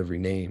above every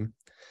name.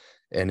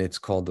 And it's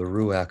called the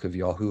Ruach of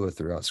Yahuwah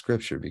throughout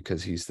Scripture,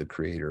 because he's the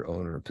creator,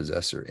 owner,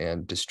 possessor,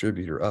 and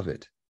distributor of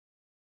it.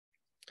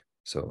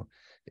 So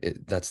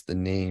that's the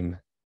name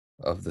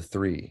of the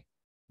three,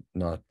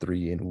 not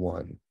three in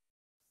one.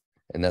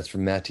 And that's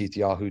from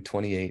Mattityahu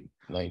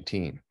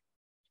 28:19.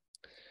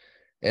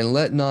 And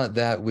let not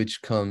that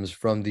which comes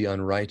from the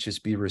unrighteous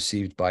be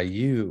received by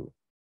you,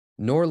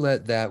 nor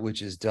let that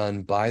which is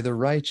done by the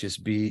righteous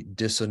be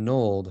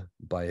disannulled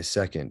by a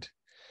second.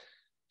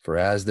 For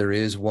as there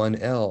is one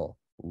El,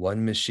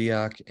 one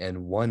Mashiach,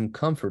 and one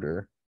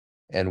Comforter,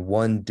 and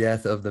one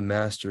death of the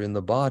Master in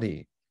the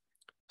body,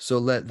 so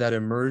let that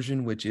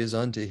immersion which is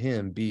unto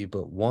him be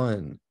but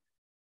one.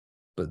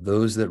 But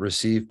those that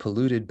receive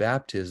polluted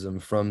baptism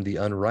from the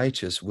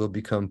unrighteous will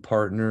become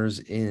partners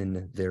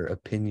in their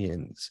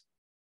opinions.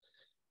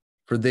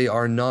 For they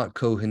are not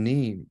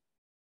Kohanim.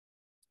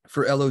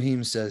 For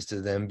Elohim says to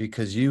them,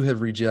 because you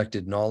have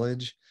rejected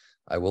knowledge,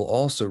 I will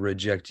also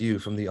reject you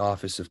from the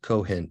office of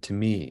Kohen to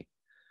me.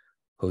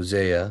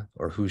 Hosea,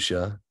 or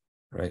Husha,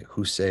 right?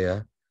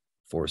 Hosea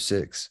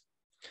 4:6.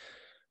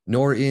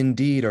 Nor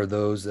indeed are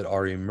those that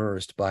are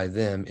immersed by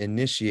them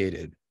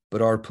initiated,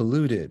 but are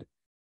polluted,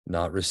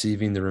 not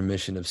receiving the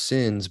remission of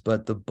sins,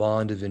 but the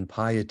bond of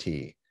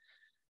impiety.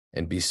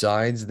 And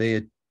besides,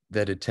 they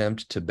that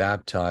attempt to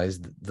baptize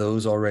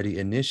those already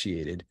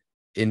initiated,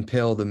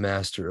 impale the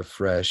master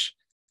afresh,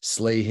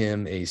 slay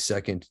him a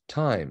second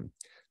time,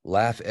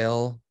 laugh at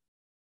El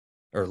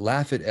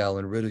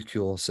and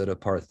ridicule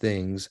set-apart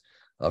things,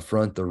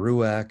 affront the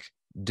Ruach,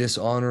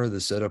 dishonor the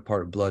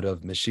set-apart blood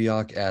of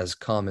Mashiach as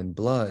common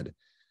blood,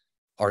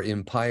 are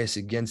impious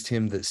against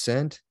him that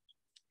sent,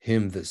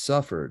 him that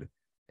suffered,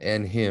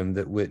 and him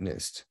that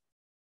witnessed.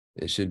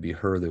 It should be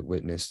her that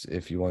witnessed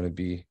if you want to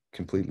be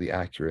completely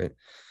accurate,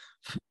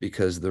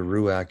 because the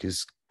Ruach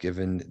is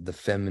given the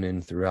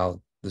feminine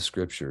throughout the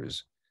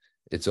scriptures.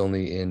 It's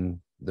only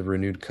in the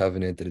renewed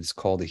covenant that it's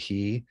called a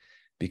he,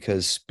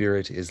 because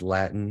spirit is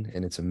Latin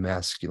and it's a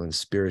masculine.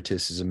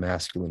 Spiritus is a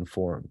masculine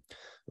form.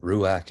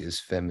 Ruach is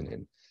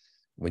feminine.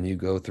 When you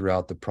go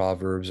throughout the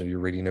Proverbs or you're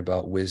reading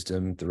about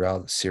wisdom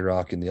throughout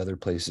Sirach and the other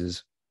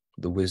places,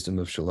 the wisdom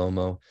of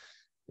Shalomo,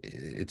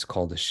 it's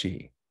called a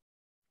she.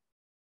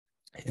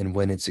 And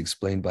when it's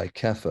explained by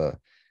Kepha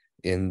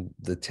in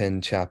the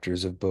 10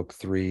 chapters of book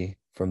 3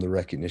 from the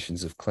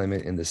recognitions of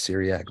Clement in the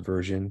Syriac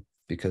version,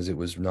 because it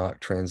was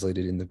not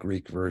translated in the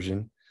Greek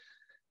version,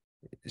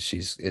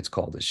 it's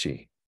called a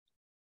she.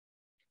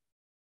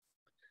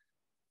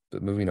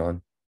 But moving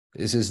on,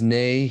 it says,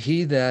 nay,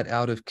 he that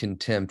out of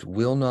contempt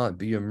will not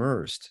be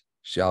immersed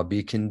shall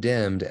be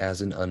condemned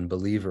as an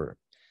unbeliever,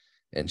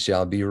 and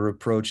shall be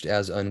reproached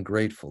as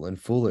ungrateful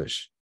and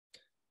foolish.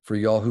 For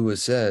Yahuwah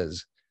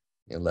says,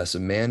 unless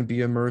a man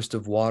be immersed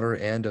of water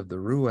and of the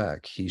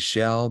Ruach, he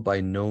shall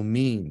by no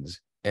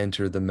means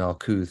enter the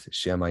Malkuth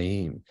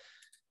Shamayim,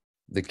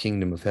 the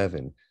kingdom of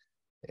heaven.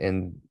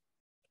 And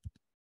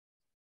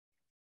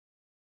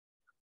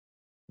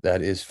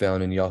that is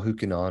found in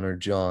Yahuchanan or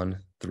John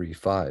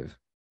 3:5.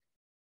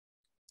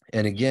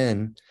 And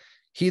again,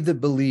 he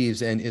that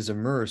believes and is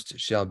immersed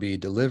shall be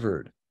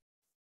delivered,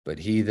 but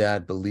he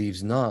that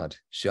believes not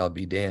shall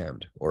be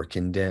damned or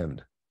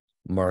condemned.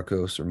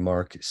 Marcos or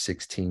Mark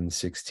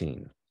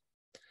 16:16.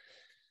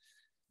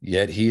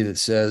 Yet he that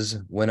says,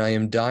 when I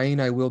am dying,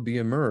 I will be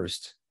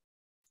immersed.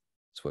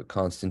 That's what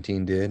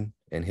Constantine did,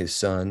 and his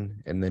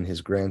son, and then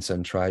his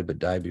grandson tried but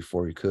died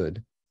before he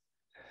could.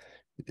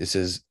 It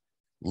says,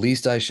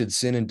 least I should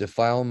sin and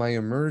defile my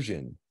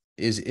immersion,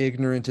 is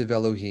ignorant of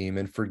Elohim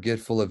and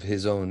forgetful of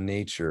his own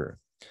nature.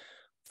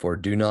 For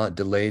do not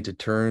delay to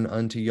turn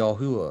unto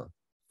Yahuwah,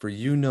 for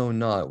you know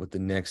not what the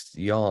next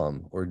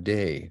yom or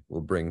day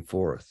will bring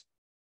forth.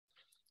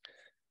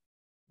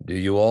 Do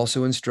you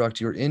also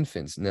instruct your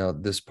infants? Now,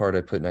 this part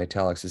I put in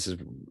italics. This is,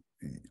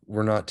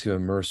 we're not to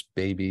immerse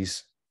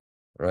babies,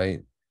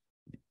 right?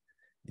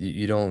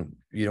 You don't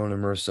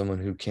immerse someone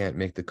who can't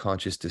make the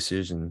conscious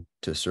decision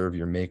to serve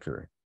your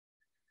maker.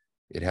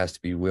 It has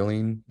to be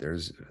willing.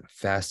 There's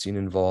fasting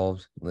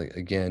involved. Like,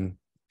 again,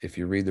 if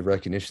you read the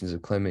recognitions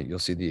of Clement, you'll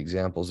see the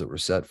examples that were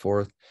set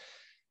forth.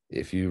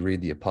 If you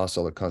read the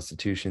Apostolic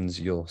Constitutions,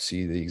 you'll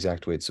see the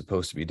exact way it's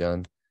supposed to be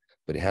done.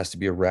 But it has to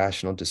be a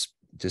rational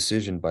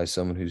decision by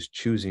someone who's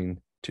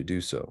choosing to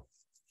do so.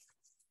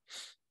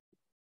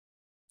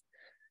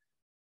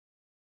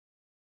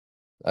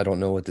 I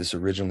don't know what this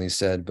originally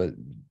said, but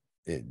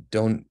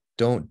don't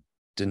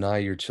deny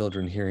your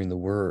children hearing the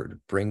word.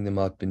 Bring them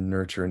up in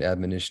nurture and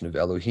admonition of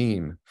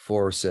Elohim.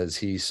 For, says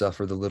he,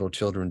 suffer the little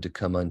children to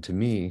come unto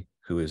me,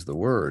 who is the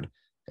word,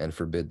 and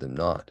forbid them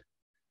not.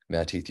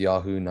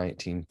 Matithyahu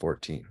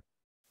 19:14.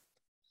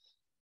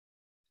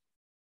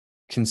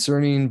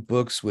 Concerning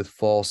books with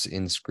false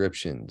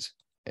inscriptions,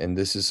 and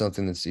this is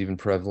something that's even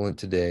prevalent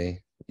today.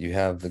 You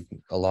have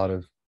a lot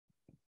of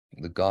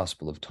the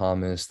Gospel of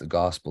Thomas, the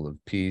Gospel of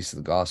Peace,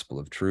 the Gospel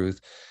of Truth,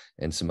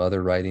 and some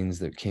other writings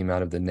that came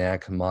out of the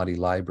Nag Hammadi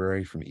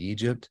library from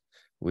Egypt,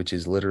 which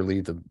is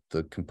literally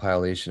the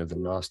compilation of the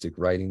Gnostic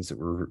writings that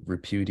were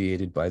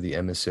repudiated by the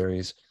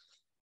emissaries.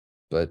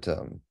 But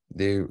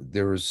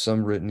there was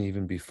some written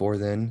even before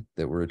then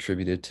that were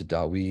attributed to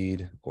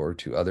Dawid or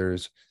to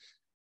others.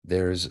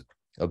 There's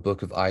a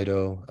book of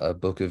Iddo, a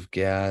book of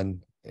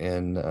Gad,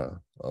 and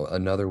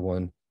another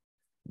one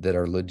that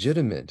are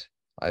legitimate.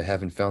 I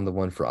haven't found the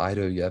one for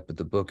Iddo yet, but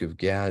the book of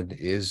Gad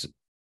is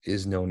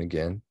known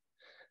again.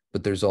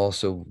 But there's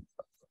also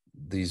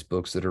these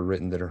books that are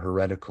written that are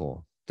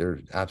heretical. They're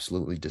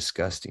absolutely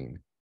disgusting.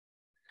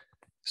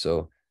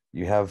 So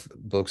you have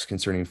books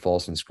concerning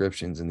false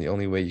inscriptions, and the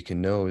only way you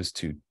can know is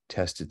to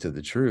test it to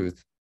the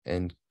truth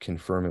and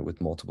confirm it with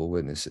multiple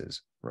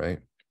witnesses, right?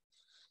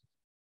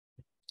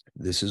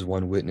 This is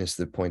one witness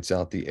that points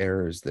out the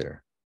errors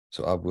there.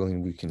 So I'm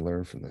willing we can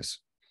learn from this.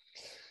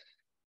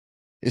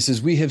 It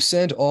says, we have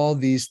sent all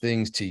these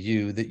things to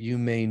you that you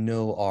may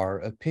know our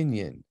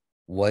opinion,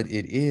 what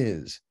it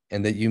is,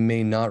 and that you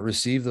may not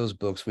receive those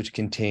books which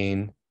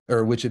contain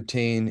or which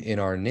obtain in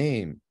our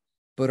name,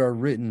 but are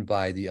written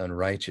by the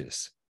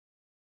unrighteous.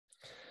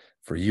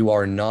 For you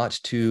are not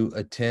to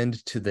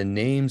attend to the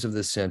names of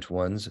the sent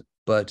ones,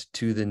 but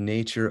to the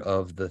nature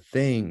of the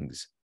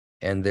things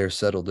and their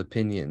settled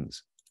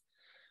opinions.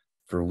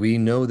 For we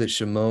know that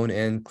Shimon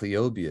and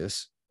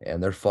Cleobius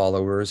and their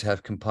followers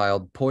have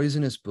compiled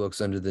poisonous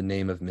books under the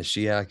name of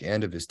Mashiach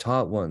and of his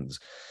taught ones,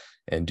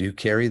 and do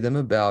carry them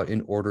about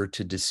in order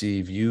to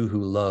deceive you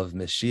who love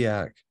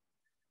Mashiach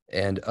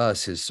and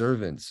us, his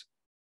servants.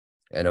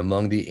 And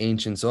among the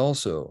ancients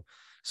also,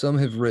 some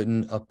have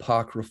written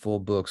apocryphal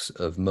books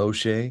of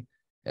Moshe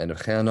and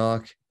of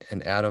Chanok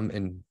and Adam,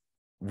 and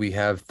we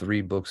have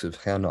 3 books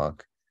of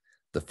Chanok.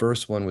 The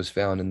first one was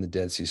found in the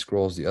Dead Sea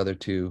Scrolls. The other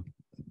 2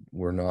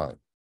 were not.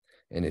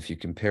 And if you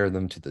compare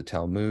them to the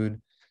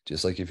Talmud,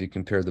 just like if you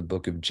compare the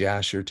book of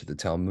Jasher to the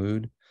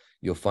Talmud,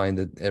 you'll find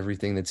that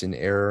everything that's in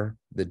error,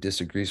 that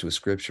disagrees with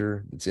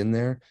scripture, that's in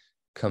there,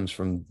 comes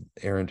from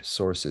errant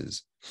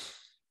sources.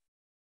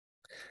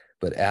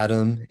 But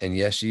Adam and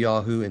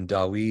Yeshayahu and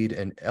Dawid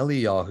and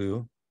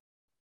Eliyahu,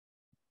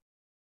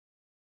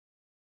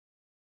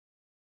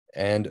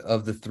 and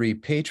of the 3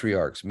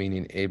 patriarchs,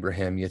 meaning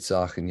Abraham,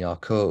 Yitzhak, and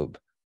Jacob,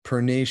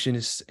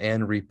 pernicious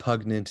and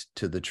repugnant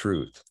to the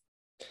truth.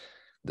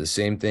 The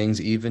same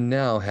things even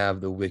now have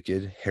the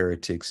wicked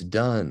heretics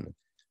done,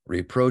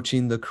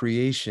 reproaching the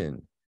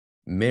creation,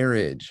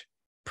 marriage,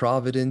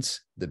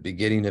 providence, the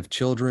begetting of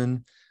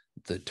children,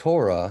 the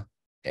Torah,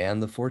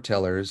 and the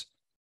foretellers,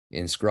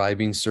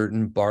 inscribing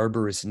certain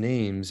barbarous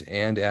names,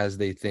 and as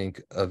they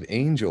think of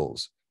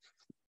angels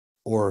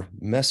or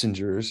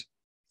messengers,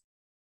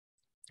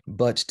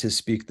 but to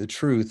speak the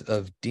truth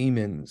of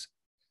demons,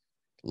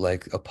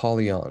 like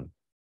Apollyon.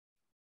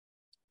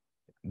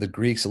 The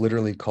Greeks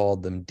literally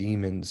called them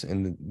demons,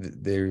 and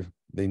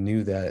they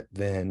knew that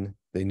then.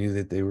 They knew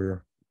that they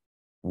were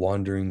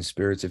wandering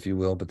spirits, if you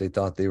will, but they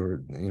thought they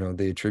were,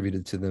 they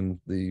attributed to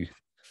them the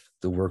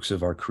the works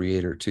of our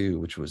Creator too,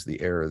 which was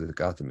the error that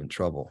got them in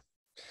trouble.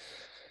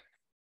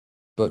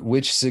 But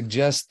which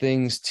suggest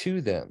things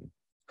to them,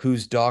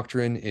 whose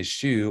doctrine is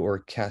shew or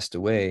cast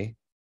away,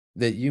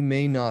 that you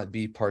may not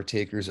be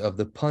partakers of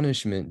the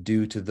punishment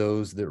due to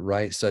those that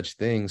write such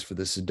things for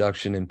the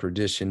seduction and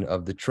perdition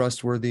of the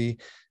trustworthy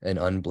and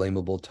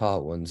unblameable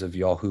taught ones of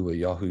Yahuwah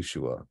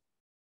Yahushua.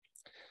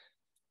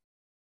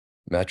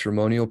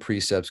 Matrimonial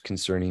precepts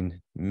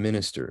concerning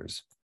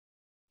ministers.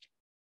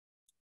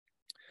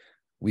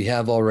 We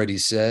have already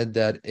said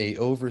that an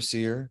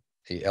overseer,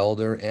 an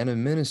elder, and a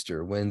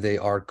minister, when they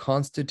are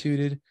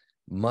constituted,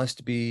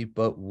 must be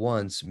but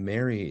once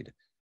married,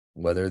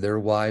 whether their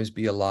wives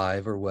be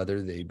alive or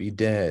whether they be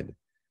dead,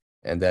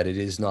 and that it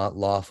is not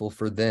lawful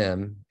for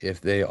them, if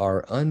they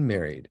are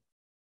unmarried,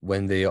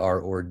 when they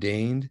are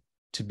ordained,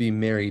 to be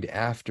married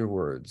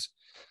afterwards,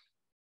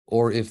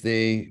 or if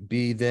they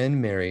be then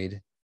married,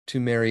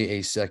 to marry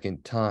a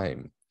second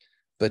time,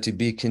 but to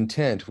be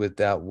content with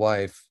that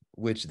wife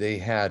which they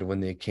had when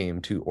they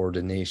came to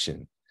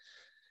ordination.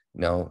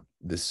 Now,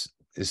 this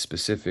is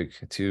specific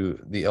to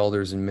the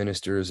elders and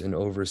ministers and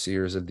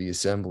overseers of the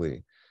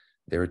assembly.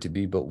 They were to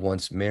be but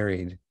once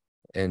married,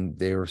 and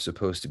they were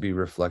supposed to be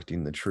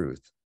reflecting the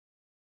truth.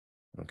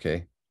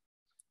 Okay.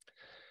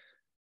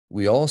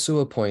 We also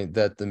appoint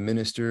that the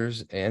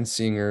ministers and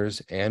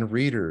singers and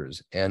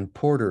readers and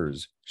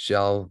porters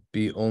shall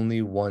be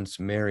only once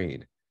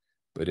married.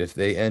 But if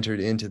they entered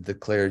into the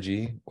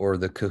clergy or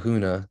the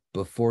kahuna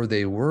before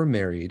they were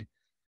married,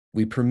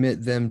 we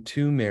permit them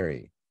to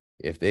marry,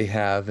 if they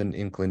have an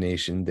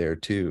inclination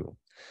thereto,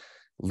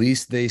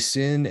 lest they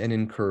sin and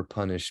incur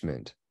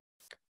punishment.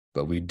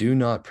 But we do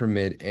not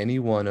permit any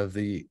one of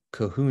the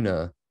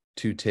kahuna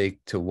to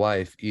take to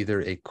wife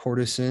either a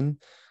courtesan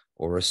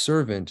or a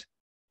servant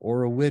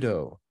or a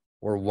widow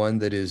or one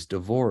that is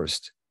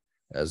divorced,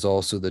 as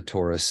also the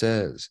Torah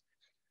says,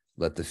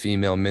 let the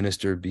female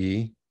minister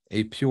be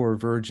a pure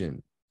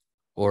virgin,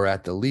 or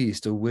at the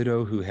least a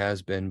widow who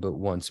has been but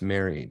once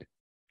married,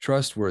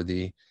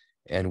 trustworthy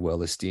and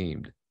well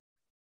esteemed.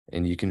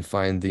 And you can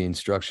find the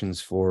instructions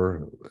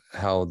for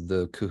how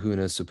the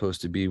kahuna is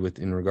supposed to be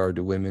in regard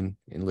to women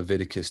in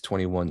Leviticus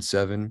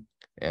 21:7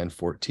 and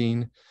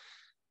 14.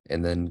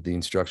 And then the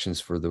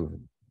instructions for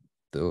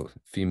the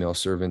female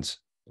servants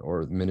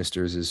or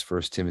ministers is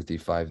 1 Timothy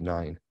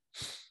 5:9,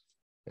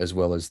 as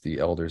well as the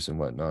elders and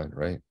whatnot,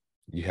 right?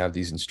 You have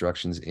these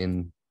instructions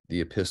in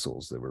the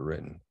epistles that were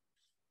written.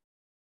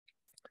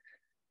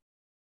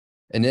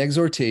 An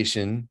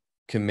exhortation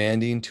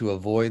commanding to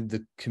avoid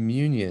the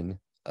communion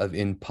of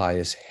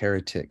impious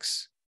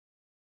heretics.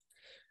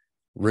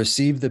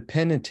 Receive the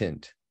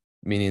penitent,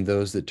 meaning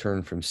those that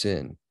turn from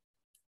sin.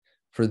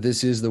 For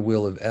this is the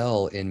will of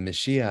El in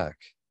Mashiach.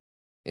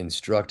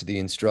 Instruct the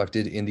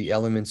instructed in the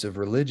elements of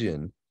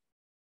religion,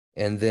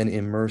 and then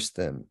immerse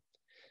them.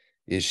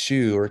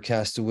 Eschew or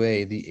cast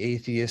away the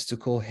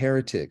atheistical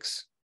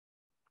heretics,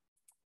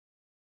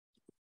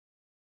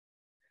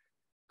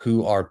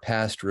 who are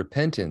past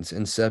repentance,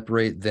 and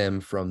separate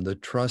them from the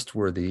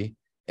trustworthy,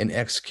 and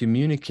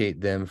excommunicate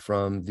them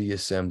from the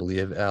assembly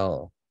of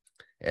El,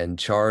 and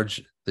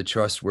charge the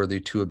trustworthy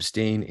to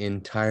abstain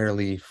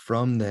entirely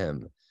from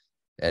them,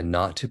 and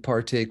not to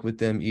partake with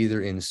them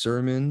either in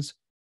sermons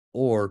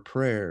or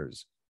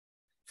prayers.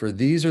 For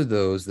these are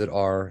those that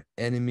are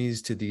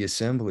enemies to the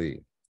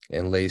assembly,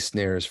 and lay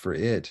snares for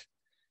it,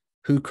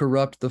 who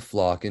corrupt the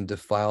flock and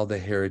defile the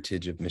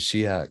heritage of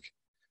Mashiach,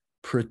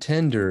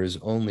 pretenders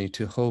only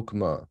to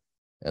Chokmah,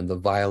 and the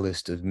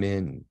vilest of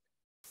men,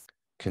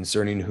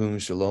 concerning whom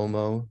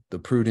Shalom, the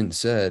prudent,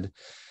 said,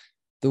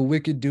 the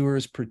wicked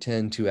doers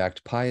pretend to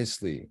act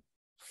piously,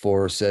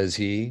 for, says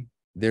he,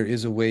 there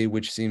is a way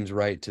which seems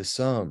right to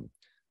some,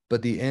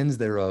 but the ends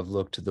thereof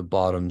look to the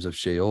bottoms of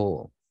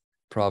Sheol.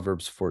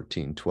 Proverbs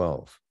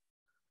 14:12.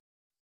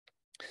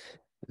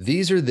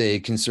 These are they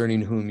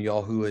concerning whom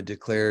Yahuwah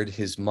declared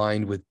his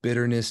mind with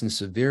bitterness and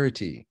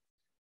severity,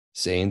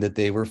 saying that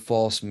they were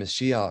false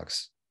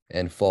Mashiachs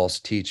and false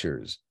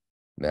teachers,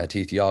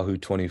 Matthew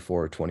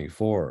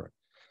 24:24,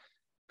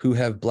 who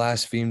have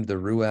blasphemed the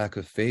Ruach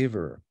of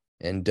favor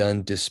and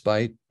done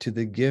despite to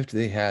the gift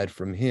they had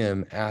from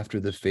him after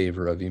the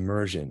favor of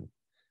immersion,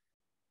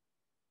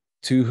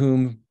 to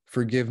whom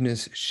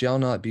forgiveness shall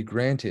not be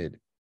granted,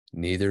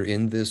 neither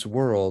in this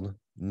world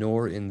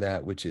nor in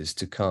that which is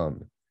to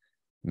come.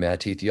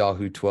 Matthew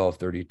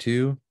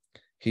 12:32,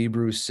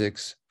 Hebrews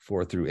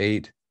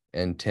 6:4-8,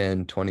 and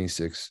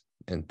 10:26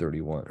 and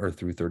 31 or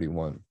through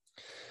 31.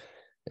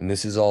 And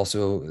this is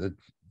also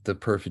the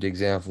perfect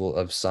example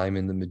of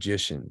Simon the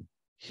magician.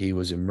 He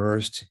was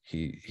immersed.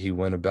 He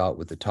went about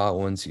with the taught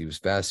ones. He was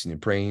fasting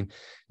and praying,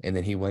 and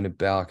then he went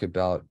back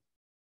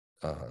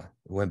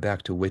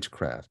to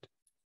witchcraft.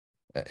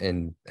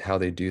 And how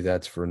they do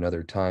that's for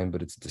another time,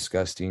 but it's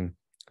disgusting.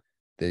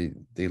 They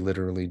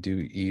literally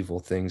do evil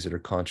things that are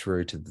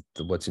contrary to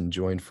what's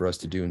enjoined for us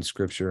to do in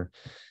Scripture,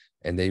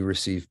 and they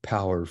receive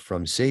power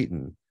from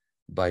Satan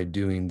by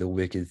doing the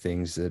wicked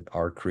things that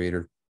our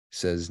Creator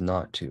says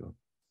not to.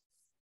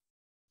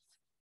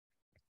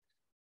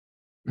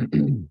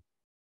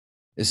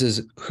 It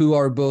says, who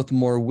are both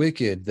more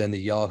wicked than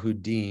the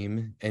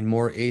Yahudim and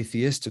more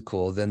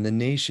atheistical than the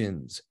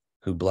nations,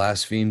 who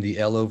blaspheme the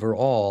El over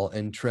all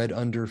and tread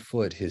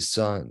underfoot his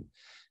son,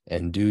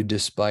 and do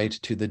despite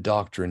to the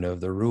doctrine of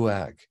the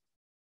Ruach,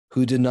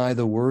 who deny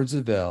the words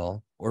of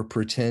El or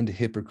pretend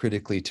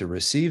hypocritically to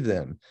receive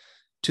them,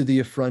 to the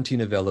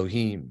affronting of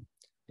Elohim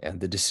and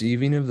the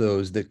deceiving of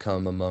those that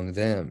come among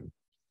them,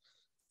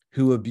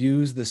 who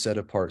abuse the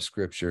set-apart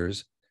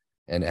scriptures,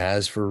 and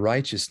as for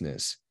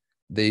righteousness,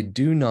 they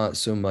do not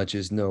so much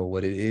as know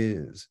what it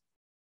is,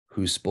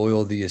 who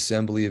spoil the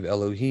assembly of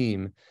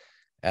Elohim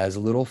as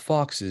little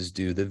foxes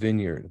do the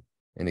vineyard.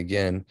 And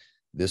again,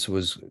 this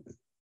was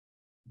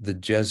the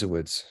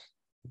Jesuits.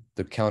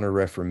 The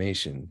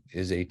Counter-Reformation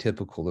is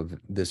atypical of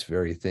this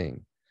very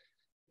thing.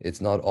 It's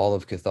not all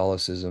of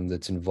Catholicism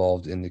that's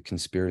involved in the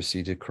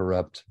conspiracy to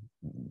corrupt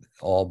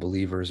all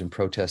believers and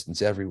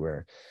Protestants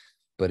everywhere,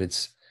 but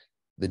it's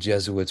the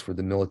Jesuits were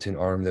the militant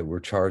arm that were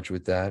charged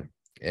with that,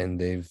 and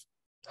they've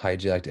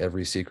hijacked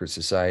every secret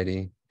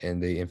society,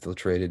 and they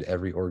infiltrated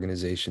every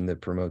organization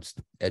that promotes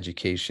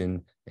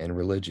education and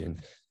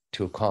religion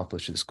to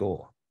accomplish this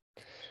goal.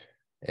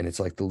 And it's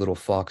like the little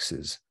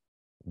foxes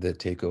that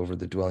take over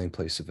the dwelling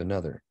place of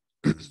another.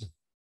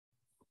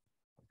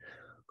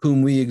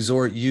 Whom we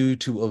exhort you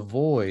to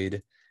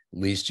avoid,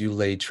 lest you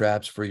lay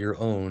traps for your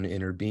own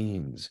inner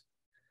beings.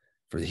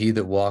 For he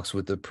that walks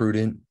with the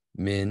prudent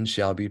men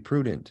shall be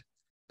prudent,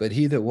 but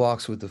he that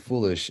walks with the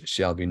foolish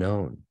shall be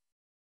known.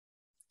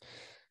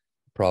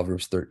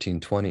 Proverbs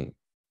 13:20.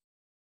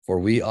 For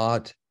we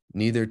ought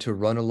neither to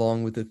run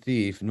along with a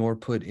thief, nor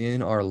put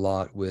in our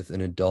lot with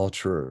an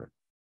adulterer.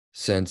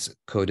 Since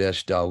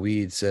Kodesh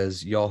Dawid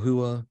says,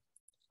 Yahuwah,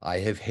 I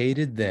have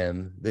hated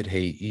them that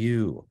hate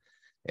you,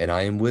 and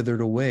I am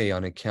withered away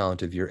on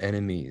account of your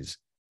enemies.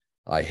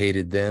 I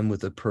hated them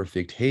with a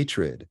perfect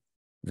hatred.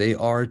 They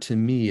are to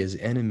me as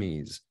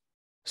enemies.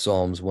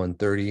 Psalms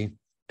 130,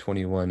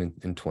 21,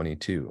 and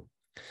 22.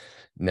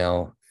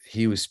 Now,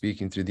 he was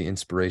speaking through the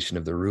inspiration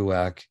of the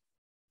Ruach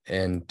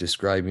and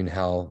describing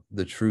how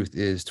the truth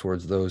is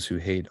towards those who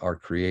hate our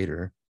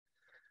Creator,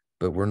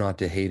 but we're not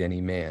to hate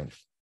any man,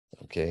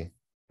 okay?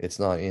 It's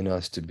not in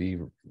us to be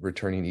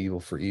returning evil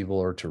for evil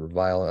or to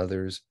revile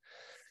others.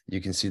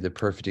 You can see the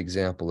perfect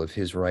example of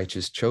his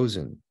righteous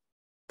chosen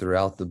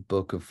throughout the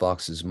book of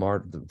Fox's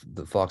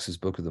the Fox's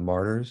Book of the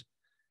Martyrs,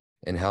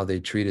 and how they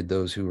treated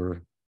those who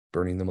were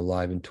burning them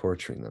alive and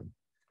torturing them.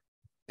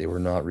 They were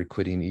not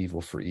requiting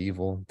evil for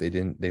evil. They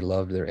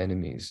loved their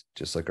enemies,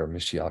 just like our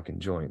Mashiach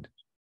enjoined.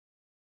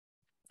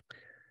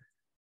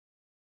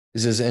 It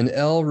says, and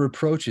El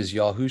reproaches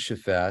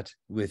Yahushaphat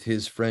with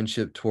his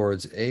friendship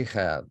towards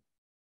Ahab,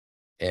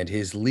 and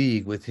his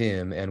league with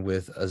him and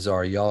with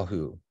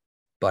Azaryahu,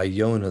 by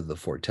Yonah the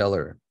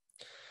foreteller.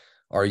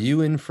 Are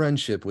you in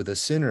friendship with a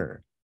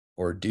sinner,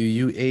 or do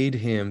you aid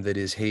him that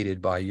is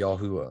hated by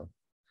Yahuwah?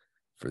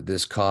 For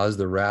this cause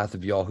the wrath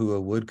of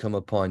Yahuwah would come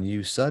upon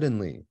you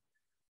suddenly,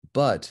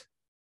 but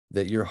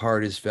that your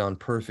heart is found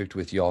perfect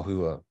with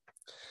Yahuwah.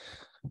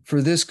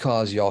 For this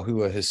cause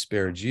Yahuwah has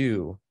spared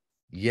you,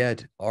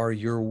 yet are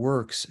your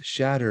works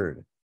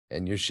shattered,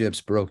 and your ships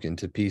broken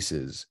to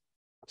pieces.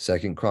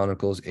 2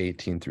 Chronicles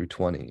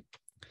 18-20.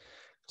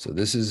 So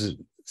this is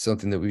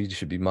something that we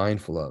should be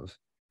mindful of.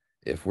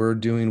 If we're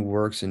doing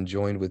works and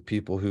joined with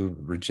people who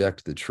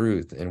reject the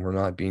truth and we're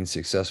not being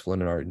successful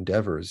in our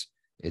endeavors,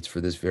 it's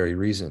for this very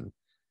reason.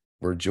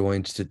 We're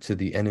joined to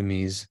the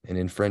enemies and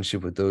in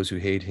friendship with those who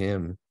hate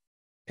him.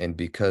 And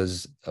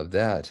because of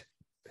that,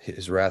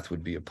 his wrath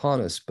would be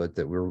upon us, but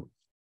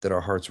that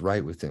our heart's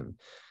right with him.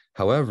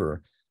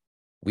 However,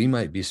 we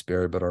might be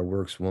spared, but our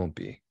works won't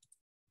be.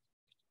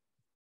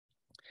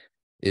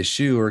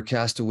 Eschew or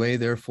cast away,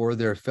 therefore,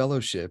 their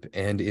fellowship,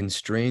 and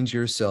estrange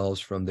yourselves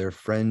from their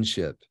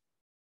friendship.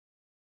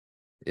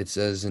 It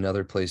says in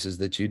other places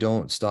that you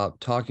don't stop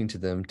talking to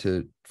them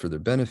for their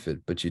benefit,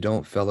 but you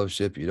don't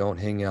fellowship, you don't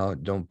hang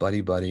out, don't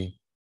buddy,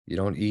 you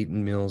don't eat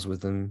in meals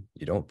with them,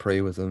 you don't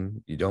pray with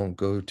them, you don't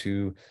go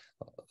to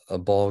a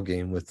ball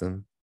game with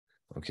them,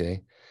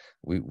 okay?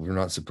 We're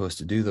not supposed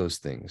to do those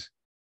things,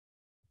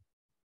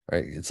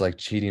 right? It's like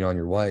cheating on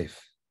your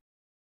wife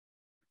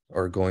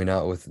or going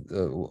out with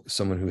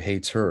someone who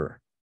hates her.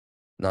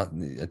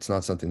 It's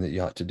not something that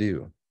you ought to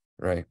do,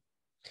 right?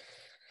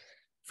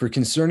 For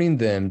concerning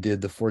them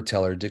did the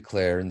foreteller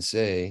declare and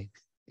say,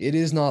 it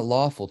is not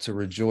lawful to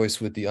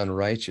rejoice with the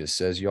unrighteous,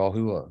 says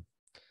Yahuwah.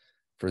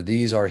 For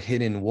these are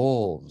hidden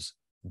wolves,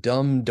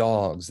 dumb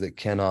dogs that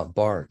cannot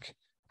bark,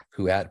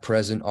 who at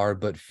present are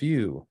but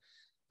few,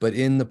 but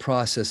in the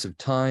process of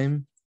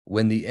time,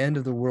 when the end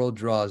of the world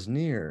draws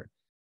near,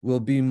 will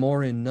be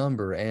more in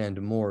number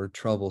and more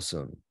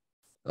troublesome.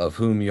 Of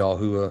whom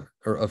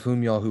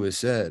Yahuwah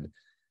said,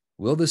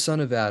 will the son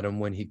of Adam,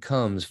 when he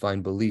comes,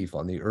 find belief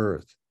on the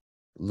earth?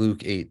 Luke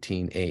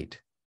 18:8.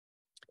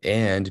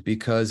 And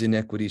because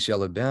iniquity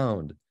shall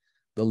abound,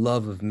 the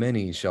love of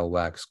many shall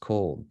wax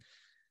cold.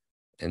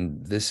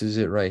 And this is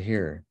it right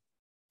here.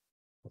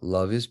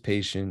 Love is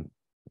patient,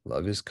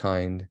 love is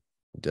kind,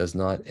 it does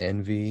not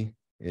envy,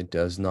 it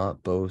does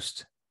not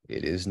boast,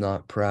 It is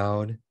not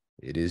proud.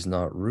 It is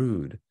not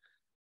rude.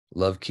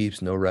 Love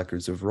keeps no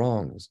records of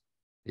wrongs.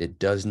 It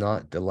does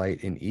not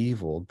delight in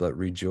evil, but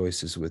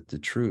rejoices with the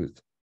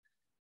truth.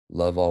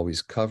 Love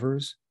always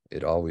covers,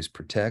 it always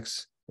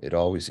protects, it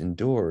always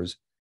endures,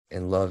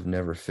 and love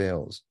never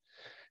fails.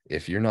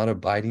 If you're not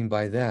abiding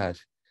by that,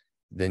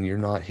 then you're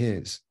not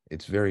his.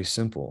 It's very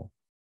simple.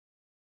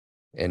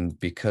 And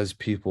because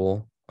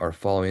people are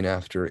following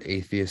after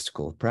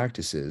atheistical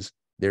practices,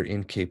 they're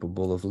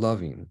incapable of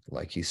loving,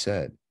 like he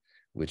said,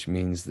 which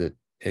means that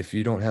if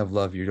you don't have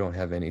love, you don't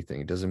have anything.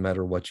 It doesn't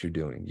matter what you're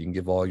doing. You can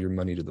give all your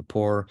money to the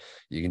poor.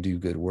 You can do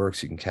good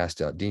works. You can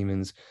cast out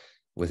demons.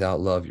 Without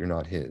love, you're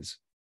not his.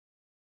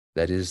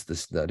 That is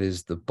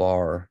the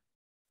bar,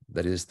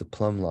 that is the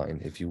plumb line,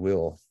 if you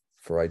will,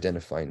 for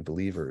identifying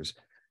believers.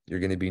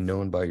 You're going to be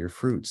known by your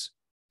fruits.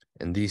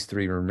 And these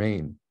three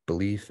remain: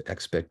 belief,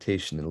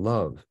 expectation, and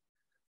love.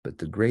 But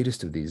the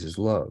greatest of these is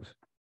love.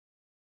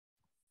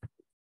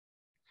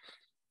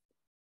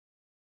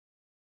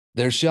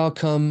 There shall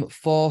come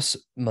false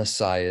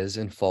messiahs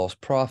and false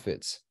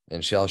prophets,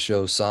 and shall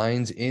show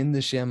signs in the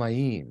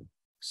Shamayim,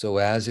 so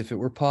as if it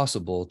were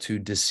possible to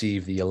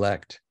deceive the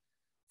elect,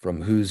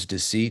 from whose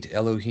deceit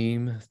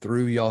Elohim,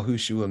 through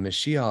Yahushua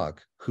Mashiach,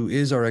 who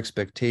is our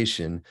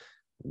expectation,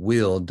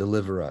 will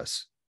deliver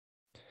us.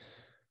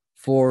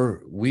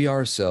 For we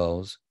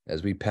ourselves,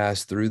 as we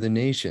pass through the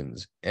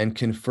nations and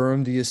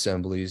confirm the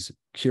assemblies,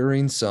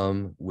 curing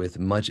some with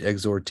much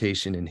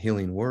exhortation and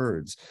healing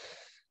words,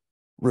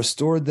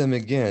 restored them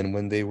again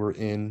when they were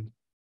in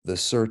the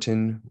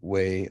certain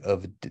way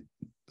of,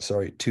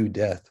 to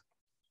death.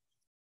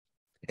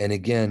 And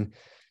again,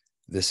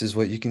 this is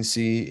what you can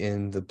see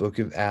in the book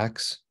of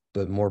Acts,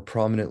 but more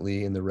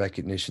prominently in the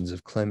recognitions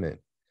of Clement,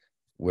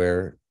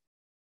 where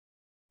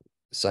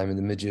Simon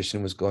the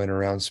magician was going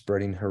around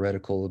spreading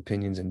heretical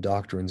opinions and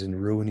doctrines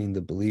and ruining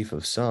the belief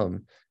of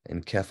some,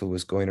 and Kepha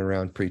was going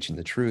around preaching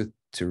the truth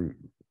to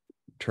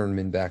turn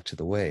men back to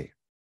the way.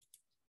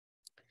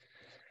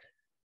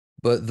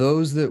 But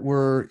those that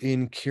were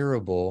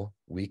incurable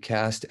we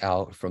cast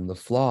out from the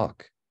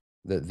flock,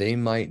 that they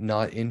might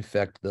not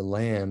infect the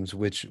lambs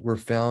which were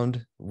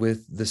found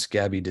with the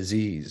scabby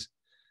disease,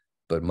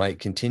 but might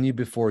continue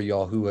before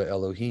Yahuwah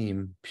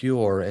Elohim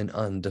pure and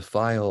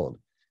undefiled,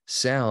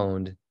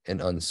 sound and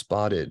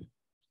unspotted.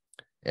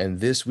 And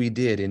this we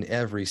did in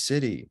every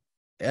city,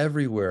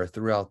 everywhere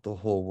throughout the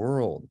whole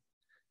world,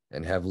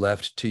 and have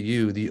left to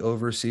you, the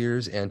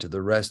overseers, and to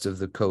the rest of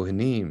the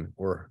Kohanim,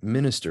 or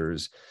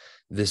ministers,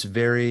 this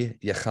very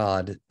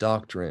Yachad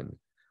doctrine,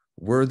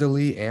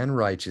 worthily and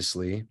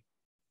righteously,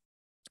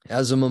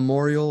 as a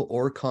memorial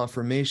or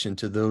confirmation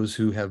to those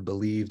who have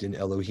believed in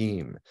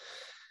Elohim.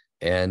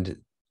 And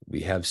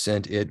we have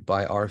sent it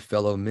by our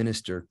fellow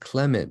minister,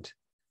 Clement,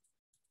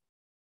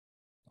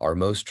 our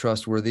most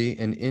trustworthy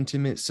and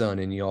intimate son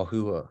in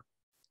Yahuwah,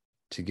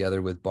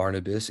 together with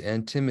Barnabas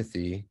and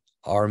Timothy,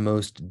 our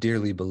most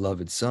dearly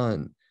beloved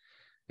son,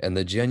 and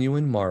the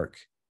genuine Mark,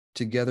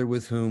 together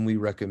with whom we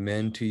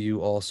recommend to you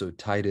also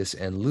Titus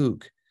and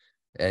Luke,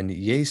 and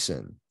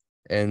Jason,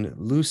 and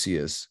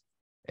Lucius,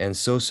 and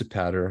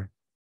Sosipater,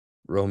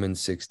 Romans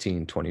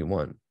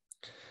 16:21.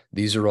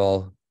 These are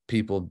all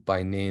people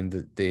by name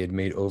that they had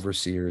made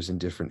overseers in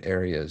different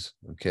areas,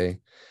 okay?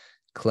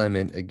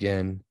 Clement,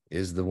 again,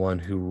 is the one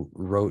who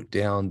wrote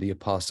down the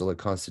Apostolic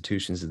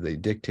Constitutions as they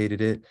dictated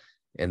it,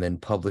 and then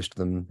published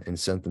them and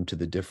sent them to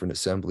the different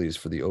assemblies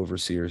for the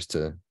overseers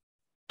to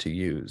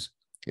use.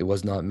 It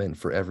was not meant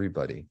for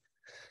everybody,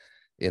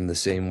 in the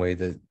same way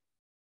that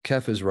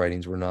Kepha's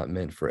writings were not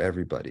meant for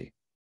everybody.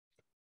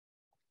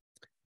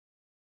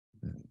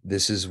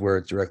 This is where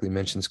it directly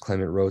mentions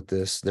Clement wrote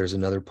this. There's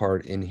another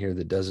part in here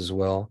that does as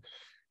well.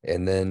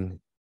 And then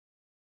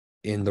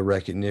in the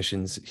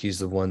recognitions, he's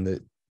the one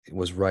that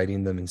was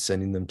writing them and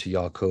sending them to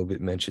Jacob.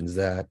 It mentions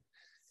that.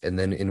 And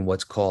then in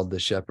what's called the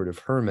Shepherd of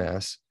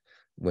Hermas,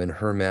 when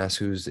Hermas,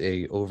 who's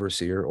a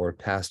overseer or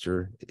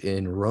pastor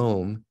in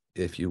Rome,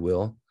 if you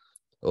will,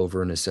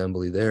 over an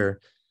assembly there,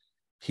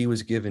 he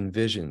was given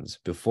visions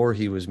before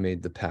he was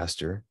made the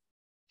pastor.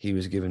 He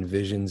was given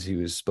visions. He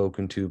was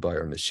spoken to by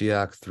our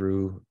Mashiach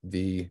through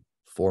the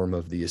form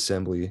of the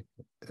assembly,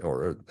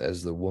 or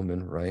as the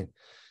woman, right,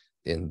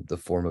 in the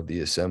form of the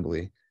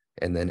assembly.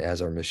 And then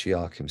as our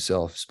Mashiach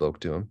himself spoke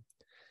to him,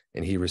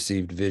 and he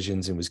received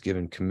visions and was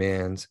given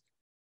commands.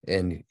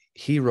 And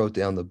he wrote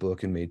down the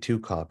book and made 2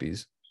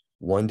 copies,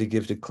 one to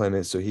give to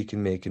Clement so he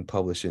can make and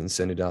publish it and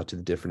send it out to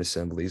the different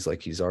assemblies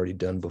like he's already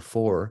done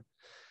before,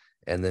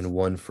 and then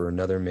one for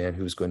another man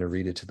who's going to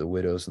read it to the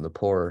widows and the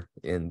poor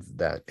in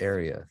that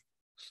area.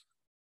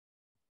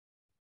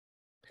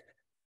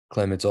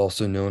 Clement's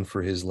also known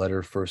for his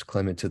letter, First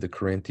Clement to the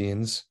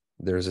Corinthians.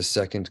 There's a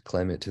second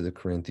Clement to the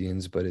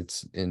Corinthians, but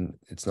it's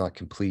not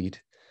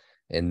complete.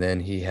 And then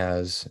he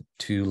has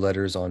 2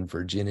 letters on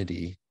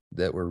virginity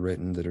that were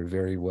written that are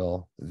very,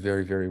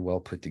 very well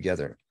put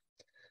together.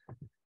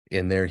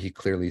 In there, he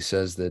clearly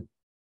says that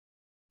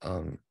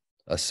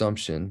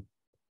assumption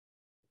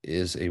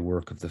is a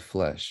work of the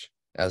flesh,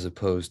 as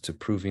opposed to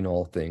proving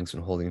all things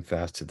and holding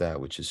fast to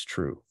that which is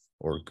true.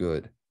 or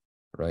good,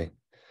 right?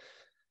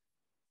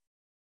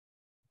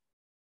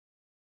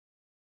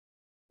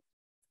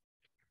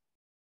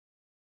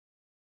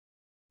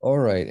 All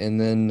right, and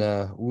then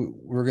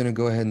we're going to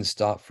go ahead and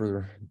stop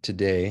for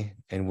today,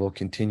 and we'll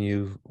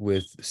continue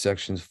with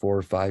sections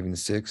 4, 5, and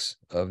 6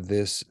 of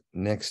this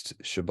next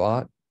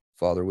Shabbat,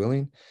 Father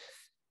willing,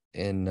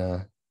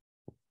 and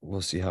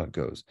we'll see how it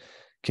goes.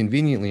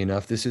 Conveniently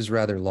enough, this is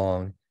rather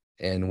long,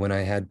 and when I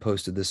had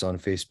posted this on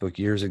Facebook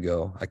years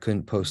ago, I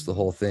couldn't post the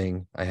whole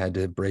thing. I had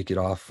to break it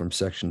off from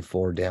section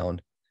 4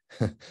 down.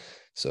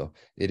 So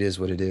it is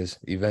what it is.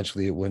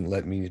 Eventually it wouldn't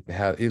let me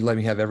have, it let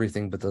me have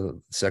everything but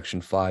the section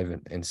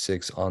 5 and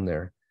 6 on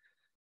there.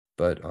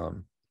 But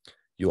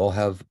you all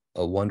have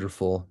a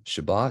wonderful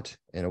Shabbat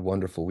and a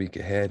wonderful week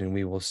ahead, and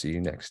we will see you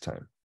next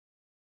time.